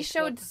mean, she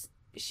showed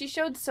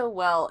so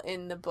well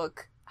in the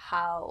book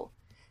how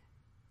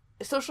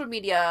social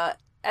media,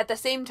 at the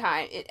same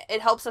time, it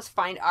helps us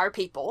find our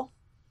people,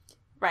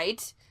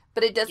 right?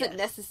 But it doesn't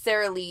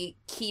necessarily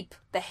keep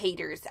the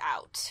haters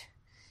out.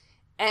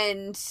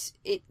 And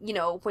it, you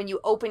know, when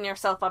you open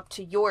yourself up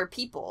to your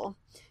people,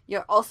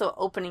 you're also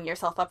opening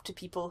yourself up to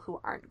people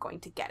who aren't going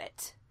to get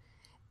it.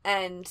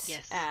 And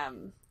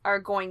are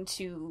going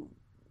to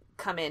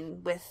come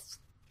in with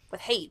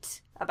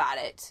hate about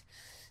it.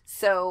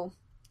 So,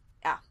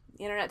 yeah,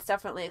 the internet's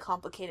definitely a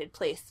complicated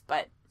place,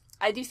 but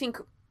I do think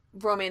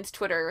romance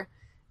Twitter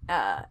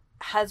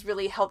has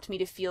really helped me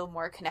to feel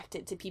more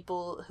connected to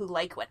people who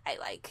like what I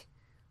like,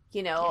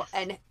 you know,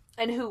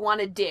 and who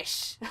want to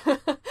dish.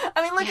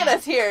 I mean, look at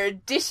us here,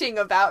 dishing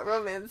about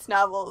romance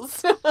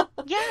novels.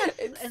 Yes,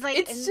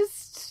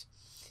 it's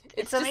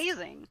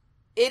amazing.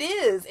 It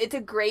is. It's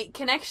a great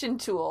connection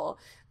tool,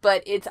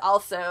 but it's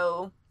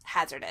also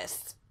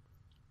hazardous.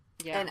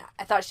 Yeah. And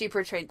I thought she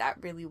portrayed that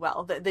really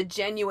well. The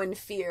genuine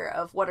fear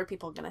of what are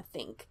people going to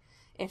think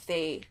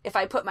if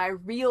I put my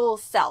real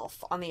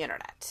self on the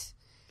internet.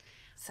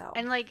 So.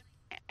 And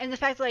the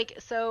fact, like,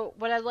 so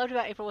what I loved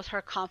about April was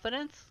her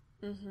confidence.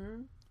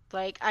 Mm-hmm.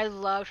 Like, I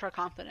loved her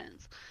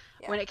confidence.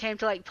 Yeah. When it came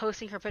to, like,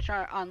 posting her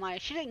picture online,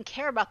 she didn't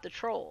care about the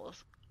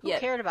trolls. Who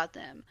cared about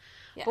them?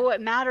 Yeah. But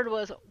what mattered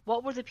was,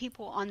 what were the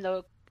people on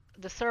the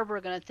server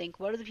going to think?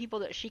 What are the people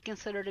that she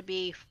considered to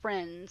be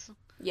friends?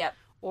 Yep.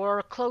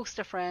 Or close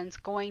to friends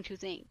going to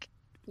think?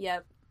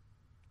 Yep.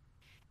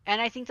 And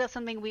I think that's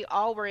something we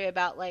all worry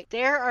about. Like,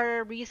 there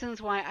are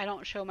reasons why I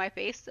don't show my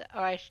face,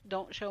 or I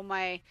don't show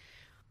my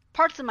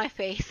parts of my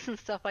face and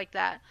stuff like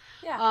that.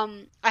 Yeah.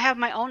 I have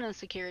my own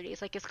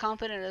insecurities. Like, as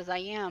confident as I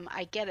am,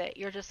 I get it.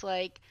 You're just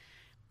like,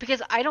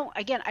 because I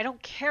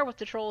don't care what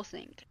the trolls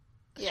think.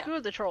 Yeah. Screw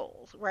the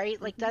trolls, right?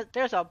 Mm-hmm. Like, that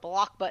there's a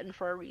block button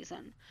for a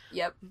reason.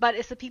 Yep. But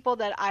it's the people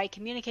that I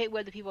communicate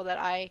with, the people that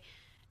I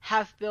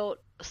have built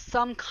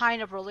some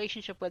kind of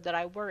relationship with, that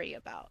I worry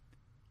about.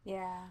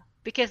 Yeah.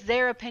 Because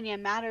their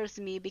opinion matters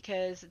to me,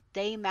 because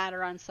they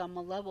matter on some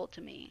level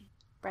to me.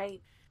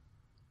 Right.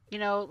 You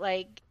know,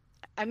 like,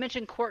 I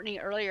mentioned Courtney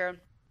earlier,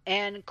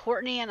 and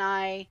Courtney and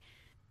I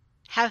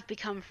have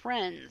become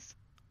friends.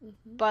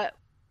 Mm-hmm. But,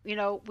 you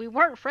know, we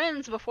weren't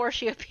friends before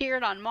she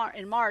appeared in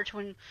March.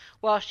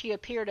 She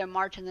appeared in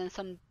March, and then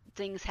some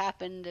things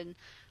happened,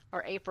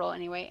 or April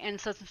anyway, and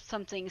so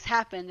some things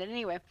happened, and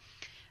anyway.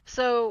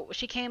 So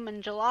she came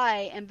in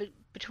July, and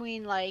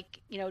between, like,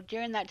 you know,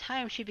 during that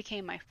time, she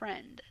became my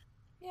friend.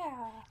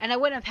 Yeah. And I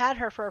wouldn't have had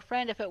her for a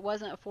friend if it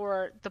wasn't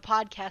for the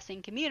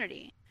podcasting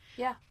community.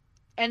 Yeah.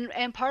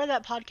 And part of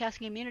that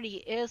podcasting community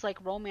is,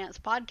 like, romance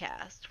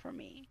podcast for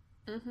me.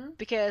 Mm-hmm.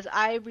 Because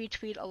I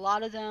retweet a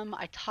lot of them.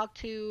 I talk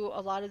to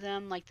a lot of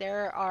them. Like,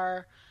 there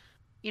are,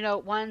 you know,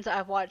 ones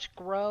I've watched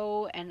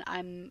grow, and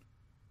I'm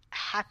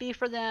happy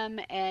for them.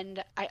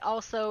 And I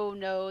also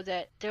know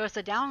that there was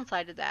a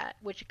downside to that,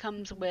 which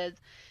comes with,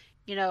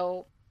 you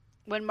know,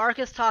 when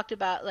Marcus talked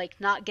about, like,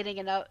 not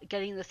getting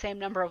the same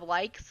number of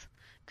likes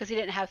because he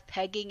didn't have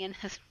pegging in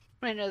his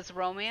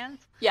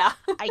romance. Yeah.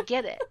 I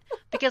get it.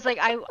 Because, like,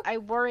 I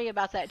worry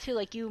about that too.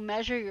 Like, you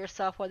measure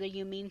yourself whether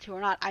you mean to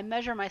or not. I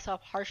measure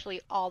myself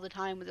harshly all the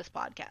time with this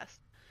podcast.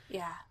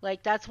 Yeah.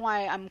 Like, that's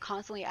why I'm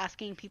constantly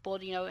asking people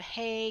to, you know,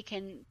 hey,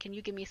 can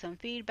you give me some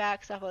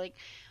feedback, stuff like,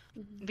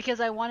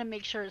 because I want to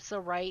make sure it's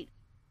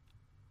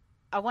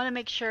I want to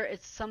make sure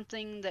it's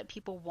something that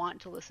people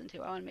want to listen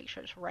to. I want to make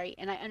sure it's right.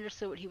 And I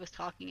understood what he was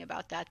talking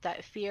about,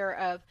 that fear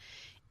of,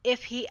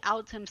 if he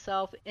outs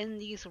himself in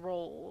these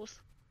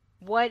roles,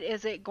 what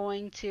is it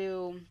going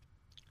to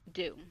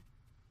do?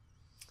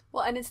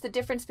 Well, and it's the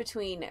difference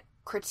between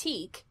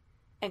critique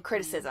and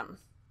criticism,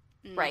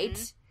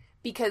 right?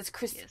 Because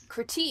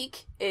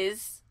critique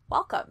is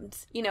welcomed.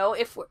 You know,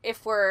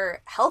 if we're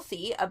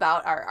healthy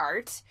about our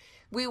art,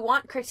 we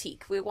want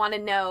critique. We want to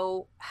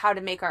know how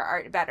to make our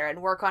art better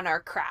and work on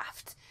our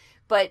craft.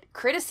 But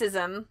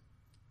criticism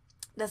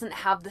doesn't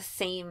have the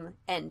same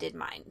end in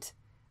mind,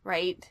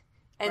 right?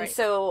 And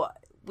so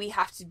we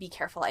have to be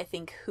careful, I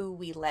think, who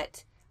we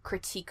let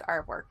critique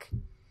our work.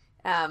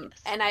 And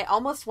I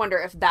almost wonder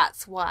if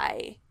that's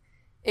why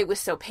it was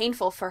so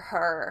painful for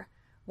her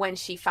when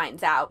she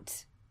finds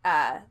out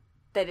that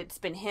it's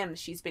been him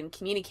she's been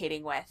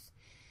communicating with,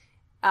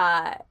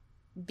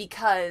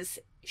 because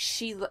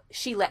she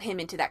let him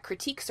into that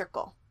critique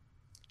circle.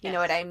 You know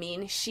what I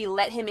mean? She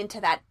let him into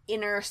that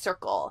inner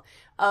circle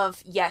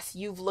of, yes,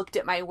 you've looked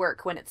at my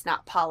work when it's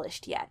not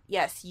polished yet.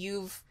 Yes,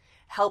 you've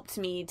helped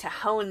me to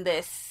hone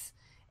this,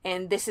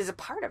 and this is a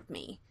part of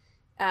me.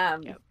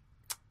 And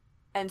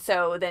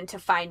so then to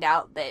find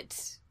out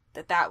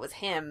that was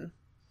him,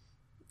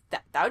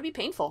 that would be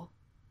painful.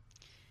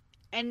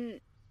 And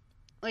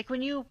like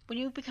when you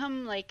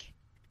become like,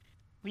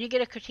 when you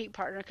get a critique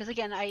partner, because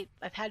again,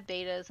 I've had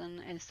betas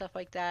and stuff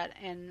like that,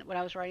 and when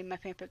I was writing my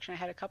fan fiction, I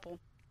had a couple.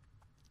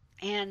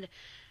 And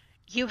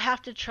you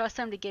have to trust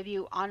them to give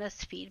you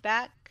honest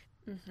feedback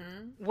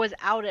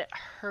without it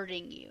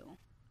hurting you.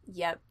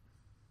 Yep.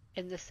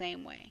 In the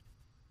same way.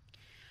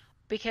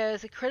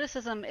 Because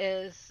criticism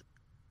is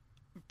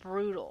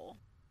brutal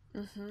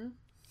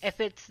if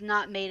it's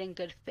not made in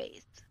good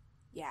faith.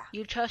 Yeah.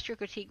 You trust your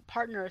critique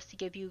partners to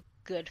give you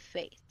good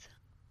faith.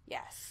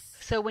 Yes.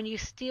 So when you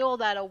steal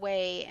that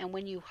away, and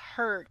when you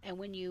hurt, and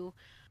when you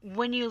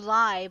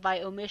lie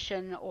by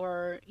omission,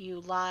 or you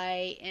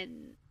lie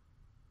in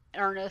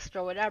earnest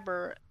or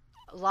whatever,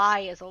 lie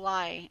is a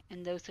lie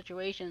in those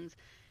situations,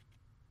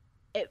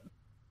 it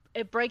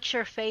breaks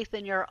your faith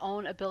in your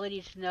own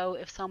ability to know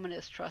if someone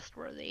is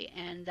trustworthy,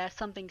 and that's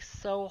something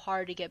so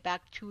hard to get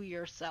back to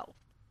yourself.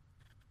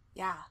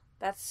 Yeah,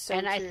 that's so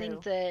and true. I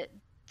think that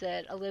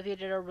Olivia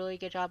did a really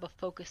good job of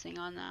focusing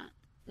on that.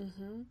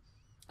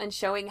 And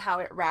showing how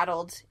it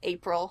rattled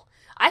April.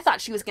 I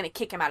thought she was going to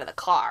kick him out of the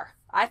car.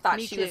 I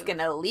thought she was going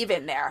to leave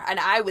him there, and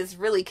I was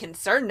really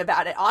concerned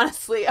about it,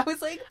 honestly. I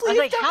was like,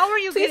 please how are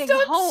you getting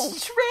home?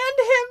 Strand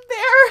him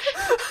there.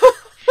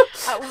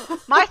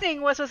 My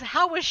thing was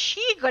how was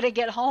she going to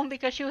get home,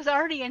 because she was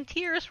already in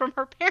tears from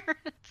her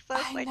parents. So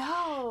I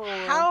know.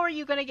 How are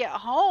you going to get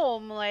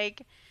home?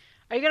 Like,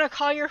 are you going to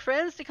call your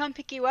friends to come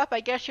pick you up?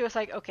 I guess she was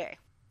like, okay.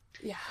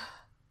 Yeah.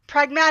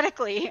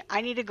 Pragmatically,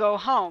 I need to go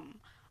home.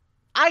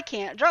 I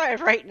can't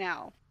drive right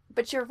now.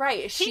 But you're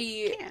right.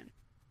 She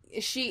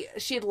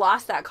had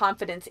lost that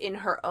confidence in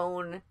her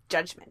own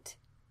judgment,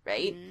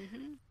 right?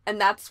 And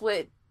that's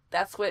what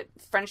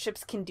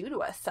friendships can do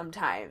to us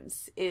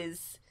sometimes,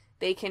 is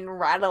they can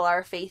rattle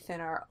our faith in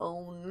our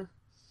own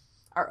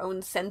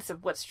sense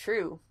of what's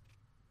true.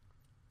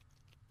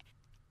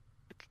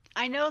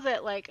 I know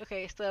that, like,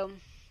 okay, so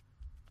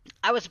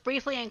I was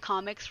briefly in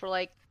comics for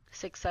like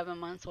 6-7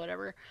 months,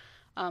 whatever.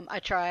 I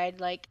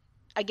tried, like,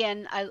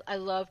 again, I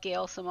love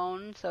Gail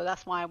Simone, so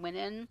that's why I went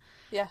in.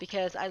 Yeah.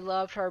 Because I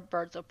loved her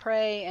Birds of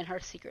Prey and her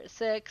Secret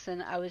Six,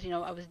 and I was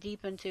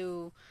deep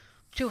into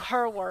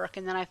her work,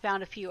 and then I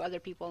found a few other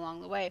people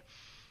along the way.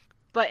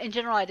 But in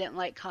general, I didn't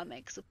like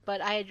comics. But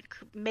I had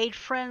made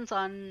friends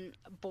on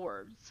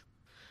boards.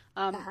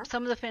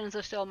 Some of the fans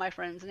are still my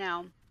friends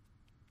now,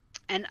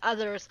 and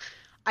others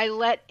I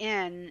let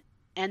in,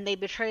 and they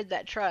betrayed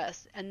that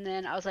trust. And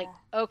then I was like,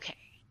 okay.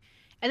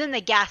 And then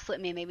they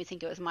gaslit me and made me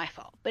think it was my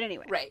fault. But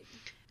anyway. Right.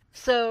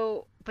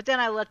 So, but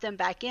then I let them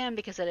back in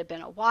because it had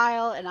been a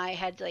while, and I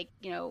had, like,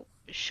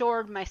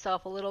 shored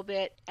myself a little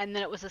bit, and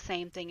then it was the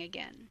same thing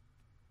again.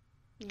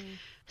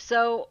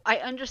 So I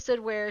understood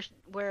where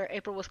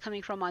April was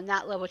coming from on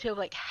that level too.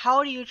 Like,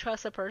 how do you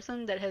trust a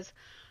person that has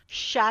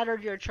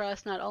shattered your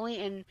trust, not only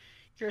in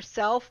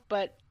yourself,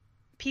 but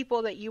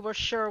people that you were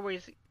sure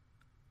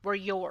were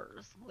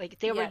yours? Like,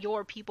 they were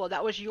your people.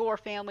 That was your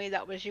family.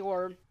 That was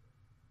your...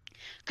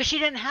 Because she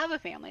didn't have a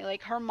family.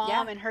 Like, her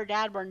mom and her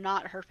dad were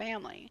not her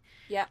family.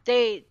 Yeah.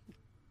 They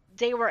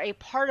were a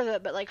part of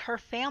it, but, like, her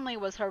family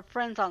was her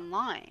friends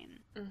online.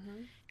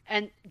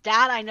 And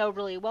that I know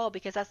really well,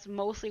 because that's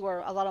mostly where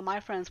a lot of my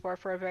friends were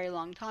for a very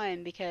long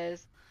time,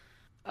 because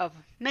of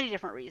many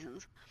different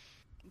reasons.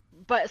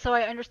 But so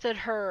I understood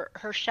her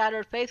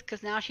shattered faith,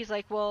 because now she's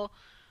like, well,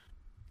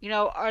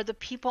 are the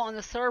people on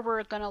the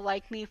server going to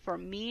like me for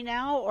me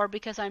now, or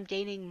because I'm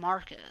dating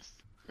Marcus?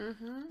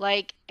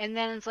 Like, and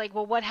then it's like,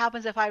 well, what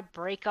happens if I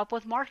break up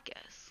with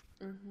Marcus?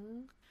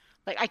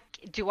 Like,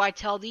 do I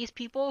tell these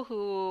people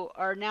who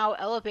are now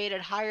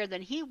elevated higher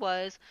than he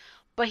was,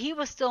 but he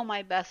was still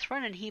my best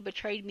friend, and he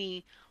betrayed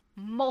me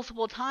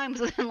multiple times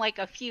within like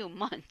a few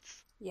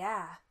months?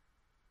 Yeah.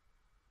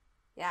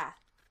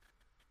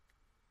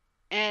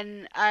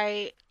 And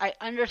I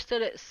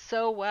understood it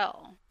so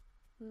well.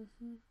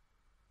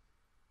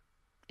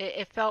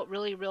 It felt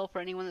really real for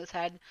anyone that's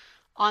had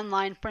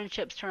online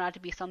friendships turn out to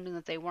be something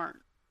that they weren't.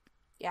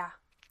 Yeah,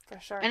 for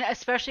sure. And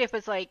especially if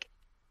it's like,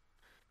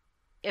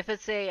 if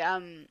it's a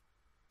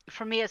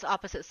for me it's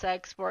opposite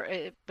sex, but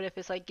if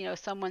it's like,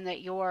 someone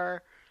that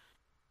you're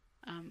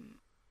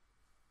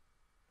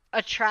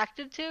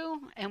attracted to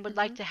and would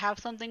like to have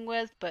something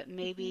with, but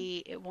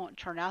maybe it won't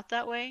turn out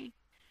that way.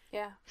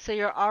 Yeah. So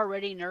you're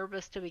already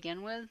nervous to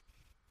begin with.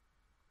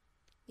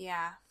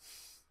 Yeah.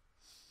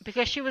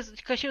 Because she was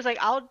like,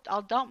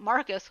 I'll dump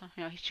Marcus.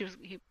 You know, she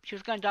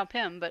was going to dump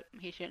him, but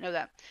he didn't know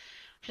that.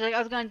 She's like, I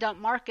was going to dump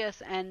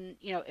Marcus, and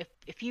you know,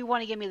 if you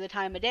want to give me the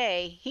time of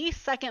day, he's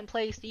second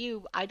place to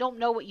you. I don't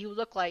know what you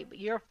look like, but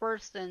you're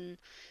first in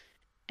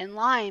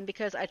line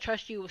because I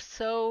trust you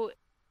so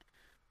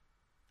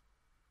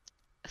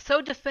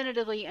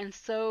definitively and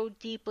so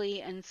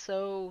deeply and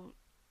so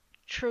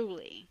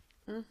truly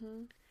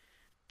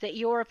that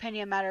your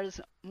opinion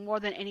matters more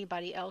than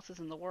anybody else's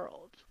in the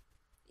world.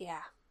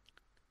 Yeah.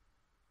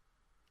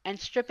 And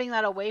stripping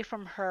that away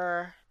from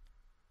her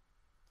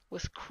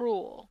was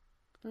cruel.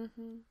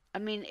 I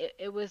mean,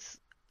 it was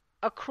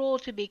a cruel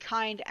to be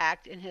kind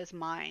act in his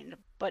mind,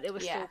 but it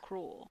was still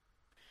cruel.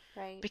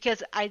 Right.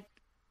 Because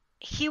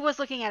he was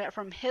looking at it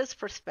from his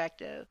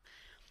perspective,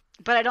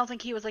 but I don't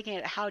think he was looking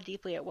at how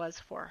deeply it was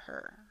for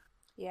her.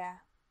 Yeah.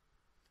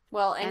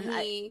 Well, and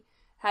he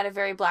had a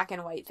very black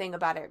and white thing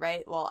about it,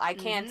 right? Well, I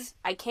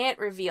can't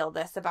reveal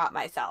this about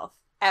myself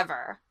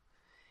ever.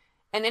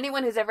 And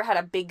anyone who's ever had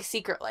a big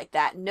secret like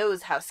that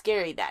knows how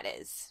scary that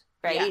is,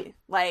 right? Yeah.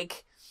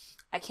 Like,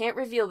 I can't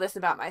reveal this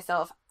about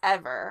myself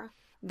ever.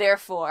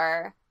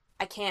 Therefore,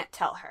 I can't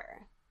tell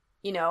her.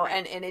 You know,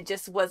 right. and it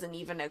just wasn't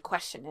even a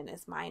question in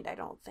his mind, I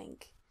don't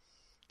think.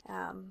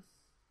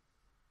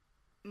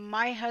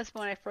 My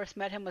husband, when I first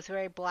met him, was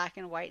very black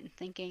and white in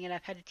thinking, and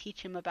I've had to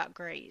teach him about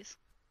grays.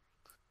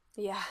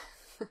 Yeah.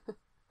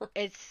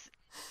 It's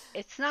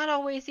not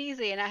always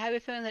easy, and I have a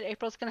feeling that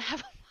April's going to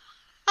have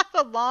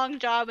a long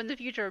job in the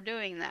future of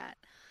doing that.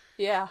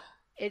 Yeah.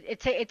 It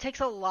takes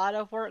a lot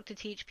of work to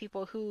teach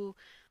people who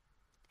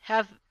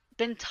have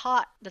been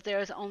taught that there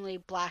is only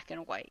black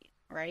and white,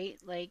 right?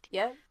 Like,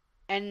 yeah.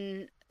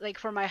 And like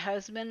for my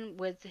husband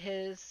with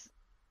his,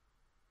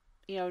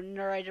 you know,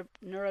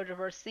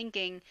 neurodiverse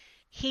thinking,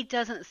 he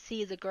doesn't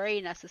see the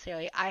gray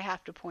necessarily. I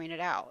have to point it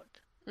out,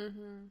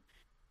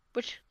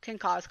 which can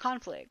cause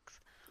conflicts.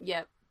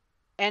 Yep.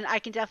 And I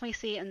can definitely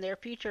see in their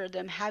future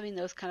them having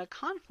those kind of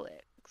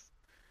conflicts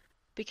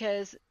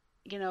because,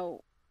 you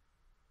know,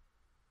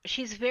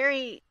 she's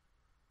very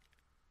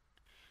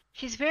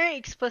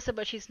explicit,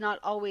 but she's not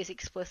always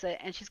explicit,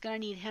 and she's going to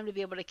need him to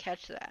be able to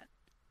catch that.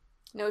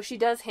 No, she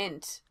does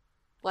hint.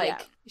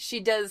 Like, she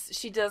does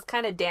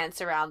kind of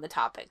dance around the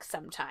topic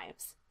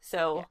sometimes.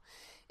 So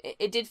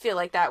it did feel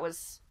like that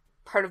was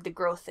part of the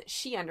growth that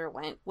she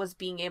underwent, was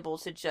being able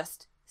to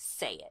just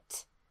say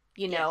it,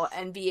 you know,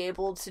 and be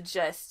able to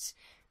just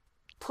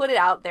put it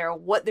out there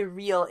what the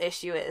real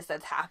issue is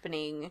that's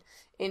happening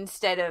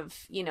instead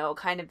of, you know,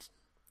 kind of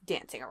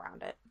dancing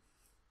around it.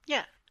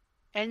 Yeah.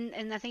 And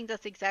I think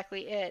that's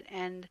exactly it.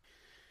 And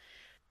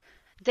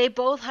they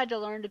both had to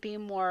learn to be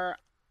more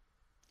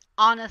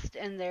honest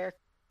in their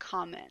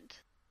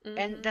comment.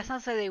 And that's not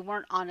to say they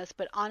weren't honest,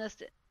 but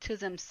honest to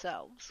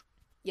themselves.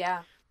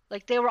 Yeah.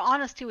 Like, they were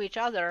honest to each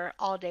other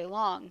all day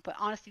long, but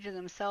honesty to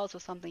themselves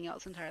was something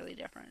else entirely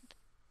different.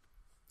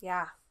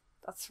 Yeah,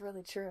 that's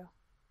really true.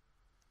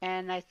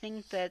 And I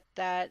think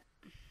that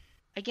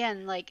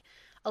again, like,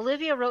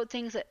 Olivia wrote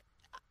things that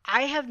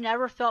I have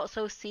never felt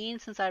so seen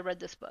since I read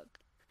this book.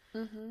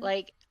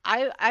 Like,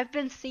 I've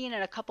been seen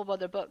in a couple of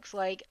other books.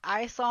 Like,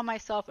 I saw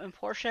myself in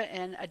Portia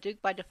in A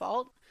Duke by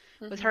Default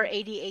with her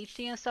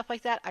ADHD and stuff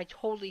like that. I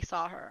totally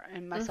saw her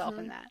and myself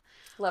in that.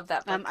 Love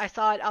that book. I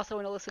saw it also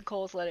in Alyssa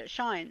Cole's Let It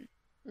Shine.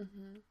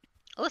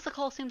 Alyssa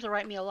Cole seems to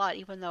write me a lot,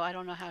 even though I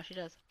don't know how she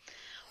does.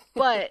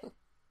 But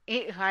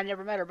I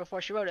never met her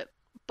before she wrote it.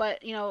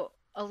 But, you know,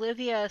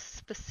 Olivia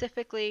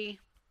specifically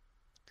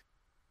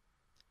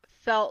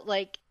felt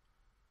like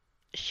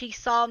she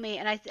saw me,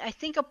 and I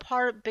think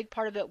big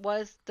part of it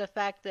was the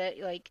fact that,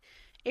 like,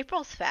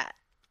 April's fat.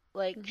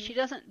 Like, she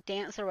doesn't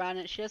dance around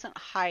it. She doesn't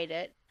hide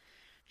it.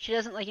 She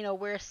doesn't, like, you know,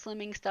 wear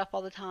slimming stuff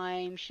all the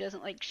time. She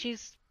doesn't, like,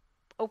 she's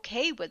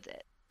okay with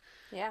it.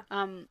 Yeah.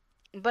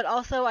 But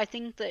also, I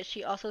think that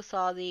she also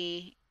saw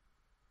the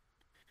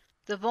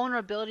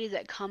vulnerability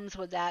that comes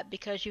with that,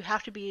 because you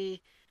have to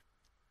be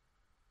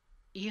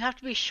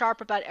sharp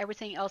about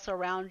everything else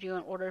around you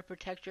in order to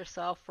protect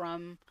yourself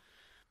from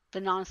the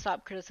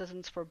nonstop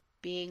criticisms for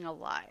being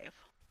alive.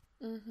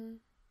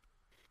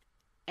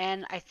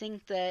 And I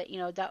think that, you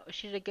know, that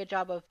she did a good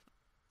job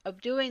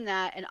of doing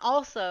that. And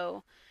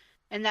also,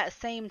 in that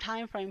same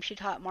time frame, she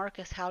taught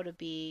Marcus how to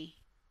be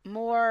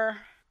more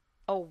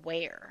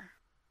aware.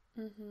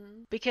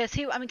 Because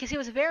he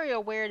was very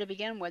aware to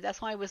begin with.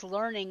 That's why he was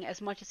learning as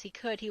much as he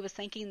could. He was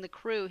thanking the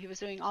crew. He was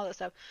doing all that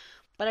stuff.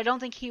 But I don't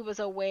think he was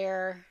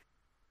aware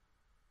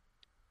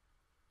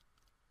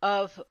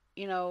of,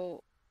 you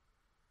know,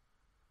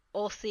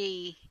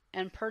 Ulcie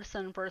in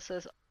person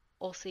versus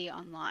Ulcie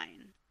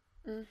online.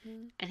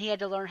 And he had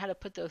to learn how to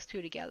put those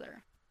two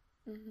together.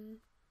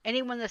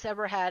 Anyone that's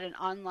ever had an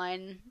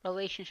online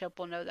relationship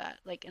will know that.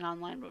 Like, an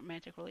online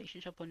romantic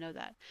relationship will know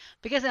that.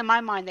 Because in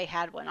my mind, they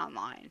had one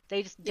online.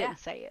 They just didn't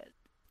say it.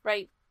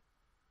 Right.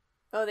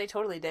 Oh, they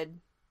totally did.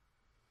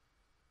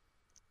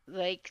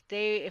 Like,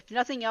 if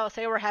nothing else,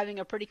 they were having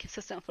a pretty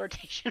consistent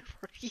flirtation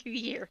for a few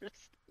years.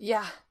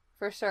 Yeah,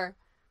 for sure.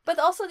 But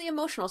also the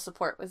emotional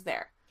support was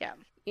there. Yeah.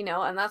 You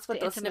know, and that's what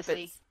the those intimacy.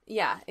 Snippets...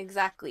 Yeah,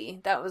 exactly.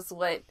 That was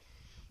what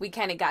we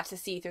kind of got to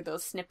see through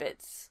those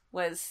snippets,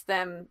 was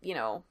them, you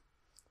know,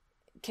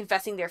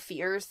 confessing their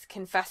fears,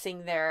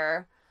 confessing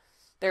their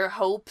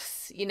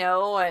hopes, you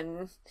know,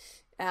 and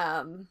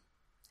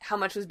how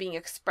much was being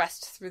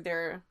expressed through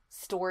their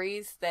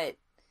stories that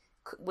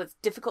was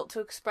difficult to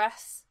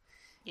express.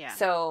 Yeah.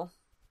 So,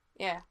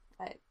 yeah,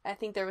 I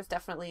think there was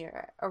definitely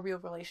a real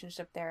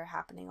relationship there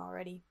happening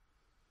already.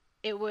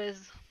 It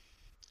was,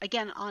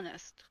 again,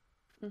 honest.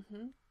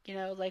 Mm-hmm. You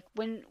know, like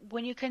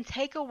when you can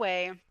take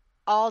away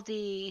all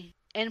the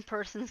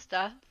in-person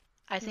stuff,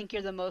 I think mm-hmm.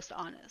 you're the most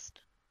honest.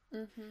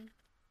 Mm-hmm.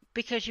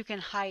 Because you can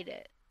hide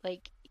it.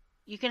 Like,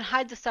 you can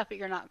hide the stuff that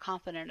you're not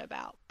confident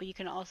about, but you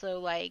can also,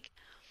 like,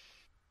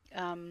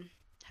 how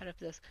to put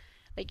this?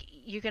 Like,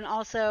 you can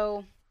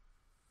also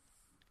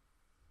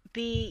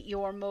be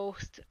your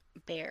most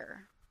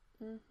bare.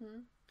 Mm-hmm.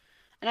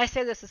 And I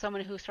say this as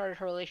someone who started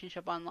her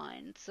relationship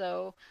online.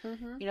 So,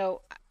 Mm-hmm. you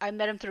know, I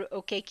met him through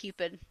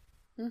OkCupid.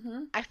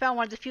 Mm-hmm. I found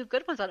one of the few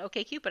good ones on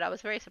OkCupid. I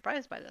was very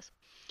surprised by this.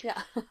 Yeah.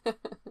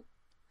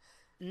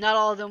 Not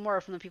all of them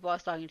were from the people I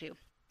was talking to.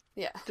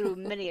 Yeah. Through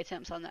many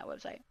attempts on that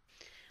website.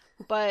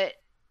 But,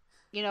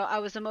 you know, I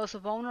was the most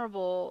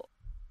vulnerable,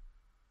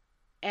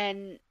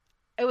 and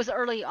it was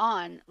early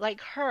on,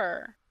 like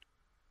her.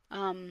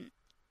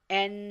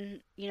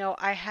 And, you know,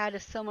 I had a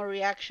similar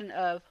reaction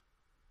of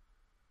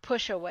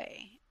push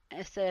away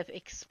instead of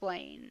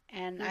explain.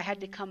 And mm-hmm. I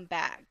had to come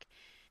back.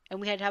 And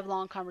we had to have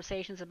long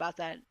conversations about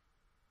that.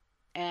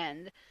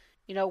 And,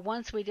 you know,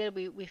 once we did,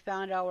 we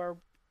found our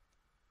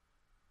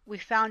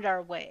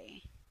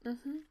way.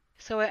 Mm-hmm.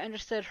 So I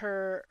understood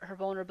her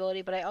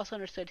vulnerability, but I also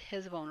understood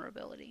his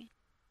vulnerability.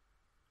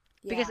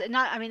 Yeah. Because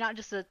not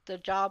just the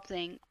job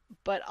thing,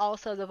 but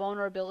also the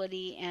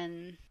vulnerability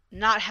and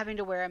not having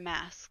to wear a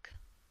mask.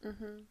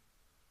 Mm-hmm.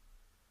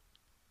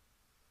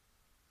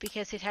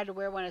 Because he'd had to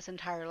wear one his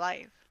entire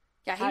life.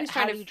 Yeah, he was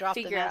trying to drop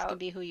the mask out and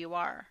be who you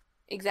are.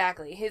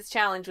 Exactly. His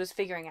challenge was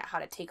figuring out how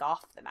to take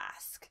off the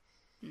mask.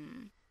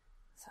 Mm.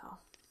 So.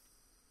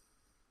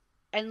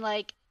 And,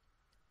 like,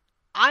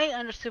 I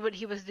understood what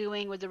he was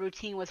doing with the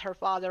routine with her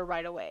father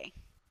right away.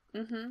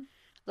 Mm-hmm.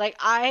 Like,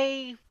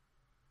 I,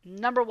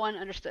 number one,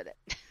 understood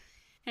it.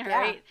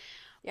 Right?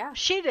 Yeah.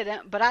 She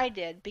didn't, but I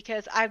did,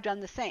 because I've done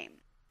the same.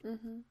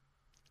 Mm-hmm.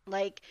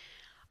 Like,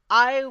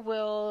 I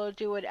will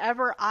do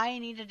whatever I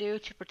need to do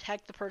to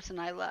protect the person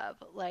I love.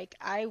 Like,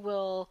 I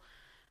will...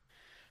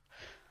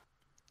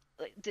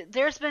 Like,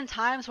 there's been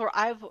times where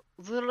I've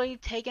literally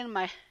taken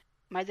my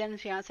then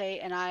fiance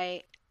and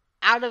I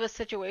out of a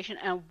situation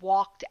and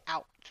walked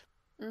out.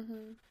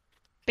 Mm-hmm.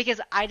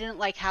 Because I didn't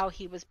like how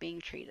he was being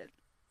treated.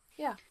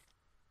 Yeah.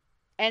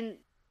 And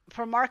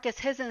for Marcus,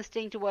 his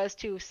instinct was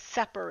to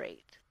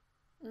separate.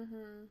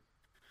 Mm-hmm.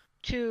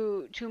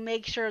 To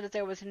make sure that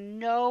there was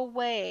no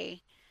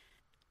way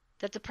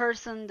that the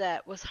person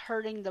that was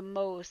hurting the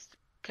most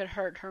could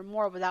hurt her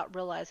more without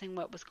realizing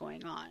what was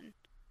going on.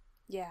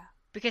 Yeah.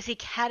 Because he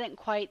hadn't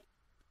quite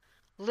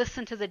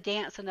listened to the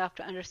dance enough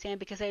to understand,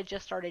 because they had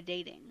just started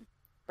dating.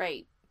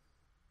 Right.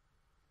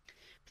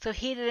 So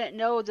he didn't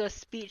know the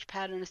speech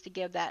patterns to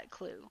give that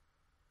clue.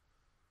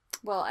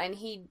 Well, and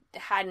he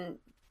hadn't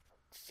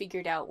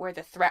figured out where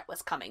the threat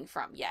was coming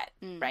from yet,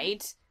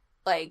 right?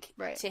 Like,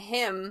 right. To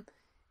him,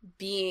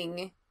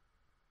 being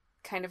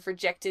kind of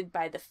rejected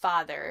by the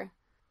father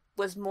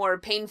was more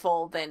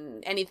painful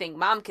than anything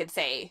mom could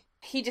say.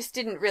 He just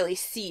didn't really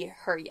see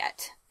her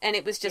yet. And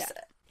it was just,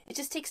 It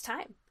just takes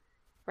time,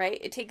 right?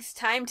 It takes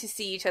time to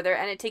see each other,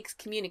 and it takes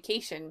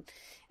communication.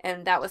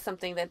 And that was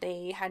something that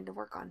they had to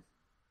work on.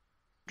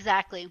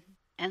 Exactly.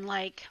 And,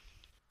 like,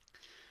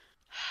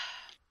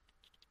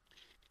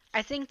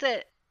 I think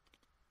that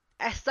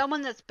as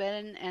someone that's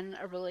been in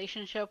a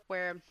relationship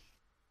where,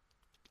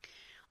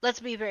 let's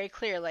be very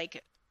clear,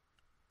 like,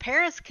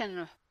 parents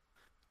can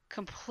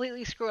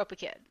completely screw up a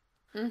kid.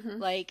 Mm-hmm.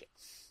 Like,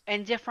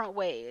 in different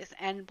ways.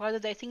 And whether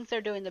they think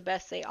they're doing the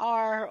best they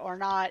are or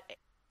not,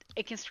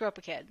 it can screw up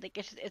a kid. Like,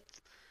 it's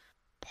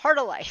part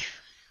of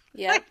life.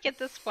 Yeah. Like, at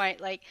this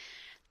point, like,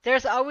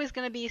 there's always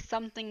going to be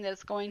something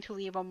that's going to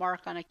leave a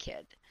mark on a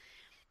kid.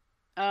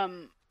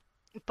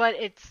 But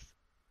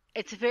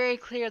it's very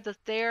clear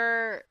that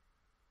their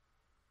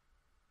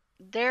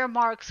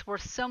marks were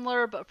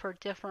similar, but for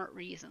different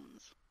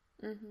reasons.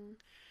 Mm-hmm.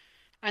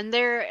 And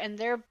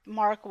their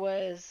mark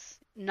was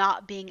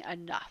not being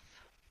enough.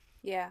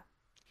 Yeah.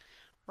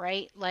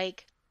 Right?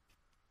 Like,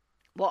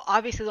 well,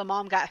 obviously the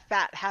mom got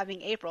fat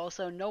having April,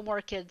 so no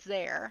more kids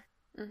there.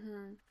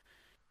 Mm-hmm.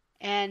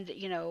 And,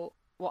 you know,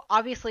 well,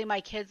 obviously my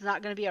kid's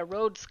not going to be a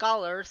Rhodes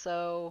Scholar,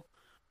 so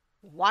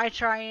why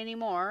try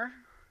anymore?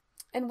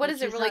 And what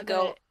does it really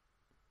go?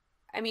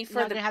 I mean, for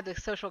not going to have the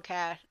social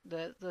cash,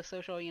 the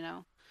social, you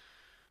know,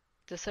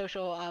 the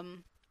social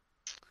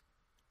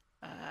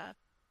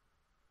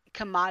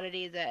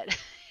commodity that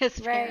his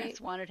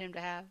parents wanted him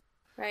to have.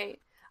 Right.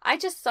 I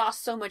just saw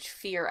so much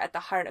fear at the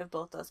heart of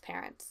both those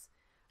parents,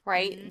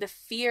 right? Mm-hmm. The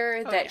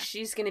fear that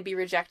she's going to be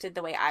rejected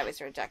the way I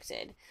was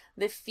rejected.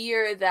 The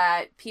fear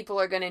that people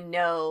are going to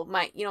know,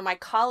 my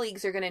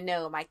colleagues are going to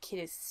know my kid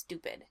is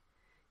stupid,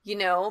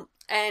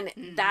 and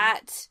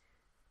that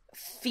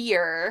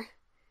fear,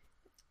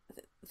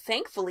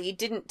 thankfully,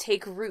 didn't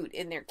take root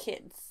in their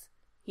kids,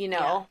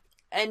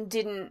 and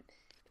didn't,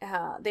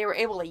 they were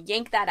able to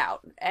yank that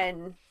out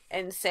and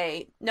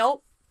say,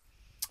 nope,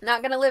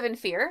 not going to live in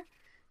fear.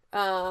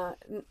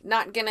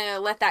 Not gonna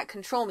let that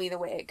control me the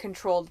way it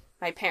controlled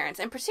my parents,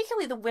 and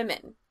particularly the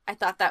women. I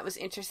thought that was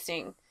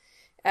interesting.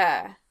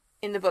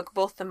 In the book,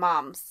 both the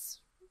moms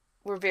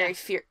were very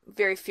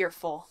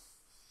fearful.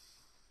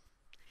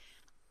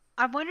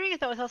 I'm wondering if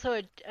that was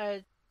also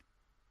a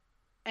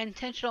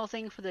intentional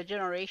thing for the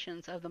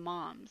generations of the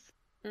moms.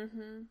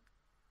 Mm-hmm.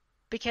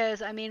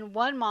 Because, I mean,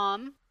 one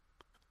mom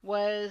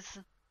was,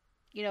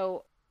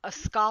 a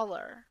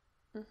scholar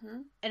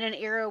in an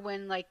era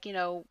when,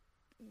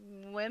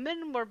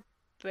 women were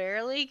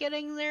barely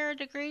getting their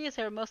degrees.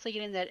 They were mostly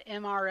getting that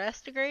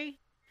MRS degree.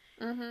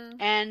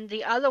 Mm-hmm. And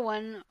the other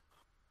one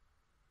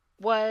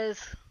was,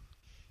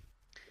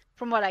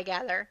 from what I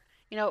gather,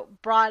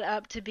 brought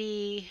up to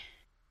be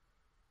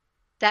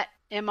that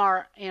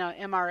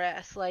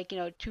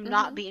MRS, to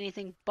not be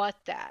anything but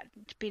that,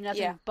 to be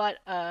nothing but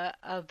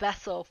a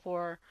vessel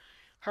for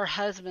her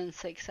husband's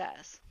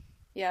success.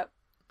 Yep.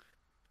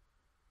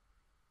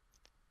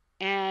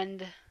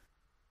 And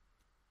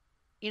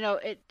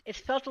it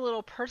felt a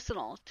little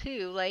personal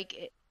too.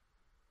 Like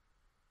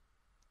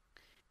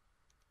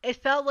it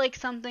felt like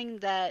something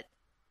that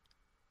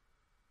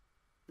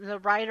the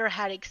writer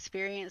had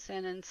experience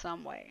in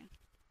some way.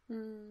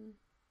 Mm.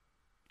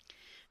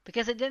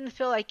 Because it didn't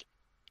feel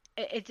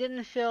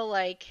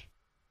like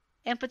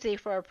empathy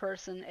for a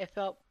person. It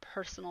felt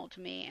personal to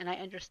me, and I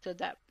understood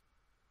that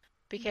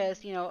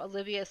because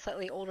Olivia is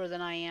slightly older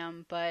than I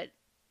am, but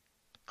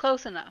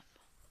close enough.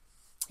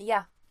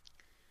 Yeah.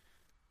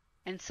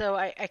 And so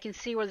I can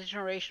see where the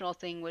generational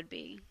thing would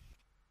be.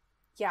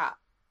 Yeah.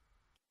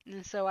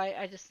 And so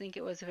I just think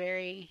it was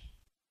very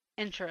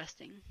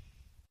interesting.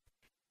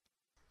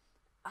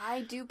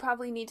 I do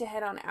probably need to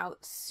head on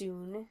out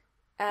soon.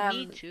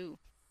 Me too.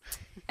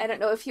 I don't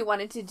know if you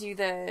wanted to do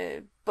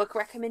the book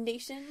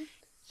recommendation.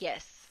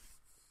 Yes.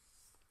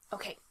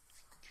 Okay.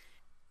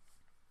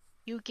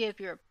 You give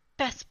your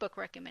best book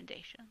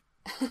recommendation.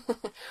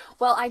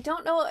 Well, I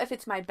don't know if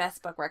it's my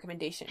best book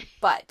recommendation,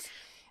 but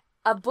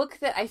a book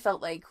that I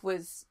felt like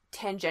was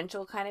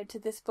tangential kind of to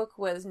this book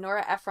was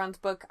Nora Ephron's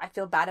book, I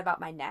Feel Bad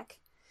About My Neck,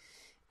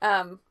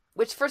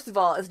 which, first of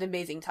all, is an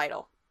amazing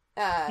title.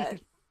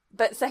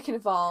 But second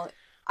of all,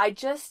 I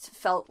just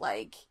felt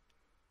like,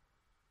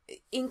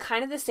 in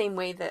kind of the same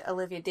way that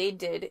Olivia Date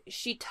did,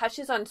 she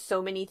touches on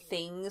so many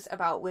things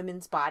about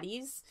women's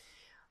bodies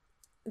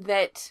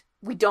that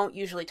we don't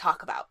usually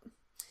talk about.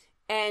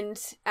 And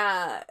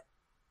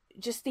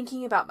just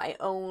thinking about my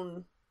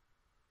own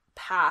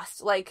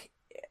past,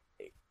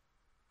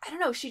 I don't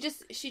know, she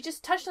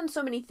just touched on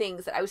so many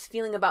things that I was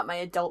feeling about my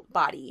adult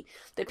body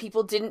that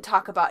people didn't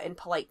talk about in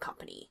polite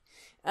company.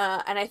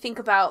 And I think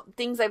about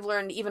things I've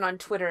learned even on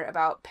Twitter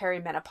about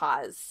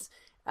perimenopause,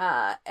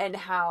 and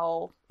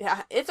how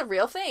it's a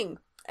real thing.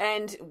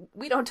 And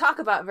we don't talk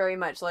about very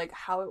much,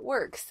 how it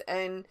works.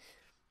 And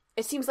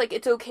it seems like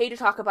it's okay to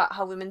talk about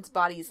how women's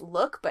bodies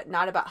look, but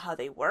not about how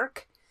they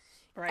work.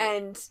 Right.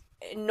 And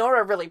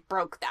Nora really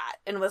broke that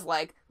and was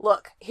like,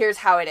 look, here's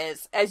how it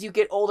is. As you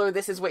get older,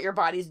 this is what your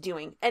body's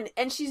doing.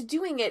 And she's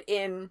doing it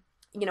in,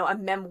 a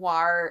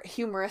memoir,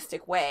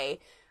 humoristic way.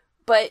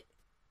 But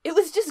it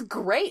was just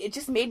great. It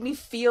just made me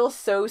feel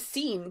so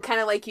seen, kind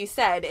of like you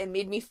said. It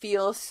made me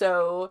feel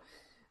so,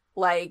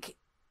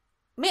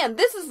 man,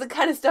 this is the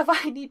kind of stuff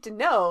I need to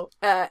know.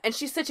 And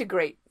she's such a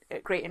great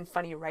and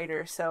funny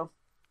writer. So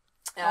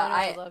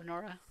I love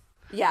Nora.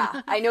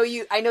 Yeah, I know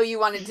you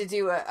wanted to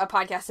do a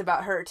podcast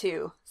about her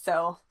too.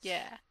 So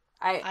yeah,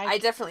 I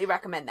definitely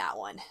recommend that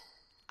one.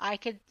 I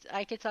could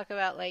talk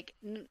about I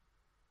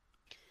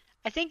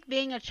think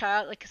being a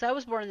child, because I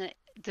was born in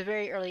the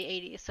very early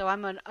 80s, so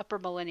I'm an upper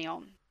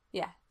millennial.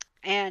 Yeah.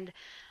 And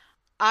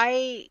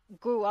I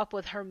grew up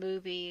with her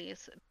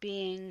movies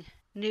being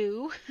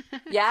new.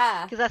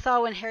 Yeah. Because I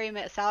saw When Harry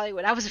Met Sally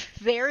when I was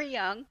very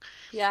young.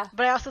 Yeah.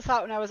 But I also saw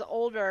it when I was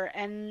older,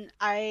 and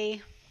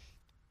I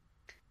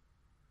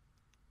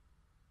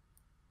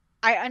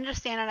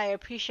understand and I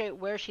appreciate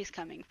where she's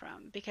coming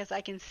from because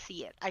I can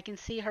see it. I can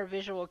see her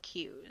visual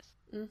cues.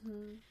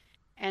 Mm-hmm.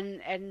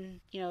 And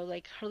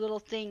her little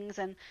things.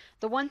 And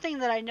the one thing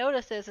that I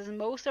noticed is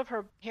most of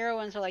her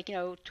heroines are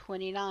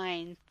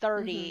 29,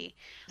 30.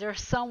 Mm-hmm. They're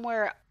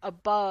somewhere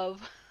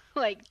above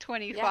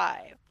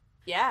 25.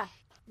 Yeah.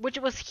 Which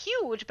was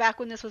huge back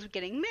when this was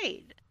getting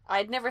made.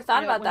 I'd never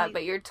thought about that,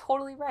 but you're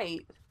totally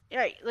right.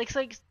 Right,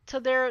 so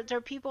there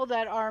are people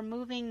that are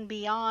moving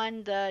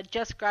beyond the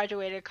just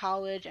graduated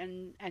college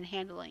and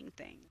handling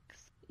things.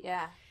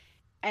 Yeah.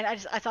 And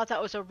I thought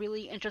that was a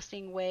really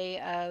interesting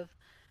way of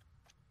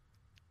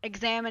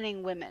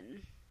examining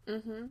women.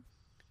 Mm-hmm.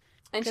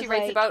 And she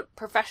writes about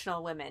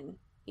professional women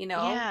You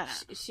know, Yeah.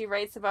 she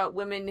writes about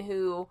women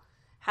who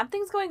have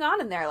things going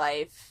on in their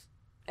life.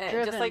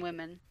 Driven just like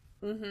women.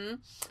 Mm-hmm.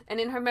 And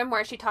in her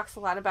memoir, she talks a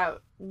lot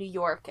about New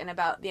York and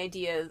about the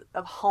idea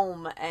of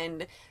home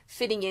and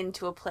fitting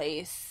into a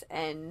place.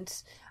 And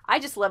I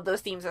just love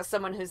those themes as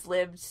someone who's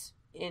lived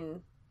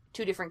in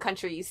 2 different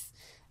countries.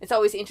 It's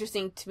always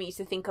interesting to me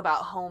to think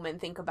about home and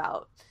think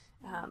about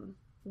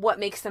what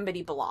makes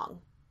somebody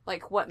belong.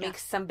 Like, what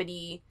makes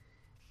somebody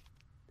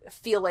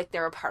feel like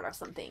they're a part of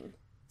something.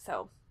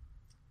 So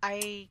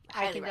I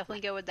can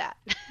definitely go with that.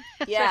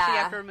 Especially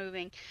Yeah. after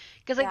moving.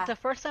 Because like the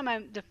first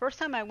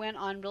time I went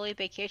on really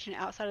vacation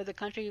outside of the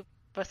country,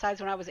 besides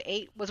when I was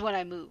 8, was when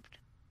I moved.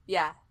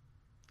 Yeah.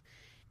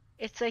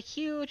 It's a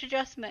huge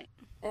adjustment.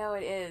 Oh,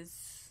 it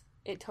is.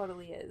 It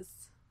totally is.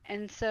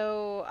 And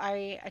so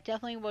I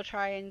definitely will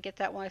try and get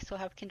that when I still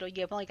have Kindle.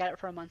 Yeah, I've only got it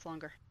for a month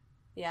longer.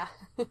 Yeah.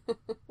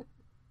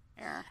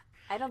 Yeah.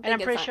 I don't think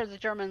And I'm pretty sure the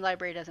German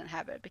library doesn't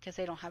have it because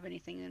they don't have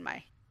anything in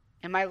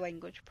my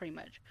language, pretty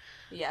much.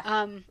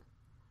 Yeah.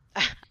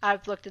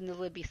 I've looked in the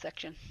Libby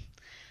section.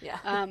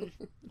 Yeah.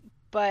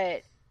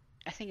 But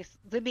I think it's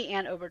Libby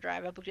and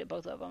Overdrive. I've looked at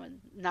both of them, and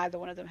neither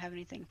one of them have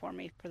anything for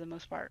me for the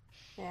most part.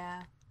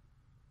 Yeah.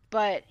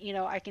 But, you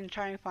know, I can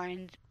try and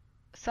find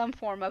some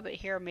form of it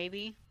here,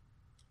 maybe.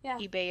 Yeah.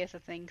 eBay is a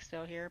thing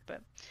still here,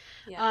 but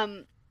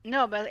Yeah.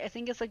 no, but I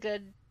think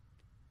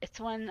it's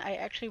one I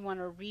actually want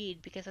to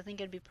read because I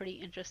think it'd be pretty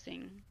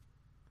interesting.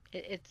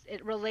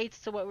 It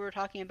relates to what we were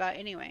talking about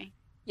anyway.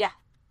 Yeah.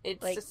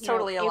 It's like, just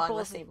totally along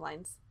April's the same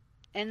lines.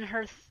 In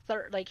her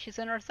she's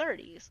in her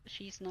 30s.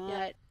 She's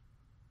not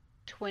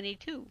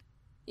 22.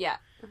 Yeah.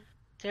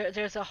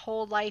 There's a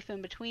whole life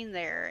in between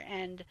there,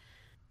 and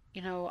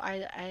you know,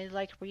 I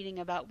like reading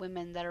about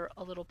women that are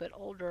a little bit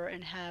older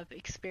and have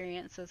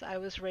experiences. I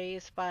was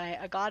raised by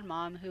a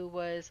godmom who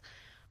was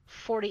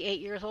 48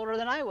 years older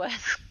than I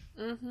was.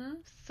 Mm-hmm.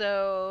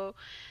 So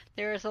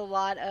there's a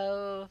lot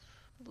of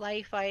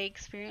life I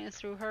experienced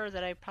through her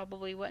that I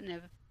probably wouldn't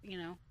have, you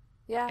know,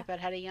 if I'd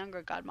had a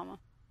younger godmama.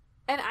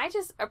 And I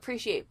just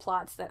appreciate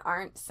plots that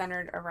aren't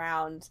centered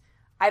around,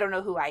 I don't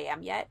know who I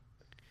am yet,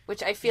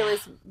 which I feel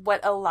is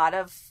what a lot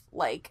of,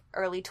 like,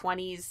 early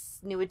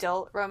 20s new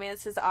adult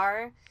romances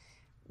are.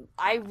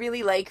 I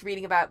really like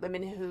reading about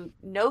women who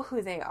know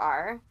who they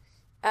are.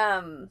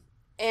 And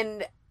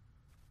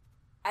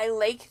I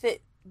like that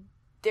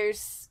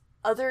there's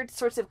other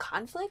sorts of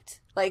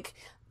conflict. Like,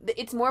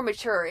 it's more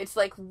mature. It's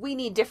like, we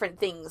need different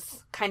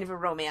things kind of a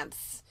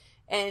romance.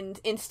 And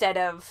instead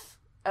of,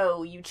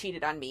 oh, you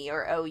cheated on me,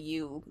 or, oh,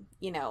 you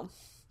know,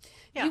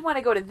 you want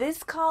to go to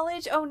this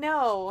college? Oh,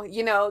 no.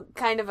 You know,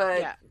 kind of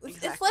a...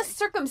 exactly. It's less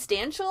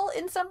circumstantial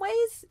in some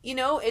ways. You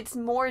know, it's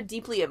more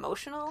deeply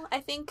emotional, I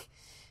think.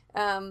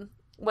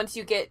 Once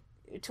you get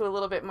to a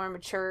little bit more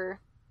mature...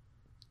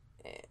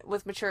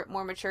 with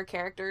more mature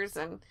characters.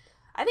 And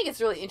I think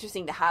it's really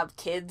interesting to have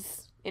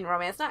kids in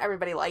romance. Not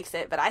everybody likes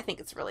it, but I think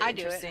it's really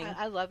interesting.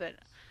 I love it.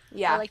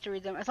 Yeah. I like to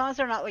read them. As long as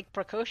they're not, like,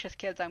 precocious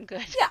kids, I'm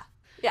good. Yeah.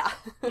 Yeah.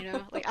 You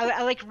know, like,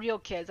 I like real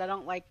kids. I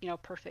don't like, you know,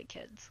 perfect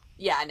kids.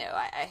 Yeah, no,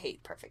 I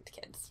hate perfect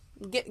kids.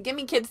 Give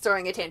me kids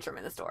throwing a tantrum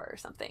in the store or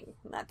something.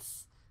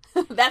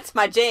 That's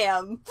my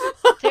jam.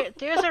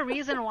 There's a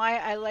reason why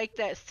I like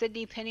that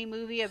Sydney Penny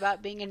movie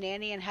about being a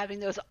nanny and having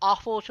those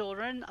awful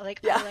children. I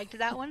liked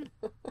that one.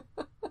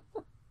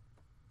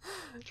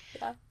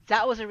 Yeah.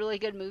 That was a really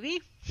good movie.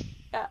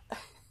 Yeah.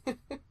 I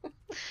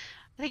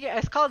think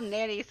it's called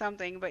Nanny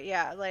something, but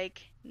yeah,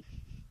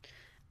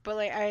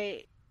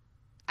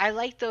 I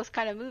like those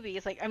kind of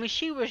movies. Like, I mean,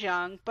 she was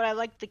young, but I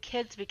liked the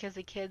kids because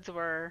the kids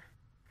were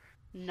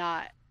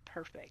not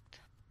perfect.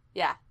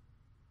 Yeah.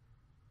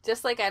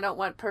 Just like I don't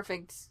want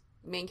perfect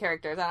main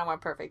characters, I don't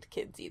want perfect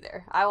kids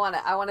either. I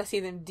want to see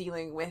them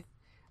dealing with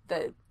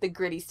the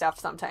gritty stuff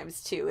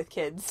sometimes too with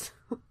kids.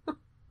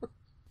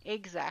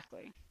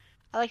 Exactly.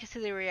 I like to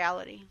see the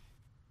reality.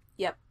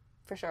 Yep,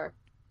 for sure.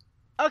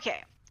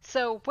 Okay,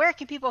 so where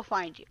can people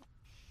find you?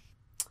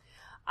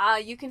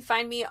 You can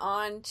find me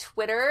on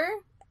Twitter.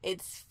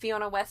 It's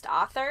Fiona West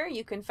Author.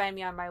 You can find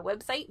me on my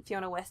website,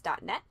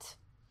 FionaWest.net.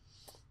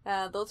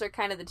 Those are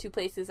kind of the 2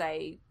 places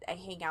I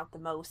hang out the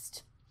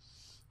most.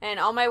 And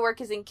all my work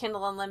is in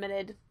Kindle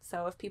Unlimited,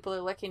 so if people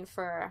are looking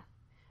for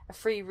a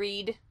free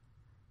read,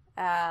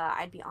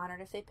 I'd be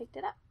honored if they picked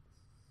it up.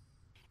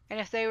 And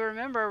if they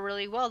remember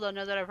really well, they'll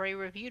know that I've already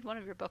reviewed one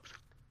of your books.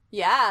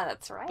 Yeah,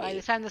 that's right. By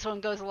the time this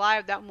one goes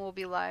live, that one will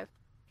be live.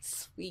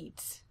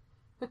 Sweet.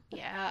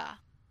 Yeah.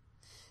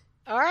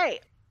 All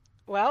right.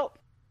 Well,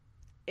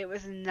 it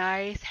was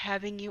nice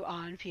having you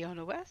on,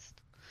 Fiona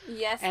West.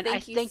 Yes, and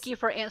thank you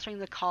for answering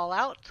the call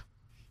out.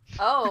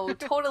 Oh,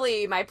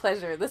 totally my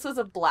pleasure. This was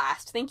a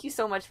blast. Thank you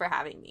so much for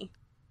having me.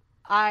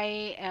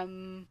 I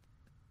am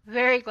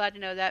very glad to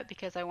know that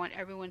because I want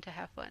everyone to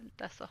have fun.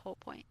 That's the whole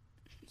point.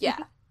 Yeah,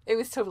 it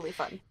was totally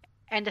fun.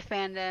 And to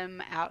fan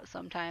them out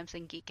sometimes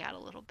and geek out a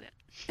little bit.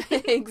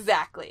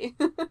 Exactly.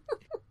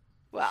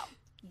 Well,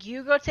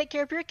 you go take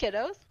care of your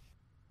kiddos.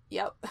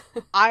 Yep.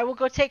 I will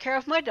go take care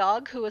of my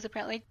dog, who is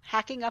apparently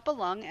hacking up a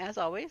lung, as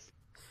always.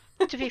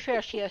 To be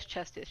fair, she has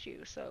chest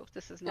issues, so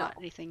this is not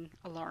anything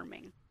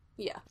alarming.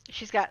 Yeah.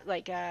 She's got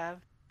like a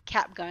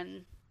cap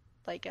gun,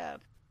 like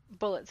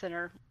bullets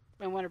in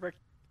one of her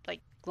like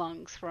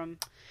lungs from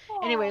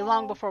anyway,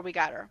 long before we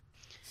got her.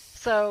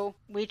 So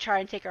we try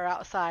and take her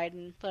outside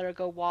and let her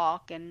go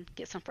walk and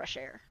get some fresh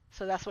air.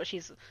 So that's what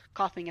she's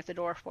coughing at the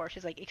door for.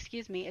 She's like,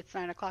 "Excuse me, it's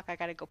 9 o'clock. I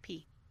gotta go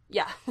pee."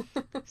 Yeah.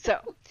 So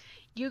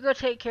you go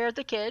take care of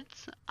the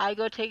kids. I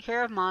go take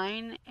care of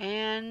mine,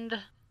 and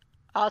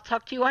I'll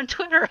talk to you on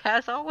Twitter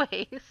as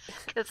always,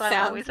 because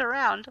I'm always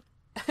around.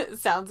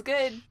 Sounds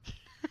good.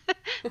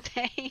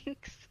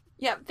 Thanks.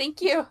 Yeah,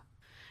 thank you.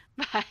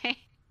 Bye.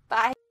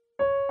 Bye.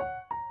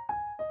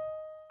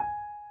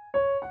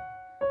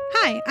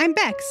 Hi, I'm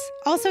Bex,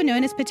 also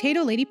known as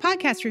Potato Lady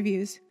Podcast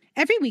Reviews.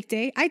 Every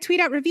weekday, I tweet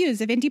out reviews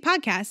of indie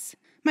podcasts.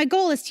 My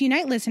goal is to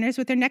unite listeners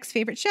with their next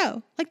favorite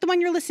show, like the one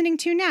you're listening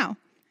to now.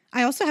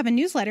 I also have a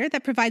newsletter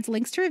that provides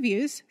links to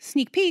reviews,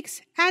 sneak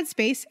peeks, ad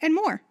space, and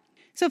more.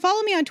 So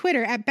follow me on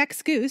Twitter at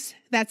BexGoose,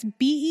 that's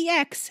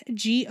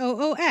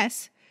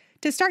BEXGOOS,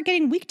 to start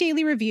getting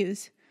weekdaily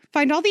reviews.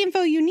 Find all the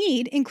info you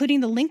need,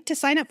 including the link to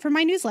sign up for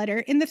my newsletter,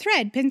 in the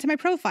thread pinned to my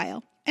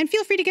profile. And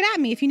feel free to get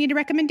at me if you need a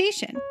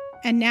recommendation.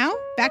 And now,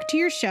 back to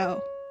your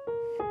show.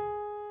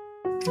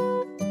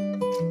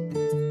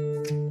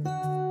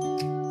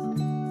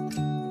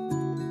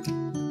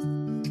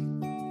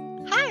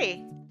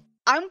 Hi!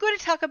 I'm going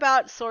to talk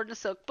about Sword and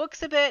Silk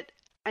books a bit.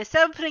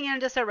 Instead of putting in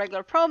just a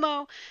regular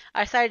promo,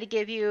 I decided to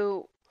give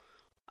you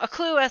a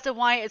clue as to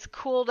why it's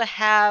cool to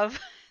have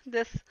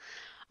this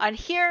on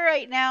here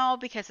right now,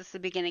 because it's the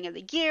beginning of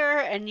the year,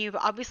 and you've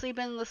obviously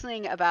been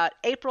listening about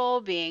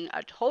April being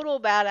a total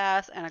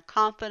badass and a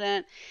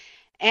confident,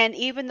 and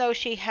even though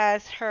she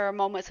has her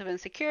moments of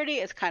insecurity,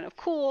 it's kind of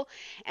cool.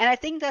 And I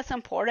think that's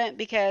important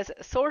because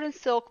Sword and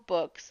Silk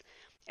Books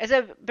is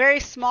a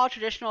very small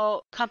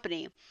traditional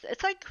company.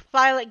 It's like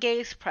Violet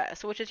Gaze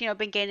Press, which has,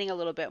 been gaining a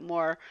little bit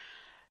more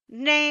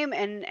name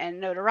and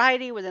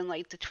notoriety within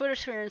like the Twitter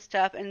sphere and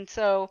stuff. And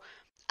so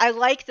I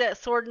like that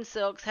Sword and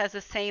Silks has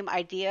the same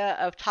idea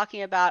of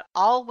talking about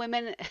all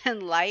women in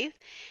life,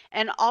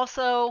 and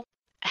also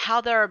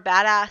how there are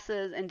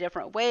badasses in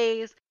different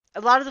ways. A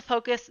lot of the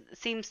focus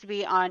seems to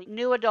be on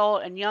new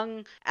adult and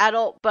young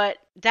adult, but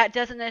that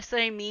doesn't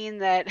necessarily mean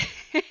that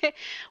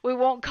we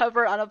won't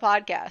cover it on a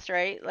podcast,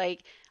 right?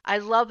 Like, I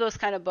love those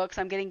kind of books.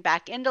 I'm getting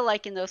back into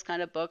liking those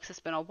kind of books. It's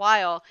been a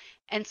while.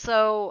 And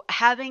so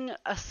having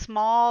a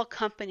small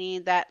company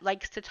that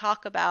likes to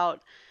talk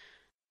about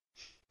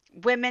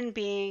women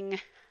being,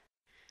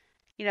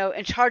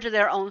 in charge of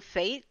their own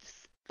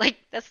fates, like,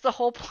 that's the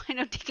whole point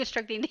of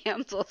Deconstructing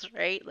Damsels,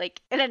 right?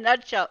 Like, in a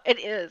nutshell, it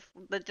is.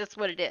 That's just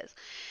what it is.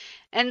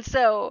 And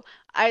so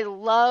I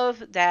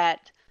love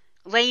that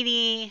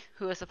Lainey,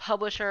 who is a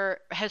publisher,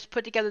 has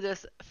put together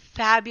this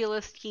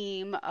fabulous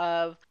team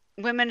of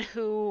women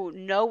who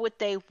know what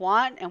they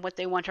want and what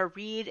they want to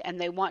read, and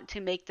they want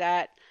to make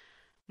that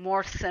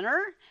more center.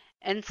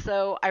 And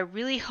so I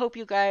really hope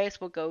you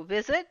guys will go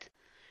visit.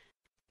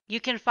 You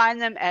can find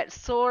them at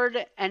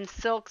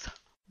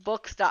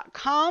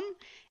swordandsilksbooks.com,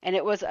 and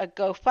it was a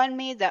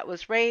GoFundMe that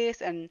was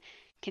raised and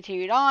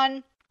continued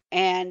on.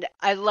 And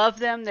I love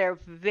them. They're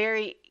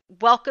very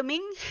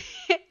welcoming,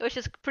 which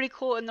is pretty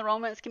cool in the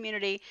romance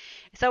community.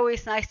 It's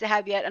always nice to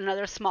have yet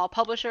another small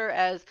publisher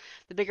as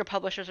the bigger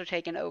publishers are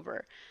taken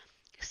over.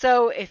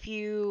 So if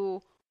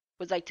you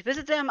would like to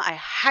visit them, I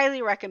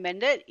highly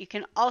recommend it. You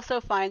can also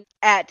find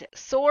at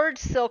Sword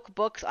Silk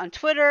Books on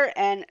Twitter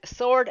and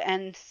Sword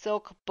and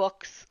Silk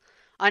Books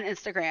on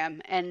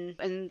Instagram. And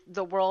in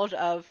the world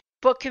of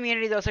book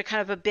community, those are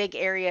kind of a big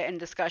area in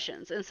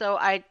discussions. And so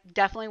I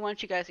definitely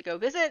want you guys to go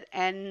visit,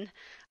 and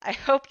I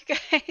hope you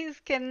guys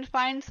can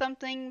find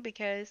something,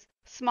 because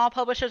small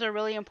publishers are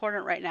really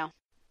important right now.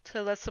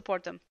 So let's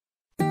support them.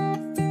 All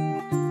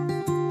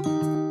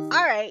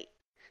right.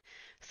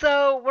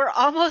 So we're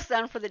almost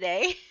done for the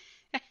day.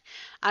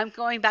 I'm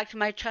going back to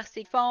my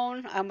trusty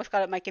phone. I almost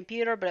got it on my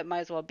computer, but it might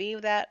as well be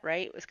that,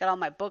 right? It's got all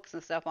my books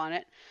and stuff on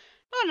it.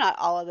 Well, not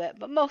all of it,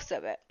 but most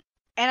of it.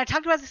 And I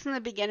talked about this in the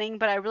beginning,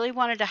 but I really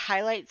wanted to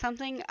highlight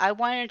something. I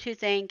wanted to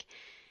thank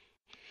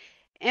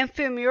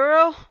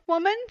Infamura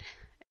Woman,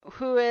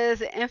 who is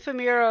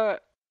Infamura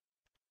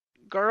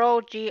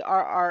Girl,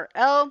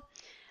 GRRL.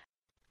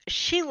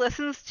 She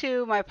listens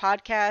to my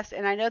podcast,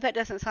 and I know that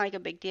doesn't sound like a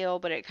big deal,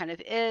 but it kind of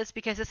is,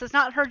 because this is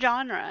not her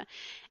genre.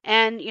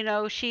 And,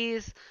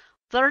 she's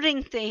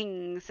learning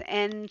things,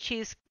 and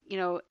she's,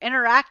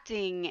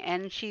 interacting,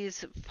 and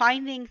she's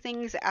finding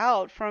things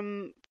out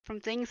from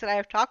things that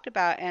I've talked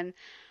about. And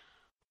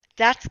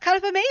that's kind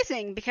of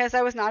amazing, because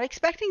I was not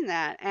expecting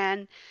that.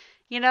 And,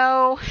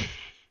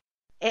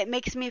 it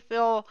makes me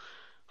feel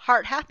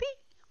heart happy,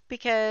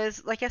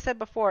 because like I said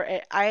before,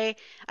 I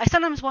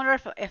sometimes wonder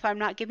if I'm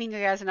not giving you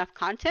guys enough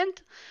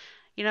content.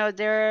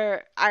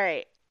 I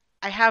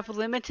have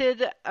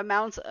limited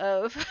amounts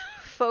of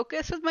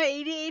focus with my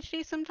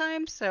ADHD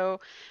sometimes, so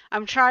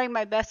I'm trying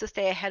my best to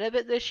stay ahead of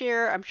it this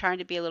year. I'm trying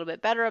to be a little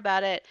bit better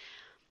about it.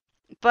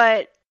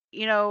 But,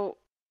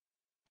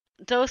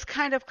 those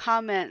kind of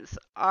comments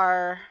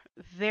are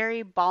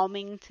very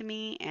balming to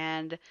me,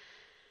 and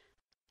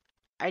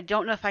I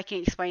don't know if I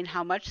can explain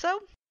how much so.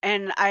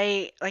 And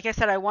like I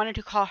said, I wanted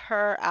to call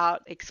her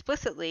out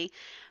explicitly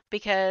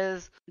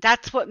because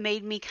that's what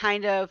made me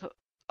kind of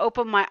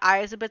open my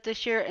eyes a bit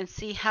this year and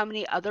see how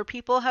many other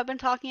people have been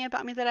talking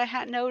about me that I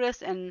hadn't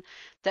noticed, and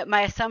that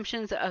my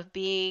assumptions of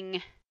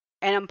being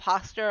an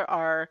imposter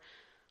are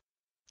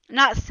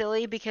not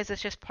silly because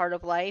it's just part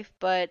of life,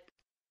 but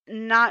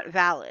not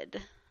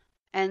valid.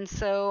 And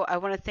so I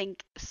want to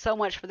thank so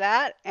much for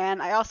that.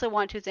 And I also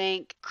want to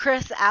thank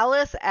Chris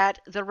Alice at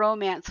The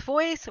Romance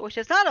Voice, which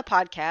is not a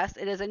podcast.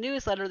 It is a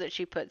newsletter that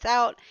she puts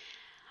out.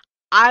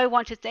 I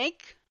want to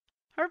thank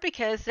her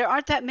because there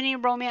aren't that many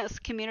romance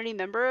community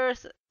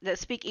members that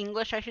speak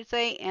English, I should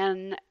say,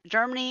 in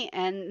Germany.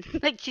 And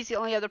like, she's the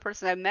only other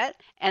person I've met.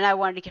 And I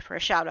wanted to give her a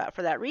shout out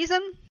for that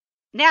reason.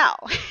 Now,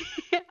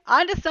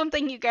 on to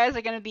something you guys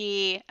are going to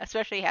be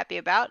especially happy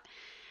about.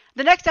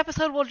 The next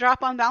episode will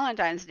drop on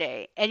Valentine's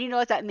Day, and you know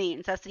what that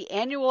means. That's the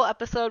annual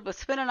episode with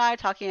Finn and I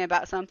talking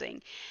about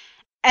something.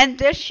 And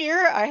this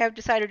year, I have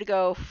decided to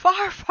go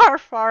far, far,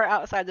 far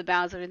outside the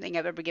bounds of anything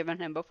I've ever given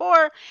him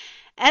before,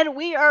 and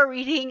we are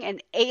reading an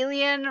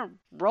alien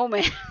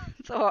romance.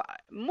 So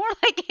more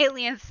like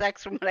alien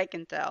sex from what I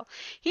can tell.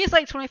 He's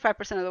like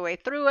 25% of the way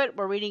through it.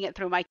 We're reading it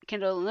through my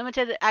Kindle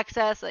Unlimited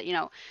access that,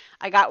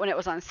 I got when it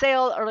was on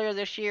sale earlier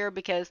this year,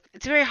 because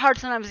it's very hard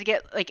sometimes to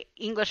get like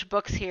English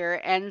books here.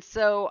 And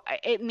so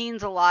it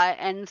means a lot.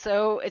 And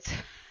so it's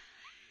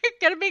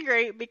going to be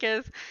great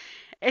because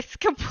it's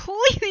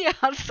completely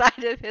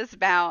outside of his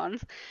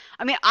bounds.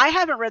 I mean, I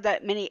haven't read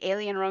that many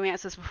alien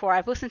romances before.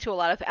 I've listened to a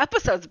lot of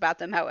episodes about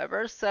them,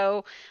 however,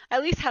 so I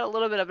at least had a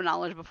little bit of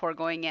knowledge before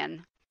going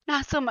in.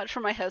 Not so much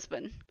for my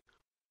husband.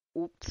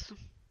 Oops.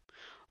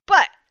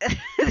 But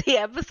the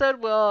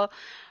episode will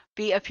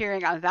be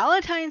appearing on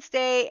Valentine's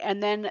Day,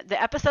 and then the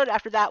episode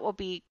after that will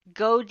be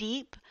Go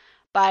Deep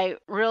by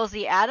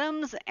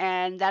Readathons,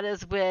 and that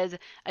is with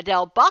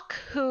Adele Buck,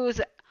 whose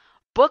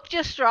book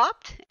just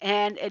dropped,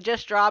 and it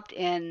just dropped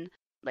in,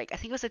 I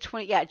think it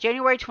was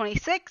January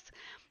 26th,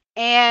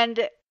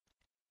 and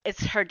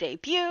it's her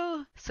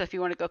debut, so if you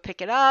want to go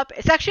pick it up.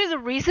 It's actually the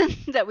reason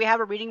that we have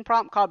a reading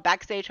prompt called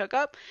Backstage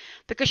Hookup,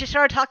 because she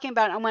started talking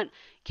about it, and I went,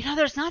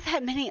 there's not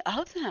that many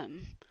of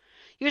them.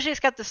 Usually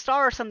it's got the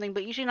star or something,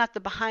 but usually not the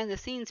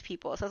behind-the-scenes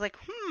people. So I was like,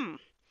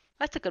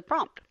 that's a good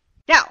prompt.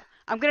 Now,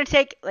 I'm going to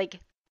take,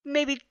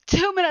 maybe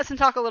 2 minutes and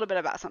talk a little bit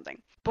about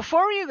something.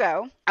 Before you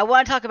go, I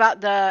want to talk about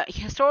the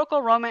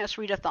historical romance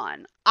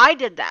readathon. I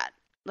did that.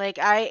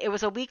 It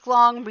was a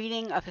week-long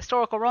reading of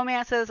historical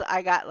romances.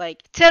 I got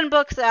 10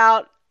 books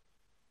out,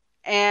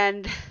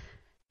 and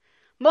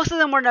most of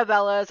them were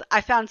novellas.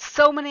 I found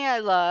so many I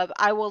love.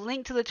 I will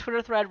link to the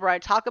Twitter thread where I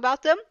talk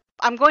about them.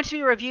 I'm going to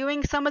be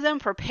reviewing some of them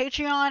for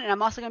Patreon, and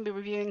I'm also going to be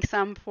reviewing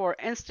some for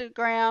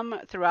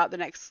Instagram throughout the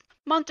next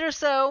month or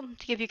so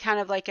to give you kind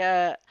of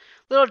a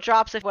little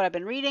drops of what I've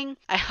been reading.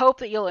 I hope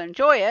that you'll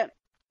enjoy it.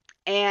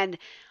 And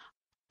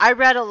I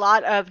read a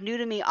lot of new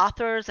to me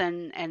authors,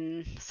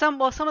 and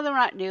some of them are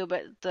not new,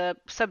 but the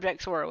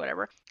subjects were or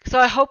whatever. So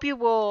I hope you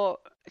will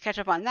catch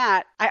up on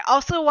that. I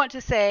also want to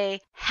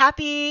say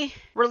happy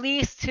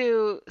release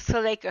to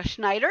Seleka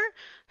Schneider,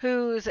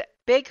 whose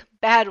Big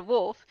Bad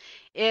Wolf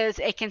is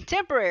a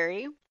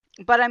contemporary,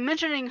 but I'm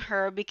mentioning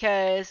her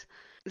because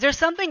there's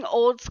something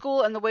old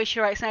school in the way she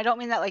writes, and I don't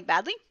mean that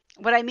badly.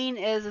 What I mean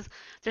is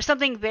there's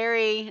something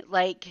very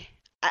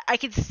I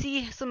could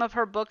see some of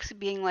her books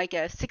being a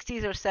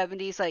 60s or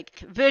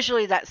 70s,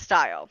 visually that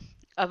style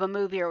of a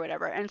movie or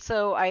whatever. And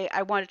so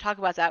I want to talk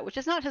about that, which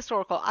is not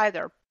historical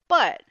either,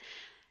 but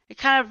it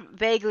kind of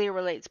vaguely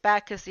relates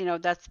back because,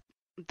 that's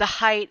the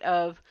height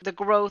of the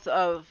growth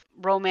of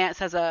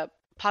romance as a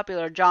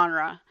popular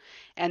genre,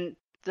 and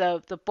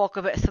the bulk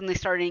of it suddenly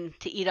starting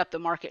to eat up the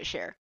market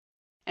share.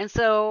 And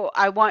so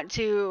I want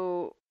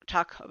to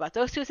talk about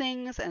those two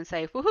things and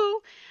say woohoo.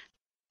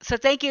 So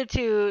thank you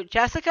to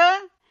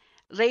Jessica,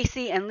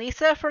 Lacey, and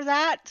Lisa for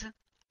that.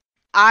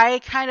 I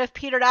kind of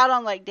petered out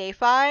on day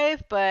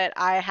 5, but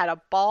I had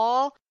a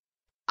ball.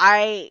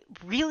 I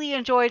really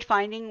enjoyed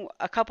finding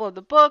a couple of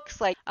the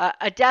books,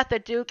 A Death, a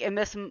Duke, and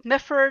Miss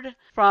Mifford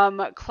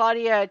from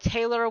Claudia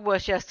Taylor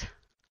was just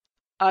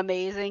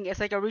amazing. It's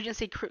like a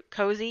Regency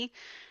cozy.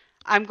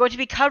 I'm going to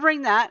be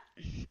covering that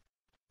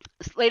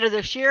later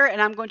this year,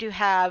 and I'm going to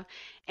have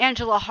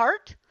Angela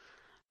Hart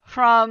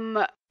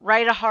from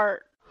Write a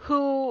Heart,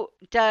 who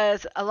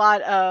does a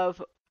lot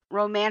of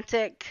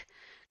romantic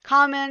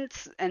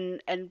comments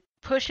and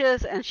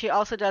pushes, and she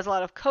also does a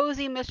lot of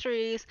cozy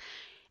mysteries.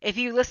 If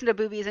you listen to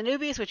Boobies and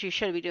Noobies, which you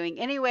should be doing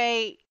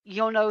anyway,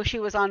 you'll know she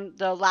was on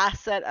the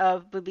last set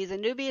of Boobies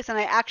and Noobies, and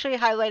I actually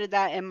highlighted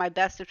that in my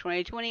Best of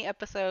 2020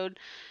 episode.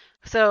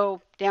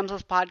 So,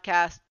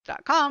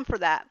 damselspodcast.com for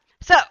that.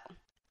 So,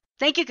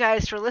 thank you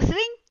guys for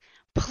listening.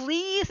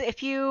 Please,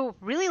 if you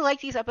really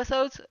like these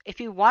episodes, if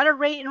you want to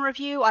rate and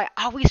review, I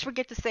always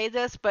forget to say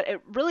this, but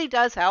it really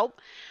does help.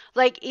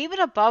 Like,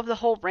 even above the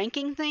whole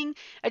ranking thing,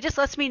 it just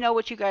lets me know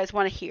what you guys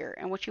want to hear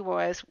and what you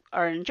guys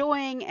are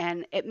enjoying,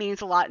 and it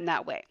means a lot in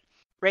that way.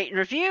 Rate and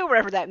review,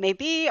 wherever that may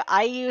be.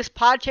 I use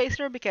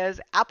Podchaser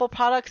because Apple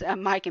products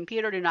and my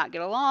computer do not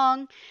get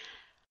along.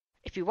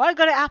 If you want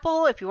to go to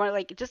Apple, if you want to,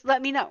 like, just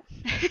let me know.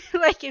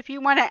 Like, if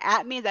you want to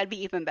at me, that'd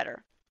be even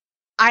better.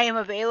 I am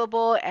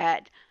available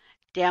at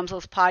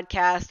Damsels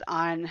Podcast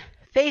on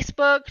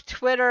Facebook,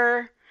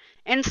 Twitter,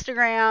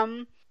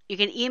 Instagram. You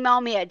can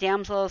email me at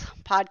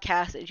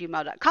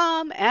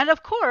damselspodcast@gmail.com. And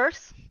of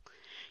course,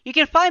 you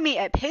can find me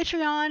at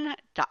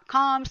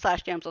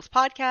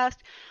patreon.com/damselspodcast,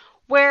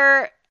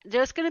 where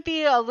there's going to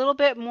be a little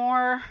bit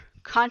more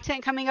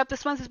content coming up.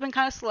 This month has been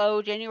kind of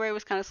slow. January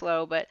was kind of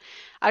slow, but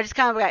I just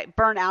kind of got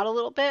burnt out a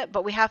little bit.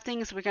 But we have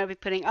things we're going to be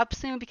putting up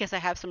soon because I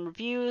have some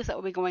reviews that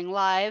will be going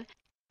live.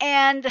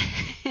 And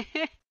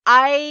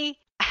I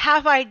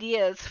have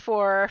ideas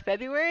for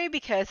February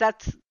because the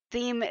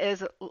theme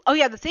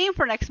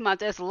for next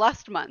month is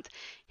Lust Month,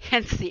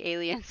 hence the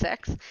alien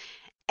sex,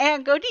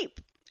 and go deep.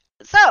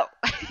 So,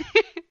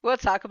 we'll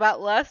talk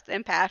about lust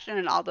and passion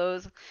and all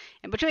those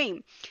in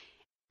between.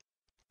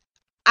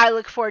 I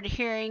look forward to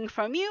hearing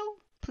from you.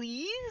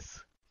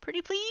 Please,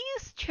 pretty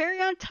please,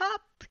 cherry on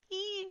top,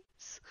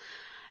 please.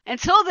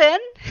 Until then,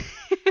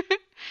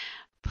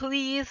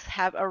 please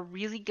have a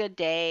really good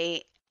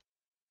day.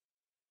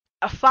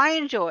 A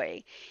fine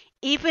joy,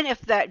 even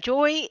if that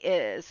joy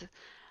is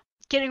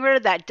getting rid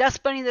of that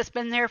dust bunny that's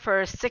been there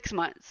for 6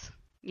 months.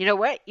 You know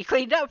what? You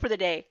cleaned up for the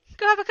day.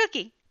 Go have a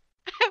cookie.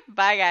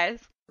 Bye,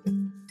 guys.